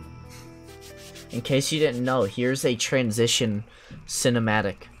 In case you didn't know, here's a transition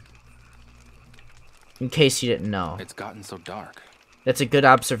cinematic. In case you didn't know. It's gotten so dark. That's a good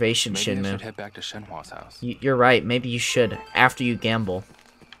observation, Maybe I Shenmue. should head back to Shenhua's house. You're right. Maybe you should, after you gamble.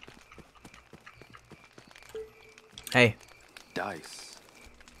 Hey. Dice.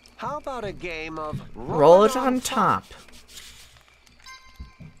 How about a game of Roll it on top.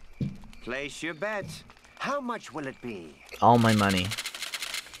 Place your bet. How much will it be? All my money.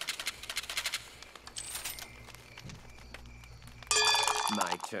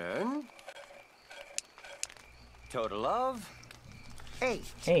 My turn. Total of 8.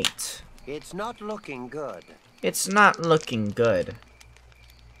 8. It's not looking good. It's not looking good.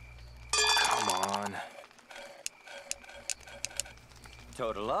 Come on.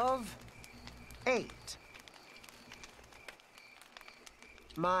 Total of 8.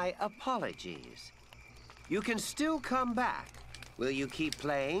 My apologies. You can still come back. Will you keep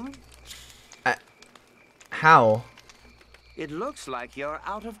playing? How? It looks like you're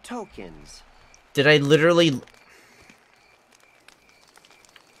out of tokens. Did I literally...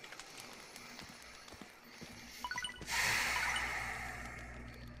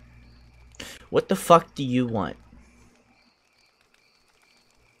 What the fuck do you want?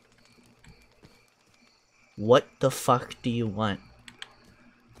 What the fuck do you want?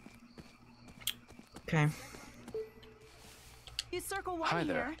 Okay. You circle one Hi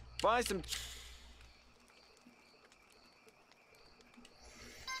here. there. Buy some.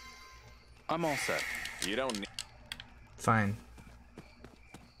 I'm all set. You don't need. Fine.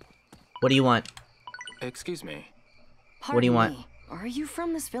 What do you want? Excuse me. Pardon What do you want? me. Are you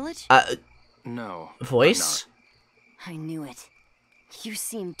from this village? No. Voice? I knew it. You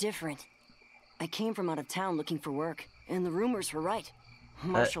seem different. I came from out of town looking for work, and the rumors were right.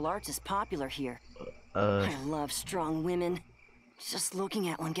 Martial arts is popular here. I love strong women. Just looking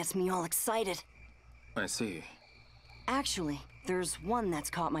at one gets me all excited. I see. Actually, there's one that's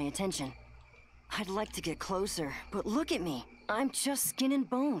caught my attention. I'd like to get closer, but look at me. I'm just skin and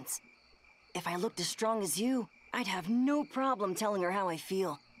bones. If I looked as strong as you, I'd have no problem telling her how I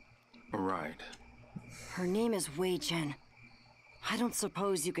feel. Right. Her name is Wei Chen. I don't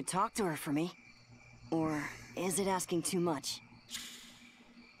suppose you could talk to her for me? Or is it asking too much?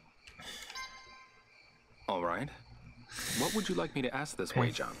 All right. What would you like me to ask this Wei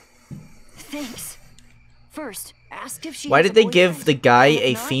Zhang? Thanks. First, ask if she Why has did a they boyfriend. give the guy And if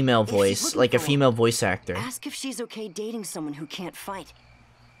a not, female if she's voice, looking like a for one. female voice actor? Ask if she's okay dating someone who can't fight.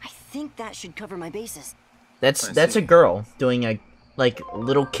 I think that should cover my bases. That's a girl doing a like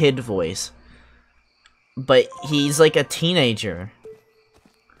little kid voice. But he's like a teenager.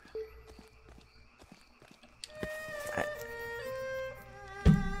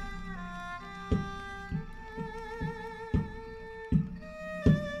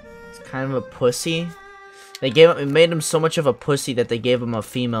 It's kind of a pussy. It made him so much of a pussy that they gave him a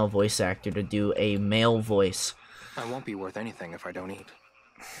female voice actor to do a male voice. I won't be worth anything if I don't eat.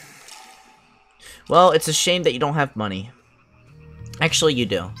 Well, it's a shame that you don't have money. Actually, you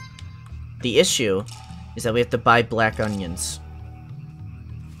do. The issue is that we have to buy black onions.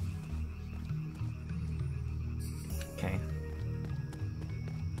 Okay.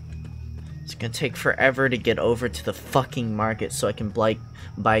 It's gonna take forever to get over to the fucking market so I can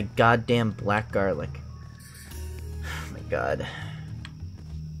buy goddamn black garlic. Oh my god.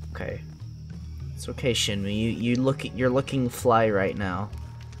 Okay. It's okay, Shenmue. You're looking fly right now.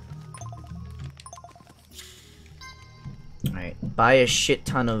 Alright, buy a shit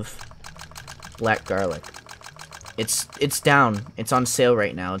ton of black garlic. It's down. It's on sale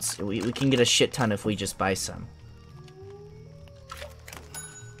right now. We can get a shit ton if we just buy some.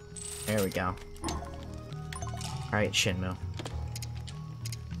 There we go. Alright, Shenmue.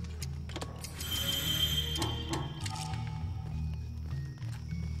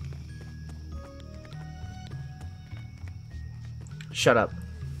 Shut up.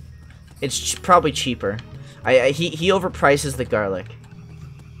 It's probably cheaper. He overprices the garlic.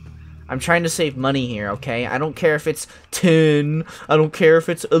 I'm trying to save money here, okay? I don't care if it's 10. I don't care if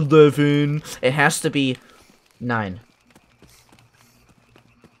it's 11. It has to be 9.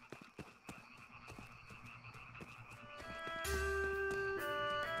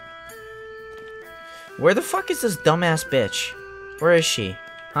 Where the fuck is this dumbass bitch? Where is she?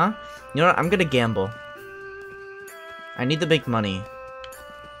 Huh? You know what? I'm gonna gamble. I need to make money.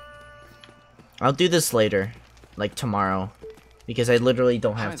 I'll do this later. Like tomorrow. Because I literally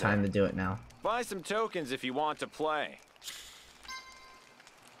don't have time to do it now. Buy some tokens if you want to play.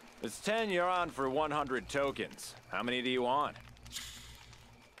 It's 10 you're on for 100 tokens. How many do you want?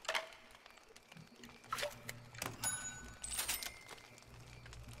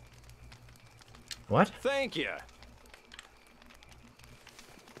 What? Thank you.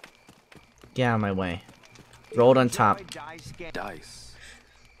 Get out of my way. Rolled on top. Dice.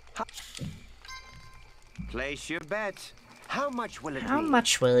 Place your bet. How much will it be? How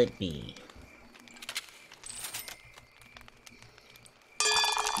much will it be?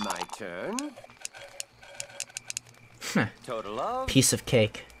 My turn. Total of Piece of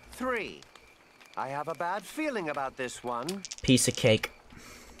cake. 3. I have a bad feeling about this one. Piece of cake.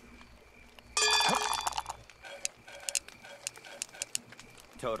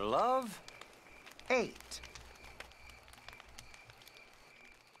 Total of 8.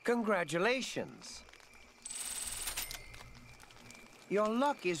 Congratulations. Your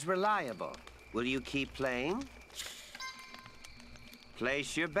luck is reliable. Will you keep playing?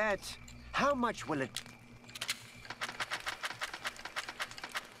 Place your bet. How much will it...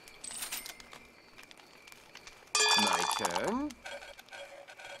 My turn.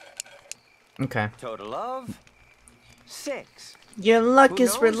 Okay. Total of 6. Your luck Who is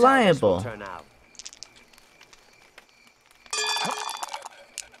knows how this will reliable. turn out?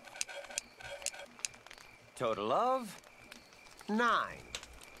 Total of 9.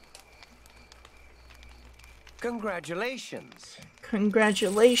 Congratulations.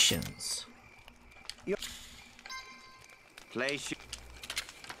 Congratulations. Place your...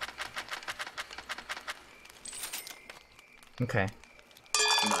 Okay.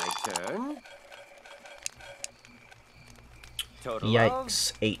 My turn. Total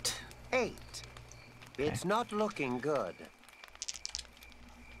Yikes. 8. of 8. It's not looking good.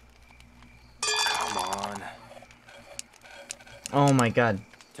 Come on. Oh my god.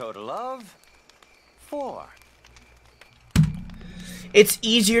 Total of 4. It's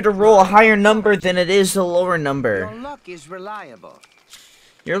easier to roll a higher number than it is a lower Your number. luck is reliable.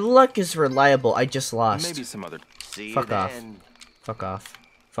 Your luck is reliable. I just lost. Maybe some other. See Fuck you off. then. Fuck off.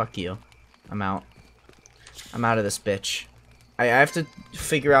 Fuck you. I'm out. I'm out of this bitch. I have to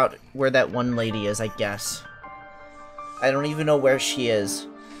figure out where that one lady is, I guess. I don't even know where she is.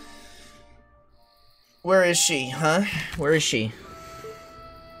 Where is she, huh? Where is she?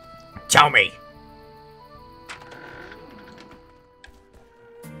 Tell me!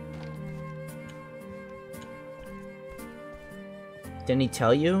 Didn't he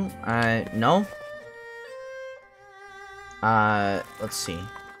tell you? No? Let's see.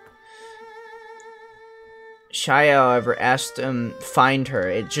 Shia, however, asked him find her.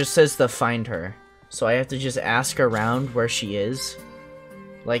 It just says to find her. So I have to just ask around where she is.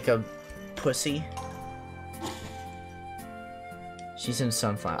 Like a pussy. She's in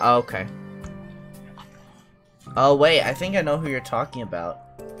Sunflower. Oh, okay. Oh, wait. I think I know who you're talking about.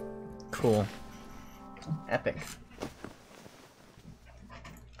 Cool. Epic.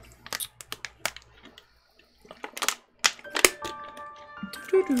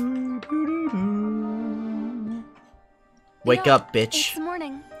 Wake up, bitch. It's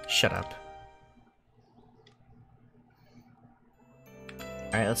morning. Shut up.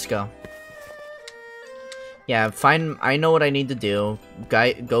 Alright, let's go. Yeah, fine. I know what I need to do.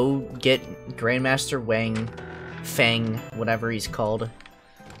 Go get Grandmaster Fang, whatever he's called.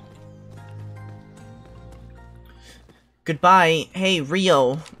 Goodbye. Hey,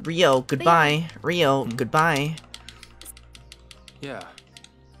 Rio, goodbye. Rio, goodbye. Yeah.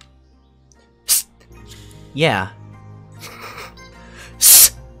 Psst. Yeah.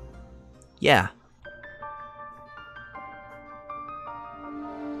 Yeah.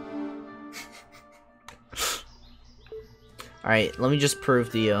 Alright, let me just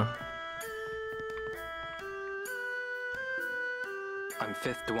prove to you. I'm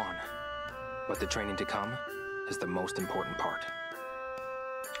 5th Dwan, but the training to come is the most important part.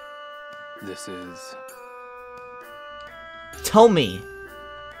 This is... Tell me!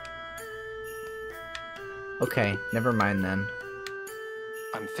 Okay, never mind then.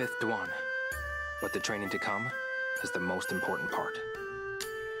 I'm 5th Dwan, but the training to come is the most important part.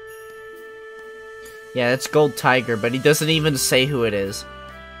 Yeah, it's Gold Tiger, but he doesn't even say who it is.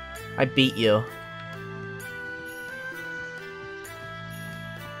 I beat you.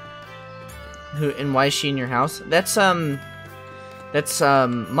 Who and why is she in your house? That's mother.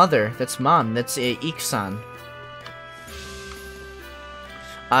 That's mom. That's Iksan.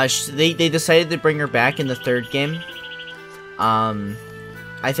 They decided to bring her back in the 3rd game.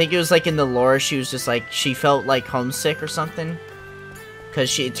 I think it was like in the lore, she was just like, she felt like homesick or something.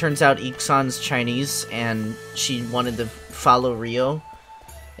 Because it turns out Iksan's Chinese, and she wanted to follow Rio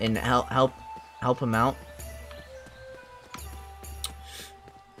and help him out.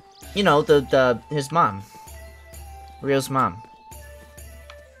 You know, his mom. Rio's mom.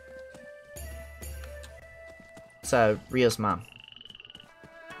 It's Rio's mom.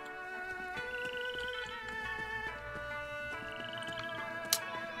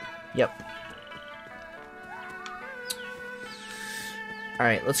 Yep.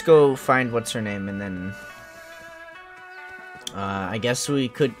 Alright, let's go find what's her name, and then I guess we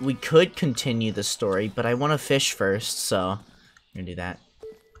could continue the story, but I want to fish first, so I'm gonna do that.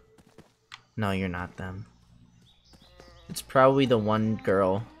 No, you're not them. It's probably the one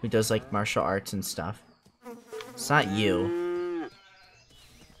girl who does like martial arts and stuff. It's not you.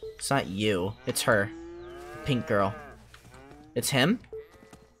 It's not you. It's her. Pink girl. It's him?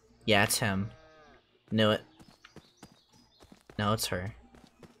 Yeah, it's him. Knew it. No, it's her.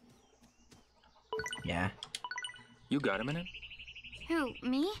 Yeah. You got a minute? Who,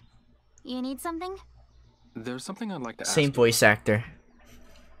 me? You need something? There's something I'd like to ask. Same voice actor.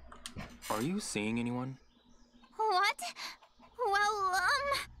 Are you seeing anyone? What? Well,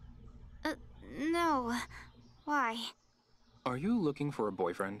 no. Why? Are you looking for a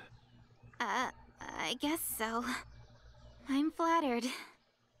boyfriend? I guess so. I'm flattered,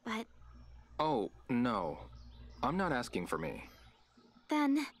 but... Oh, no. I'm not asking for me.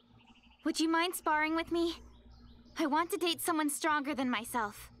 Then, would you mind sparring with me? I want to date someone stronger than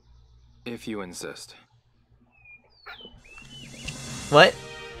myself. If you insist. What?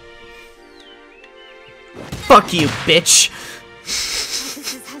 Fuck you, bitch!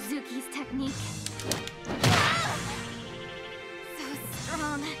 This is Hazuki's technique. So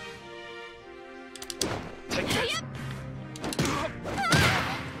strong. Take this.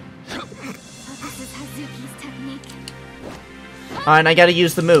 This is Hazuki's technique. And I gotta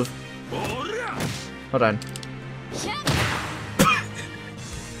use the move. Hold on.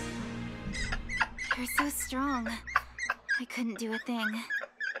 You're so strong. I couldn't do a thing.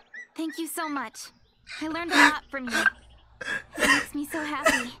 Thank you so much. I learned a lot from you. It makes me so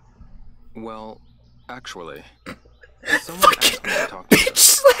happy. Well, actually, someone asked me to talk to you. Bitch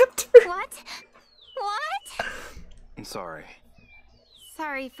slapped her! What? What? I'm sorry.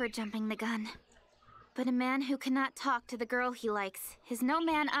 Sorry for jumping the gun. But a man who cannot talk to the girl he likes is no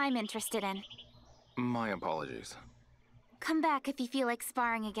man I'm interested in. My apologies. Come back if you feel like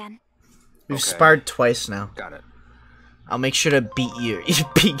sparring again. We've sparred twice now. Got it. I'll make sure to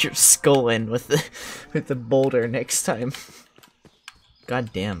beat your skull in with the boulder next time.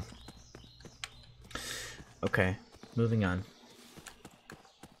 God damn. Okay, moving on.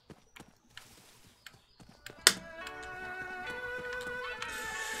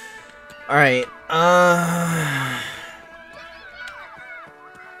 Alright, I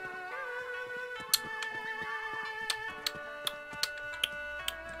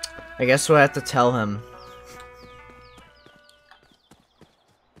guess we'll have to tell him.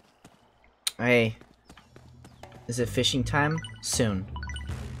 Hey, is it fishing time? Soon.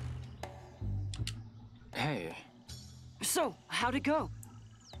 Hey. So, how'd it go?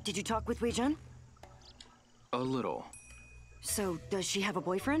 Did you talk with Wei-Jun? A little. So, does she have a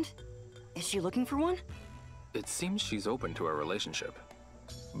boyfriend? Is she looking for one? It seems she's open to a relationship.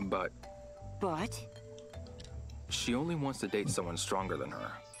 But... But? She only wants to date someone stronger than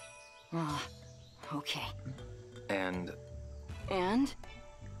her. Ah, okay. And... And?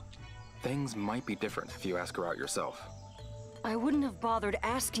 Things might be different if you ask her out yourself. I wouldn't have bothered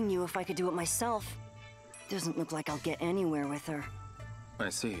asking you if I could do it myself. Doesn't look like I'll get anywhere with her. I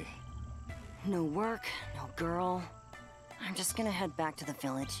see. No work, no girl. I'm just gonna head back to the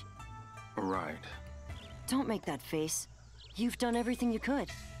village. Right. Don't make that face. You've done everything you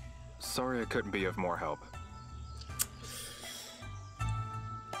could. Sorry I couldn't be of more help.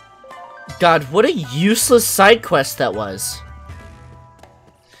 God, what a useless side quest that was.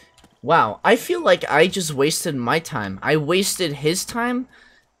 Wow, I feel like I just wasted my time. I wasted his time,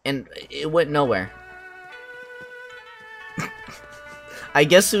 and it went nowhere. I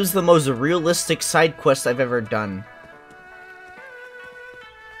guess it was the most realistic side quest I've ever done.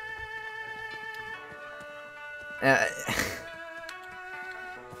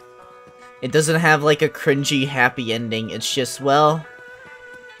 It doesn't have like a cringy happy ending. It's just, well,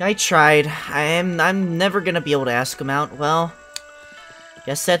 I tried. I'm never gonna be able to ask him out. Well,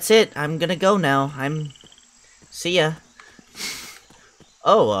 guess that's it. I'm gonna go now. See ya.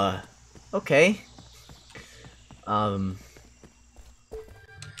 Oh, okay.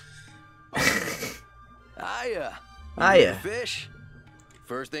 Hiya. Ah, yeah. Fish.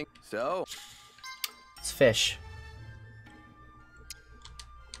 First thing, so. It's fish.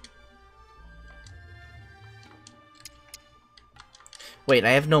 Wait,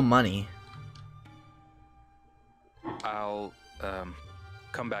 I have no money. I'll,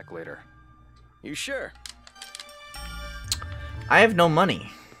 come back later. You sure? I have no money.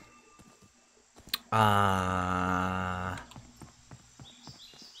 I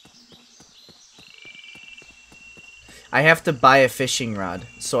have to buy a fishing rod,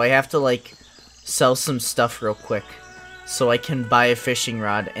 so I have to, like, sell some stuff real quick, so I can buy a fishing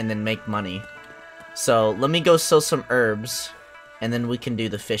rod and then make money. So, let me go sell some herbs, and then we can do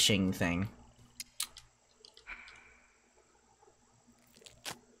the fishing thing.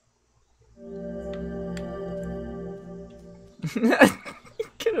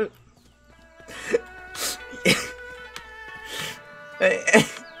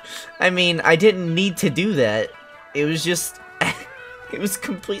 I mean, I didn't need to do that. It was just... it was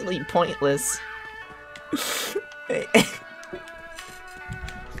completely pointless.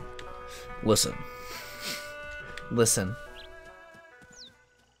 Listen. Listen.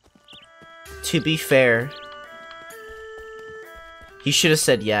 To be fair, he should have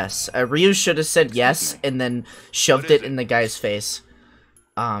said yes. Ryu should have said yes and then shoved it in the guy's face.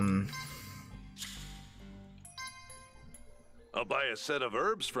 I'll buy a set of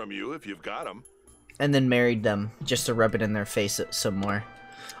herbs from you if you've got them. And then married them, just to rub it in their face some more.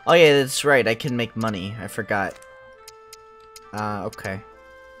 Oh yeah, that's right, I can make money. I forgot. Okay.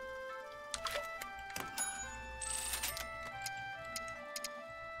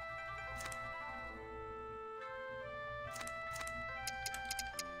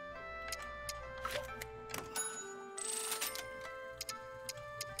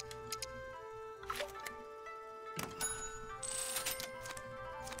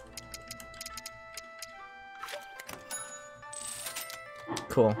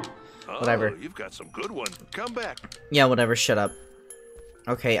 Cool. Whatever. Oh, you've got some good ones. Come back. Yeah, whatever, shut up.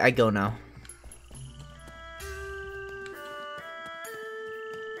 Okay, I go now.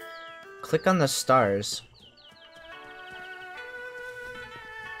 Click on the stars.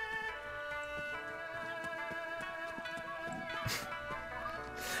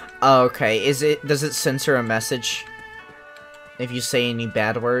 Oh, okay. Does it censor a message? If you say any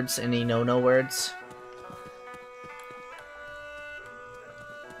bad words, any no-no words?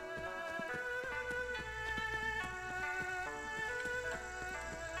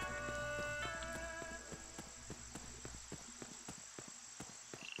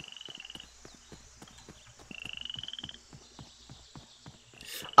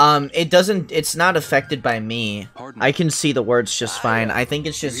 It's not affected by me. I can see the words just fine. I think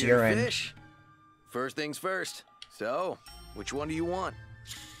it's just urine. Fish. First things first. So, which one do you want?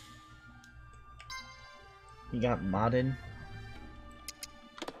 You got modded?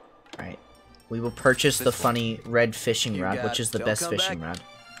 Right. We will purchase the funny red fishing rod, which is the best fishing rod.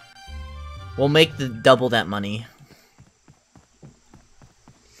 We'll make double that money.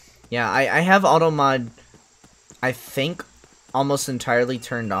 Yeah, I have auto mod, I think, almost entirely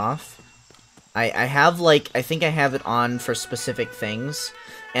turned off. I have, like, I think I have it on for specific things.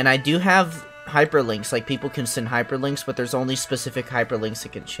 And I do have hyperlinks, like people can send hyperlinks, but there's only specific hyperlinks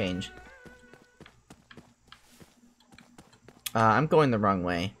that can change. I'm going the wrong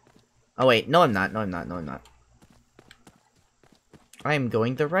way. Oh wait, no I'm not, no I'm not, no I'm not. I am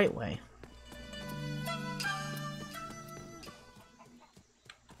going the right way.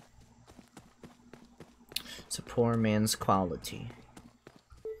 It's a poor man's quality.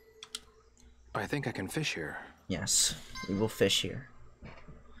 I think I can fish here. Yes, we will fish here.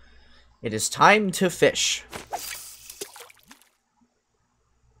 It is time to fish.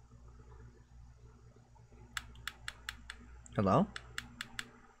 Hello?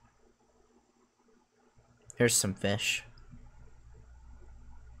 Here's some fish.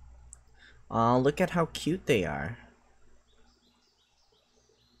 Oh, look at how cute they are.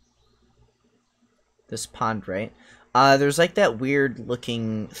 This pond, right? There's like that weird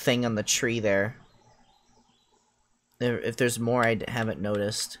looking thing on the tree there. If there's more, I haven't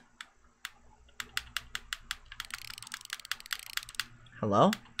noticed.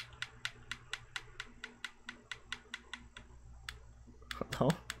 Hello? Hello?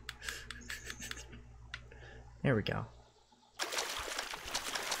 There we go.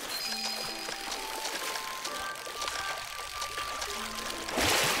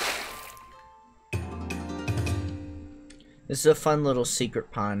 This is a fun little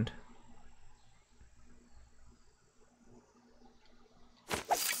secret pond.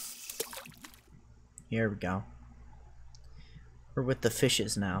 Here we go. We're with the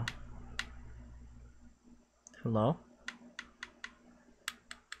fishes now. Hello?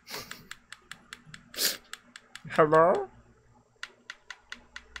 Hello?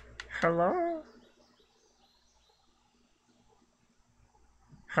 Hello?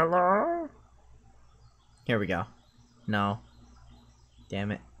 Hello? Here we go. No.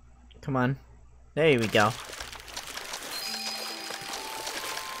 Damn it. Come on. There we go.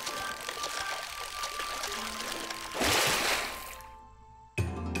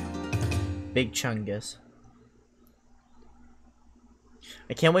 Big Chungus.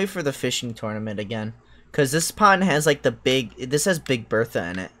 I can't wait for the fishing tournament again. Because this pond has like the big... This has Big Bertha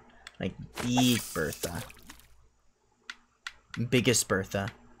in it. Like, Big Bertha. Biggest Bertha.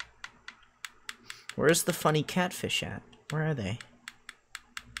 Where's the funny catfish at? Where are they?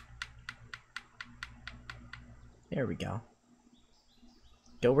 There we go.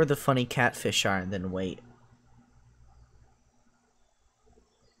 Go where the funny catfish are and then wait.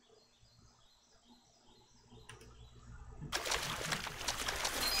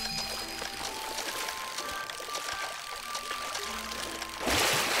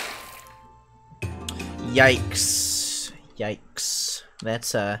 Yikes. Yikes.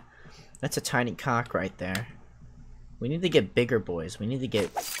 That's a tiny cock right there. We need to get bigger boys. We need to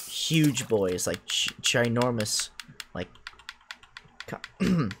get huge boys, like ginormous, like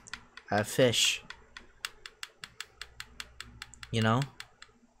fish. You know?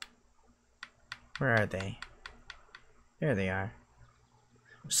 Where are they? There they are.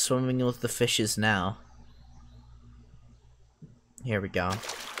 Swimming with the fishes now. Here we go.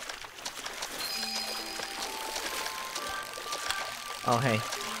 Oh, hey.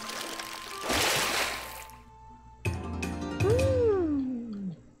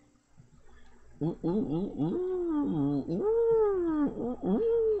 Ooh, ooh, ooh, ooh, ooh, ooh,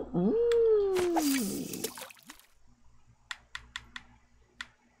 ooh.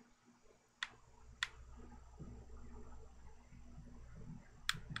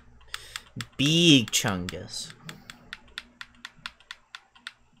 Big Chungus.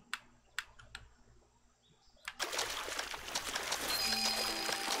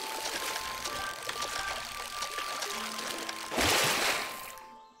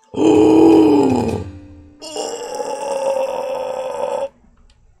 Oh!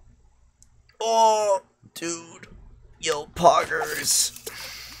 Oh, dude. Yo, poggers.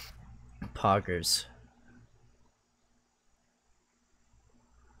 Poggers.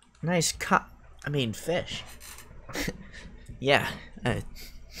 Nice fish. Yeah.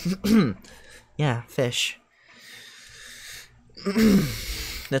 Yeah, fish.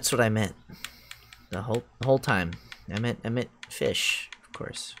 That's what I meant. The whole time. I meant fish, of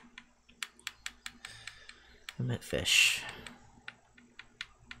course. I meant fish.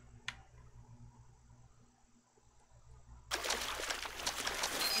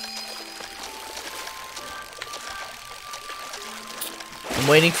 I'm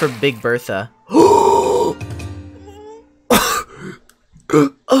waiting for Big Bertha.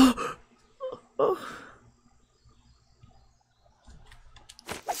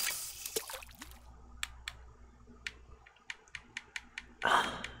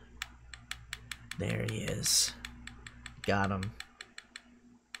 There he is. Got him.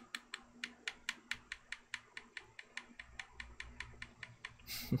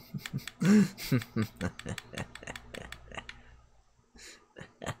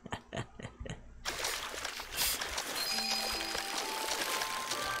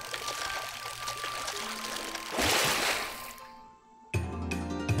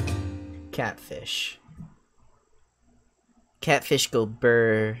 Catfish. Catfish go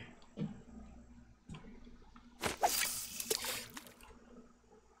burr.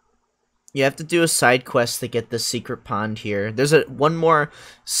 You have to do a side quest to get the secret pond here. There's one more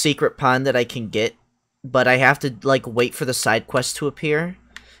secret pond that I can get, but I have to like wait for the side quest to appear.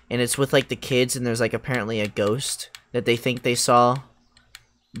 And it's with like the kids, and there's like apparently a ghost that they think they saw.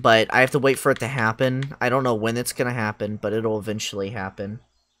 But I have to wait for it to happen. I don't know when it's gonna happen, but it'll eventually happen.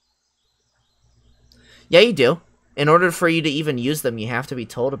 Yeah, you do. In order for you to even use them, you have to be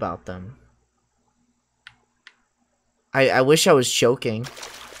told about them. I wish I was joking.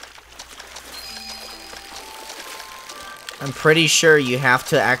 I'm pretty sure you have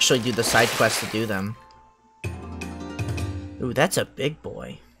to actually do the side quest to do them. Ooh, that's a big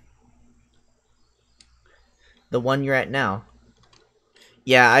boy. The one you're at now.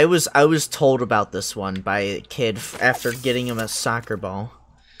 Yeah, I was told about this one by a kid after getting him a soccer ball.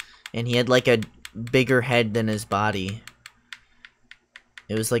 And he had like a bigger head than his body.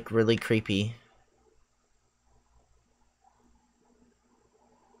 It was like really creepy.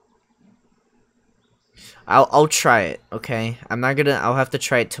 I'll try it, okay? I'll have to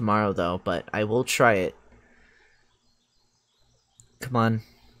try it tomorrow though, but I will try it. Come on.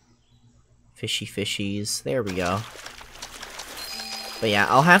 Fishy fishies. There we go. But yeah,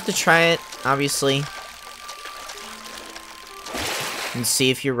 I'll have to try it, obviously. And see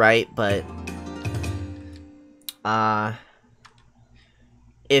if you're right, but...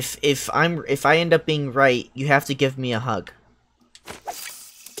 If I end up being right, you have to give me a hug.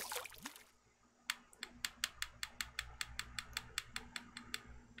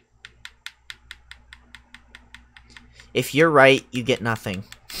 If you're right, you get nothing.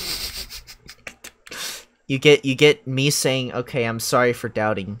 You get me saying, okay, I'm sorry for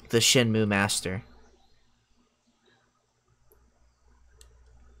doubting the Shenmue master.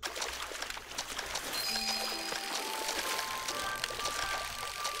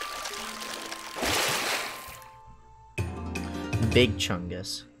 Big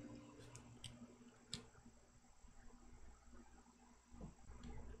Chungus.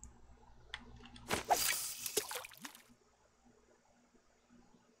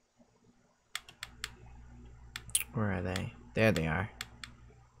 Where are they? There they are.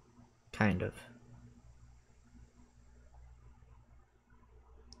 Kind of.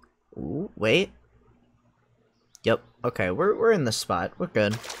 Ooh, wait. Yep. Okay, we're in the spot. We're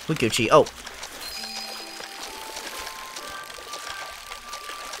good. We Gucci. Oh.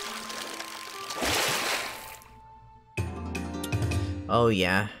 Oh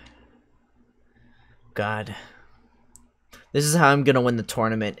yeah. God. This is how I'm gonna win the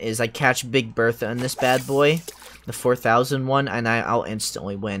tournament, is I catch Big Bertha in this bad boy, the 4000 one, and I'll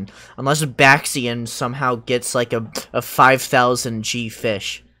instantly win. Unless Baxian somehow gets like a 5000 G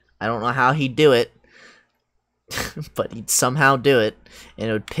fish. I don't know how he'd do it, but he'd somehow do it, and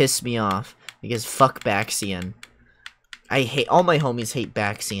it would piss me off, because fuck Baxian. All my homies hate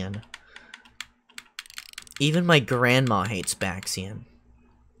Baxian. Even my grandma hates Baxian.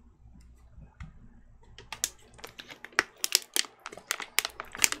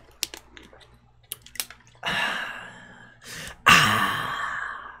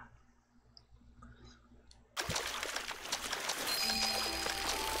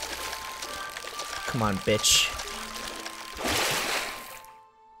 Come on, bitch.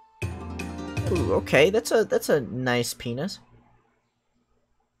 Ooh, okay, that's a nice penis.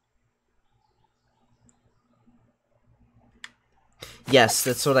 Yes,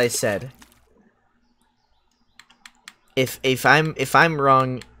 that's what I said. If I'm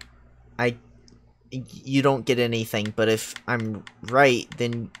wrong, you don't get anything, but if I'm right,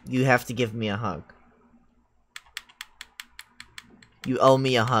 then you have to give me a hug. You owe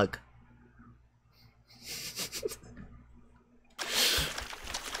me a hug.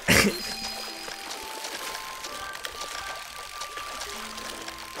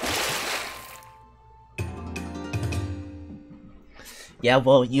 Yeah,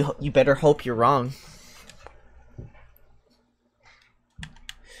 well, you better hope you're wrong.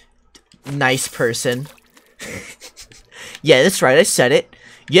 Nice person. Yeah, that's right, I said it.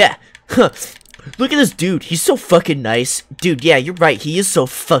 Yeah. Huh. Look at this dude. He's so fucking nice. Dude, yeah, you're right. He is so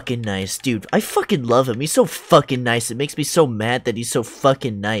fucking nice. Dude, I fucking love him. He's so fucking nice. It makes me so mad that he's so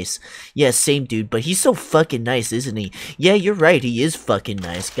fucking nice. Yeah, same dude, but he's so fucking nice, isn't he? Yeah, you're right. He is fucking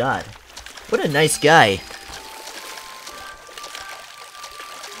nice. God. What a nice guy.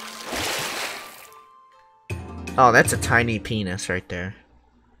 Oh, that's a tiny penis right there.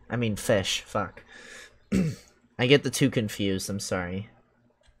 I mean fish. Fuck. I get the two confused. I'm sorry.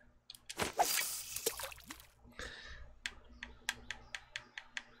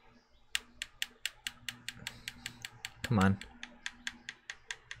 Come on.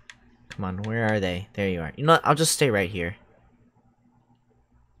 Come on, where are they? There you are. You know what? I'll just stay right here.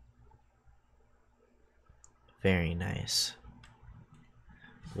 Very nice.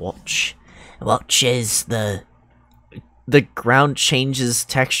 Watch. Watch as the ground changes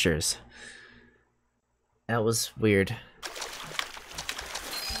textures. That was weird.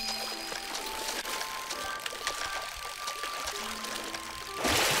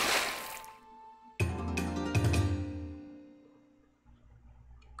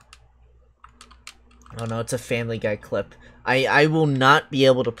 Oh no, it's a Family Guy clip. I will not be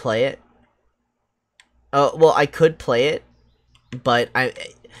able to play it. Oh, well, I could play it, but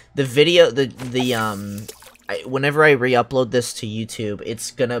the video, whenever I re-upload this to YouTube, it's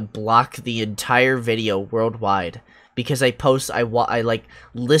gonna block the entire video worldwide because I like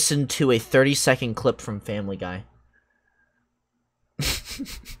listen to a 30-second clip from Family Guy.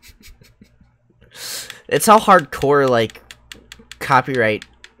 It's how hardcore like copyright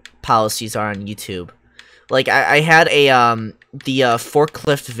policies are on YouTube. Like, I had a, the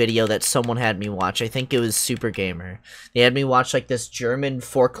forklift video that someone had me watch. I think it was Super Gamer. They had me watch, like, this German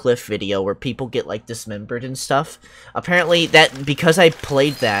forklift video where people get, like, dismembered and stuff. Apparently, because I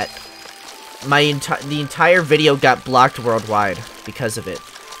played that, the entire video got blocked worldwide because of it.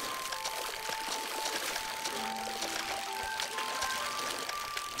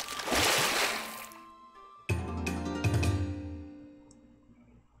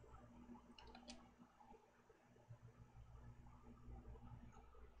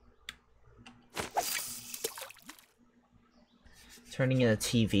 Turning in a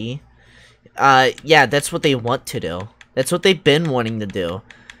TV. Yeah, that's what they want to do. That's what they've been wanting to do.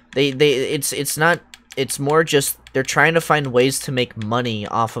 It's more just they're trying to find ways to make money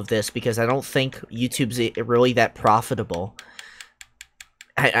off of this because I don't think YouTube's really that profitable.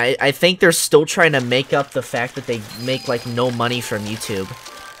 I think they're still trying to make up the fact that they make like no money from YouTube.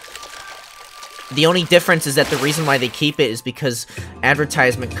 The only difference is that the reason why they keep it is because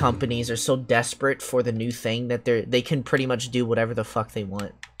advertisement companies are so desperate for the new thing that they can pretty much do whatever the fuck they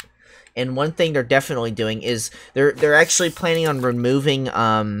want. And one thing they're definitely doing is they're actually planning on removing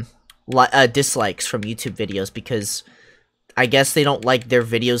dislikes from YouTube videos because I guess they don't like their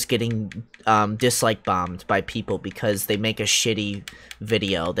videos getting dislike bombed by people because they make a shitty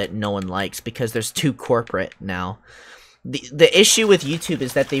video that no one likes because there's too corporate now. The issue with YouTube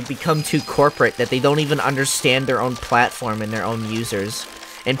is that they've become too corporate, that they don't even understand their own platform and their own users.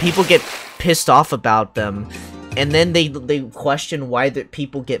 And people get pissed off about them, and then they question why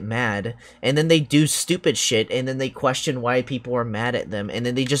people get mad, and then they do stupid shit, and then they question why people are mad at them, and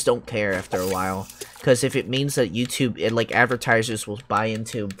then they just don't care after a while. Because if it means that YouTube, like advertisers will buy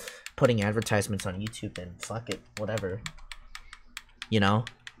into putting advertisements on YouTube, then fuck it, whatever. You know?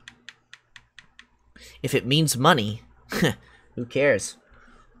 If it means money... Who cares?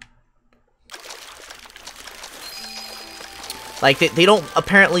 Like, they don't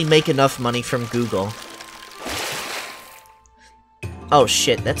apparently make enough money from Google. Oh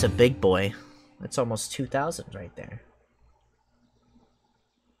shit, that's a big boy. That's almost 2,000 right there.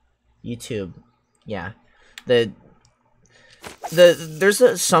 YouTube. Yeah.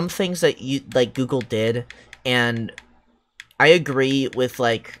 There's some things that like Google did, and I agree with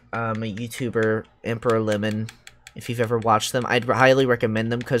like a YouTuber, Emperor Lemon. If you've ever watched them, I'd highly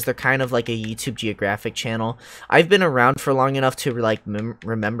recommend them because they're kind of like a YouTube Geographic channel. I've been around for long enough to like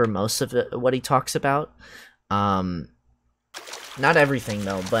remember most of what he talks about. Not everything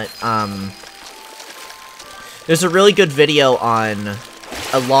though, but there's a really good video on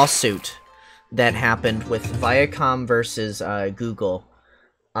a lawsuit that happened with Viacom versus Google,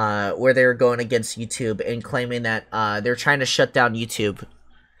 where they were going against YouTube and claiming that they're trying to shut down YouTube.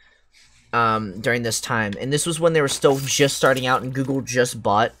 During this time, and this was when they were still just starting out, and Google just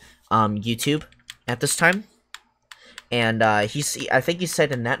bought YouTube at this time. And I think he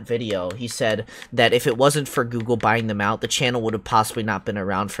said in that video, he said that if it wasn't for Google buying them out, the channel would have possibly not been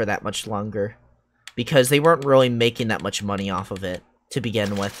around for that much longer, because they weren't really making that much money off of it to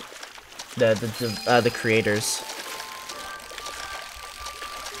begin with. The creators.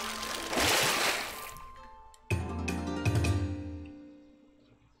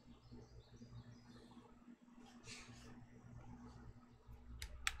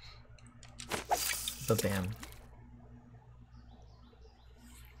 Bam.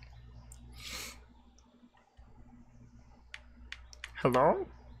 Hello?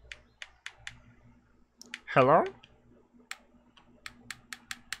 Hello?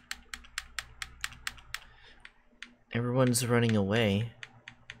 Everyone's running away.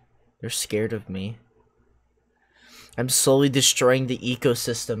 They're scared of me. I'm slowly destroying the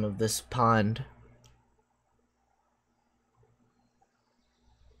ecosystem of this pond.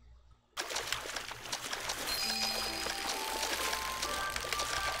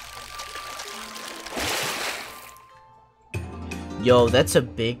 Yo, that's a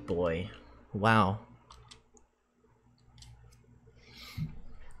big boy. Wow.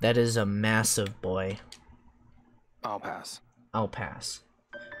 That is a massive boy. I'll pass. I'll pass.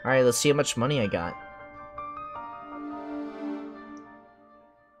 Alright, let's see how much money I got.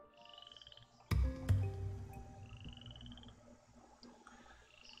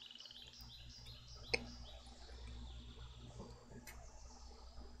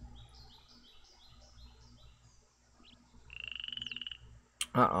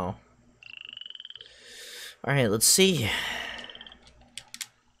 Uh-oh. Alright, let's see.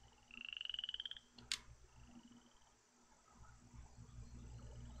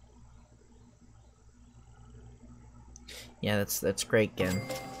 Yeah, that's great, Gen.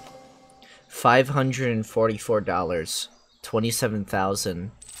 $544.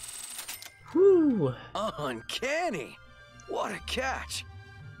 27,000. Whoo! Ooh. Uncanny. What a catch.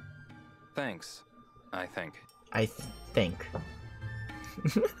 Thanks, I think. I think.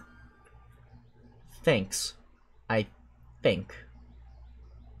 Thanks. I think.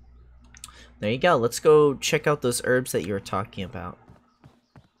 There you go. Let's go check out those herbs that you were talking about.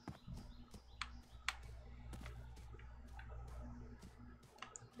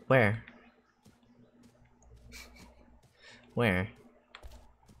 Where? Where?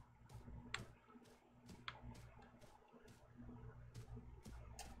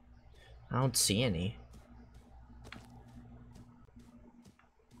 I don't see any.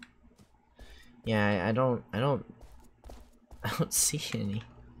 Yeah, I don't see any.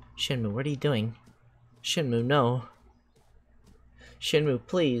 Shenmue, what are you doing? Shenmue, no. Shenmue,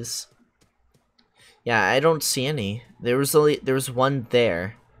 please. Yeah, I don't see any. There was one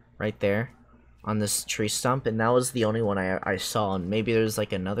there, right there, on this tree stump, and that was the only one I saw. And maybe there's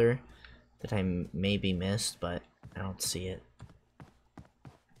like another that I maybe missed, but I don't see it.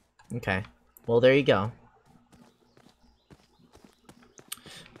 Okay, well there you go.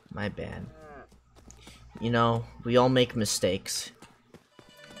 My bad. You know, we all make mistakes.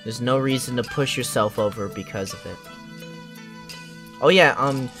 There's no reason to push yourself over because of it. Oh yeah,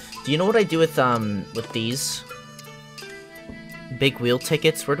 do you know what I do with these big wheel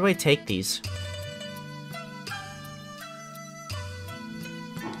tickets? Where do I take these?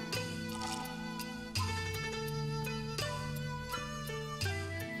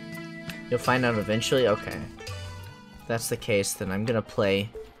 You'll find out eventually? Okay. If that's the case, then I'm gonna play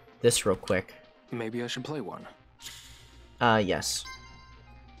this real quick. Maybe I should play one. Yes.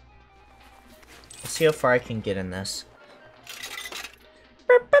 Let's see how far I can get in this.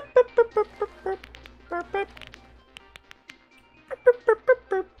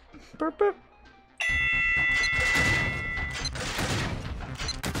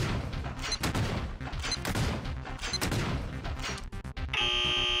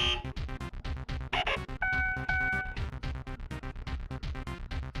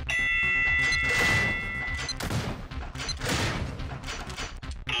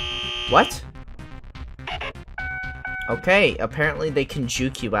 What? Okay, apparently they can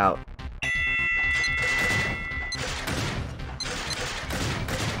juke you out.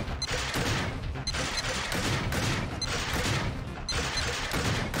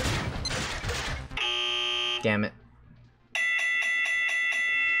 Damn it.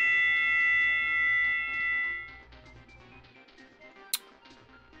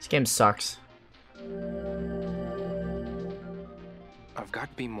 This game sucks. I've got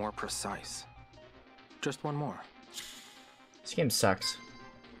to be more precise. Just one more. This game sucks.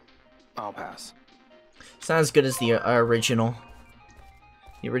 I'll pass. It's not as good as the original.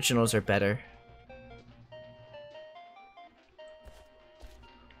 The originals are better.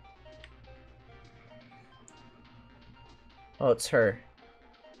 Oh, it's her.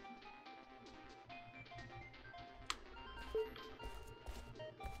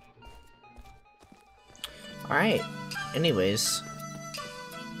 Alright. Anyways.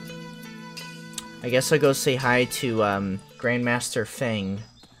 I guess I'll go say hi to Grandmaster Feng.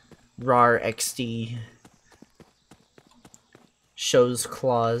 Rar XD. Shows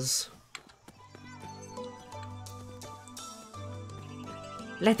claws.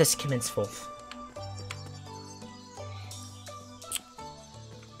 Let us commence forth.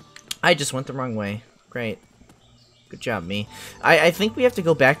 I just went the wrong way. Great. Good job, me. I think we have to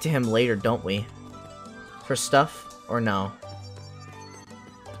go back to him later, don't we? For stuff? Or no?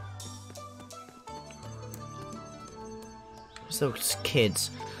 Who's those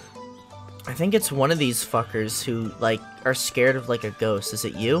kids? I think it's one of these fuckers who, like, are scared of, like, a ghost. Is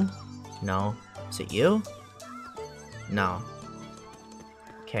it you? No. Is it you? No.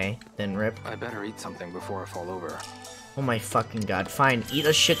 Okay, then rip. I better eat something before I fall over. Oh my fucking god. Fine, eat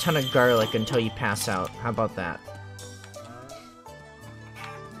a shit ton of garlic until you pass out. How about that?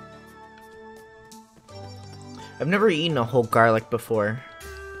 I've never eaten a whole garlic before.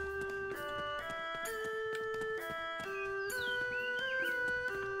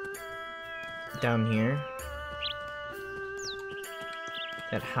 Down here.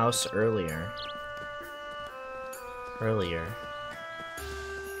 That house earlier.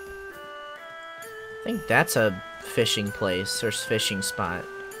 I think that's a fishing place or fishing spot.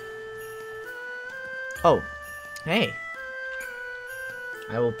 Oh, hey.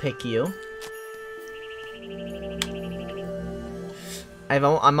 I will pick you. I'm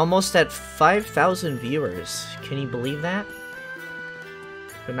almost at 5,000 viewers. Can you believe that?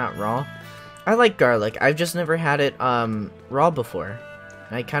 But not raw. I like garlic. I've just never had it raw before.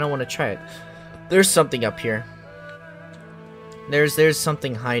 I kind of want to try it. There's something up here. There's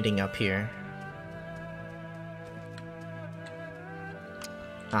something hiding up here.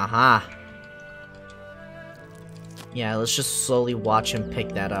 Aha. Yeah, let's just slowly watch him pick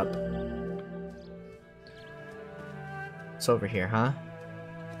that up. It's over here, huh?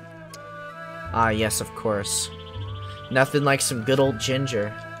 Ah, yes, of course. Nothing like some good old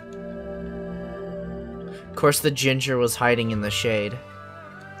ginger. Of course the ginger was hiding in the shade.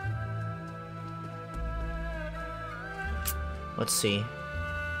 Let's see.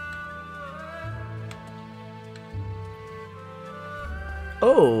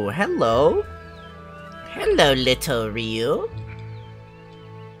 Oh, hello. Hello, little Ryu.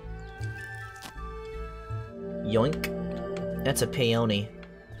 Yoink. That's a peony.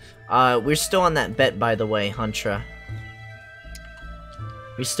 We're still on that bet, by the way, Huntra.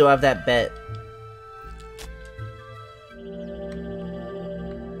 We still have that bet.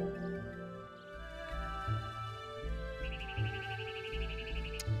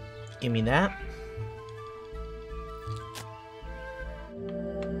 Give me that.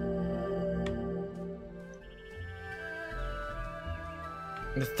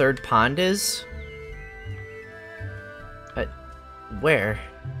 The third pond is? Where?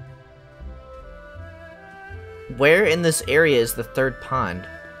 Where in this area is the third pond?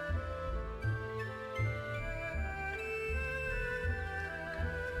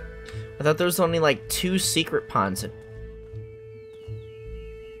 I thought there was only like 2 secret ponds.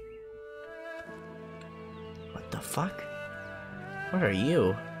 What the fuck? What are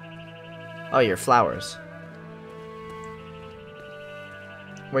you? Oh, you're flowers.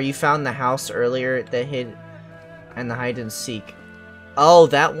 Where you found the house earlier that hid and the hide and seek. Oh,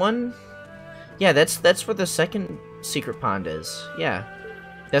 that one? Yeah, that's where the second secret pond is. Yeah.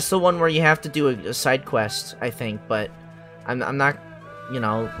 That's the one where you have to do a side quest, I think, but I'm not, you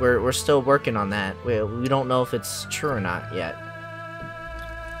know, we're still working on that. We don't know if it's true or not yet.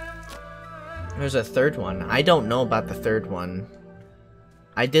 There's a third one. I don't know about the third one.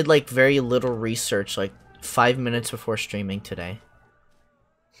 I did like very little research, like 5 minutes before streaming today.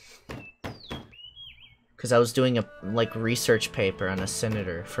 Because I was doing a like research paper on a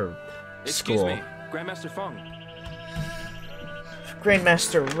senator for school. Excuse me, Grandmaster Feng.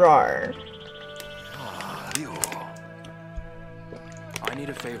 Grandmaster Rar. I need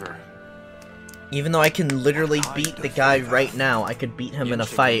a favor. Even though I can literally beat the guy right now, I could beat him in a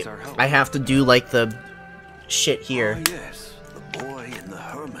fight. I have to do like the shit here. Oh, yes, the boy in the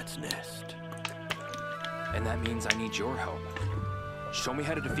hermit's nest. And that means I need your help. Show me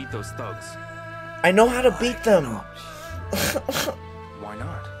how to defeat those thugs. I know how to beat them. Why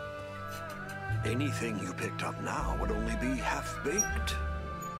not? Anything you picked up now would only be half-baked.